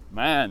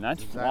 Man,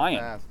 that's That flying.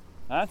 fast.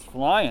 That's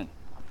flying.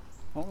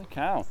 Holy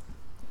cow.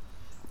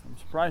 I'm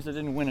surprised I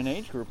didn't win an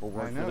age group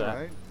award I for know, that.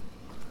 right?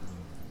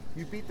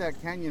 You beat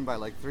that canyon by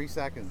like 3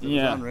 seconds. It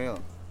Yeah. was unreal.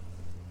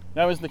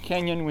 That was the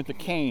Kenyan with the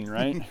cane,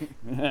 right?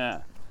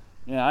 Yeah.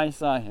 Yeah, I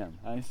saw him.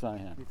 He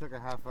took a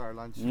half-hour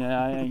lunch.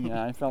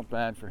 Yeah, I felt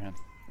bad for him.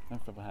 I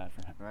felt bad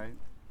for him. Right?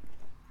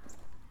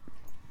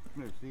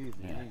 No, it's easy.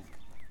 Yeah. Easy.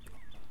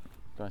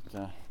 But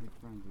Make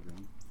friends with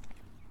him.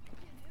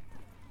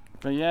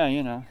 but yeah,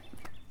 you know.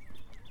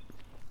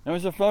 There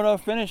was a photo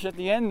finish at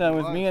the end though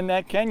with me and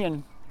that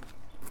Kenyan.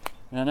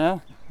 You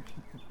know?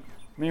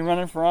 Me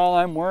running for all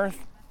I'm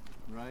worth.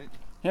 Right?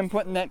 Him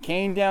putting that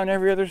cane down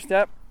every other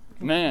step.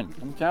 Man,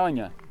 I'm telling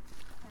you.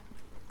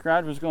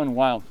 Crowd was going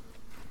wild.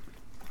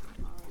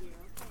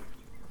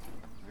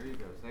 There you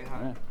go. Say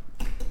hi.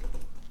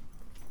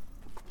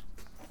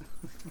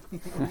 Yeah.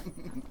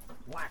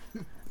 Whack.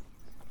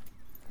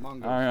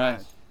 Mongo. All right.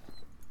 Smash.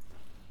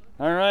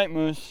 All right,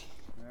 Moose.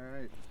 All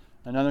right.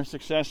 Another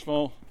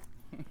successful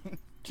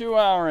 2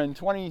 hour and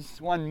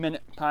 21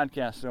 minute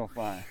podcast so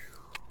far.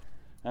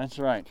 That's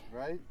right.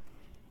 Right?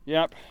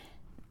 Yep.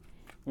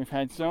 We've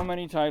had so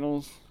many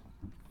titles.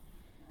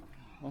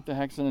 What the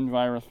heck's an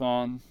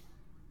Envirothon?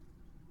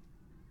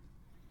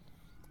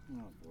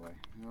 Oh boy.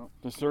 Well,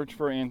 The search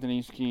for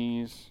Anthony's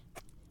keys.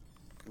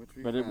 which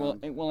we But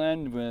found. it will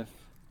end with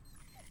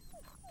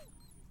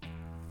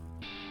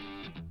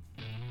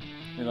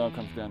it all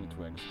comes down to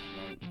Twiggs.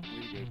 Right. We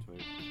go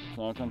Twiggs. It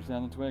all comes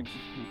down to Twiggs.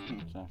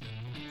 So,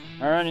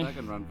 alrighty.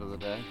 Second run for the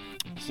day.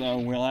 So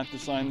we'll have to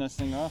sign this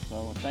thing off.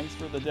 So thanks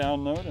for the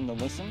download and the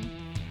listen.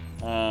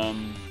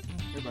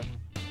 Hey, bud.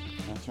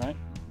 That's right.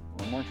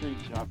 One more treat.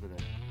 Good job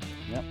today.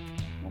 Yep.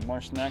 One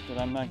more snack that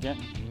I'm not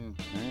getting. Yeah.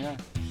 There you are.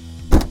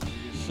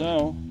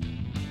 So,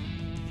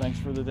 thanks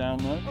for the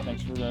download.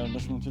 Thanks for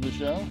listening to the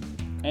show.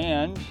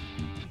 And,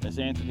 as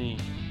Anthony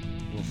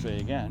will say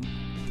again,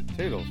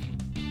 Toodles.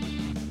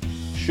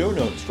 Show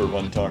notes for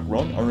Run Talk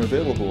Run are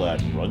available at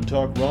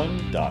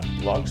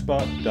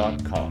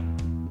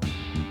runtalkrun.blogspot.com.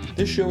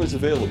 This show is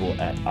available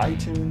at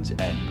iTunes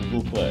and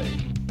Google Play.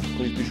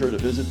 Please be sure to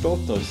visit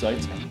both those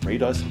sites and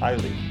rate us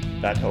highly.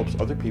 That helps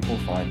other people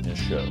find this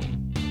show.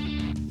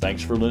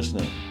 Thanks for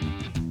listening.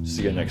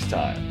 See you next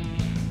time.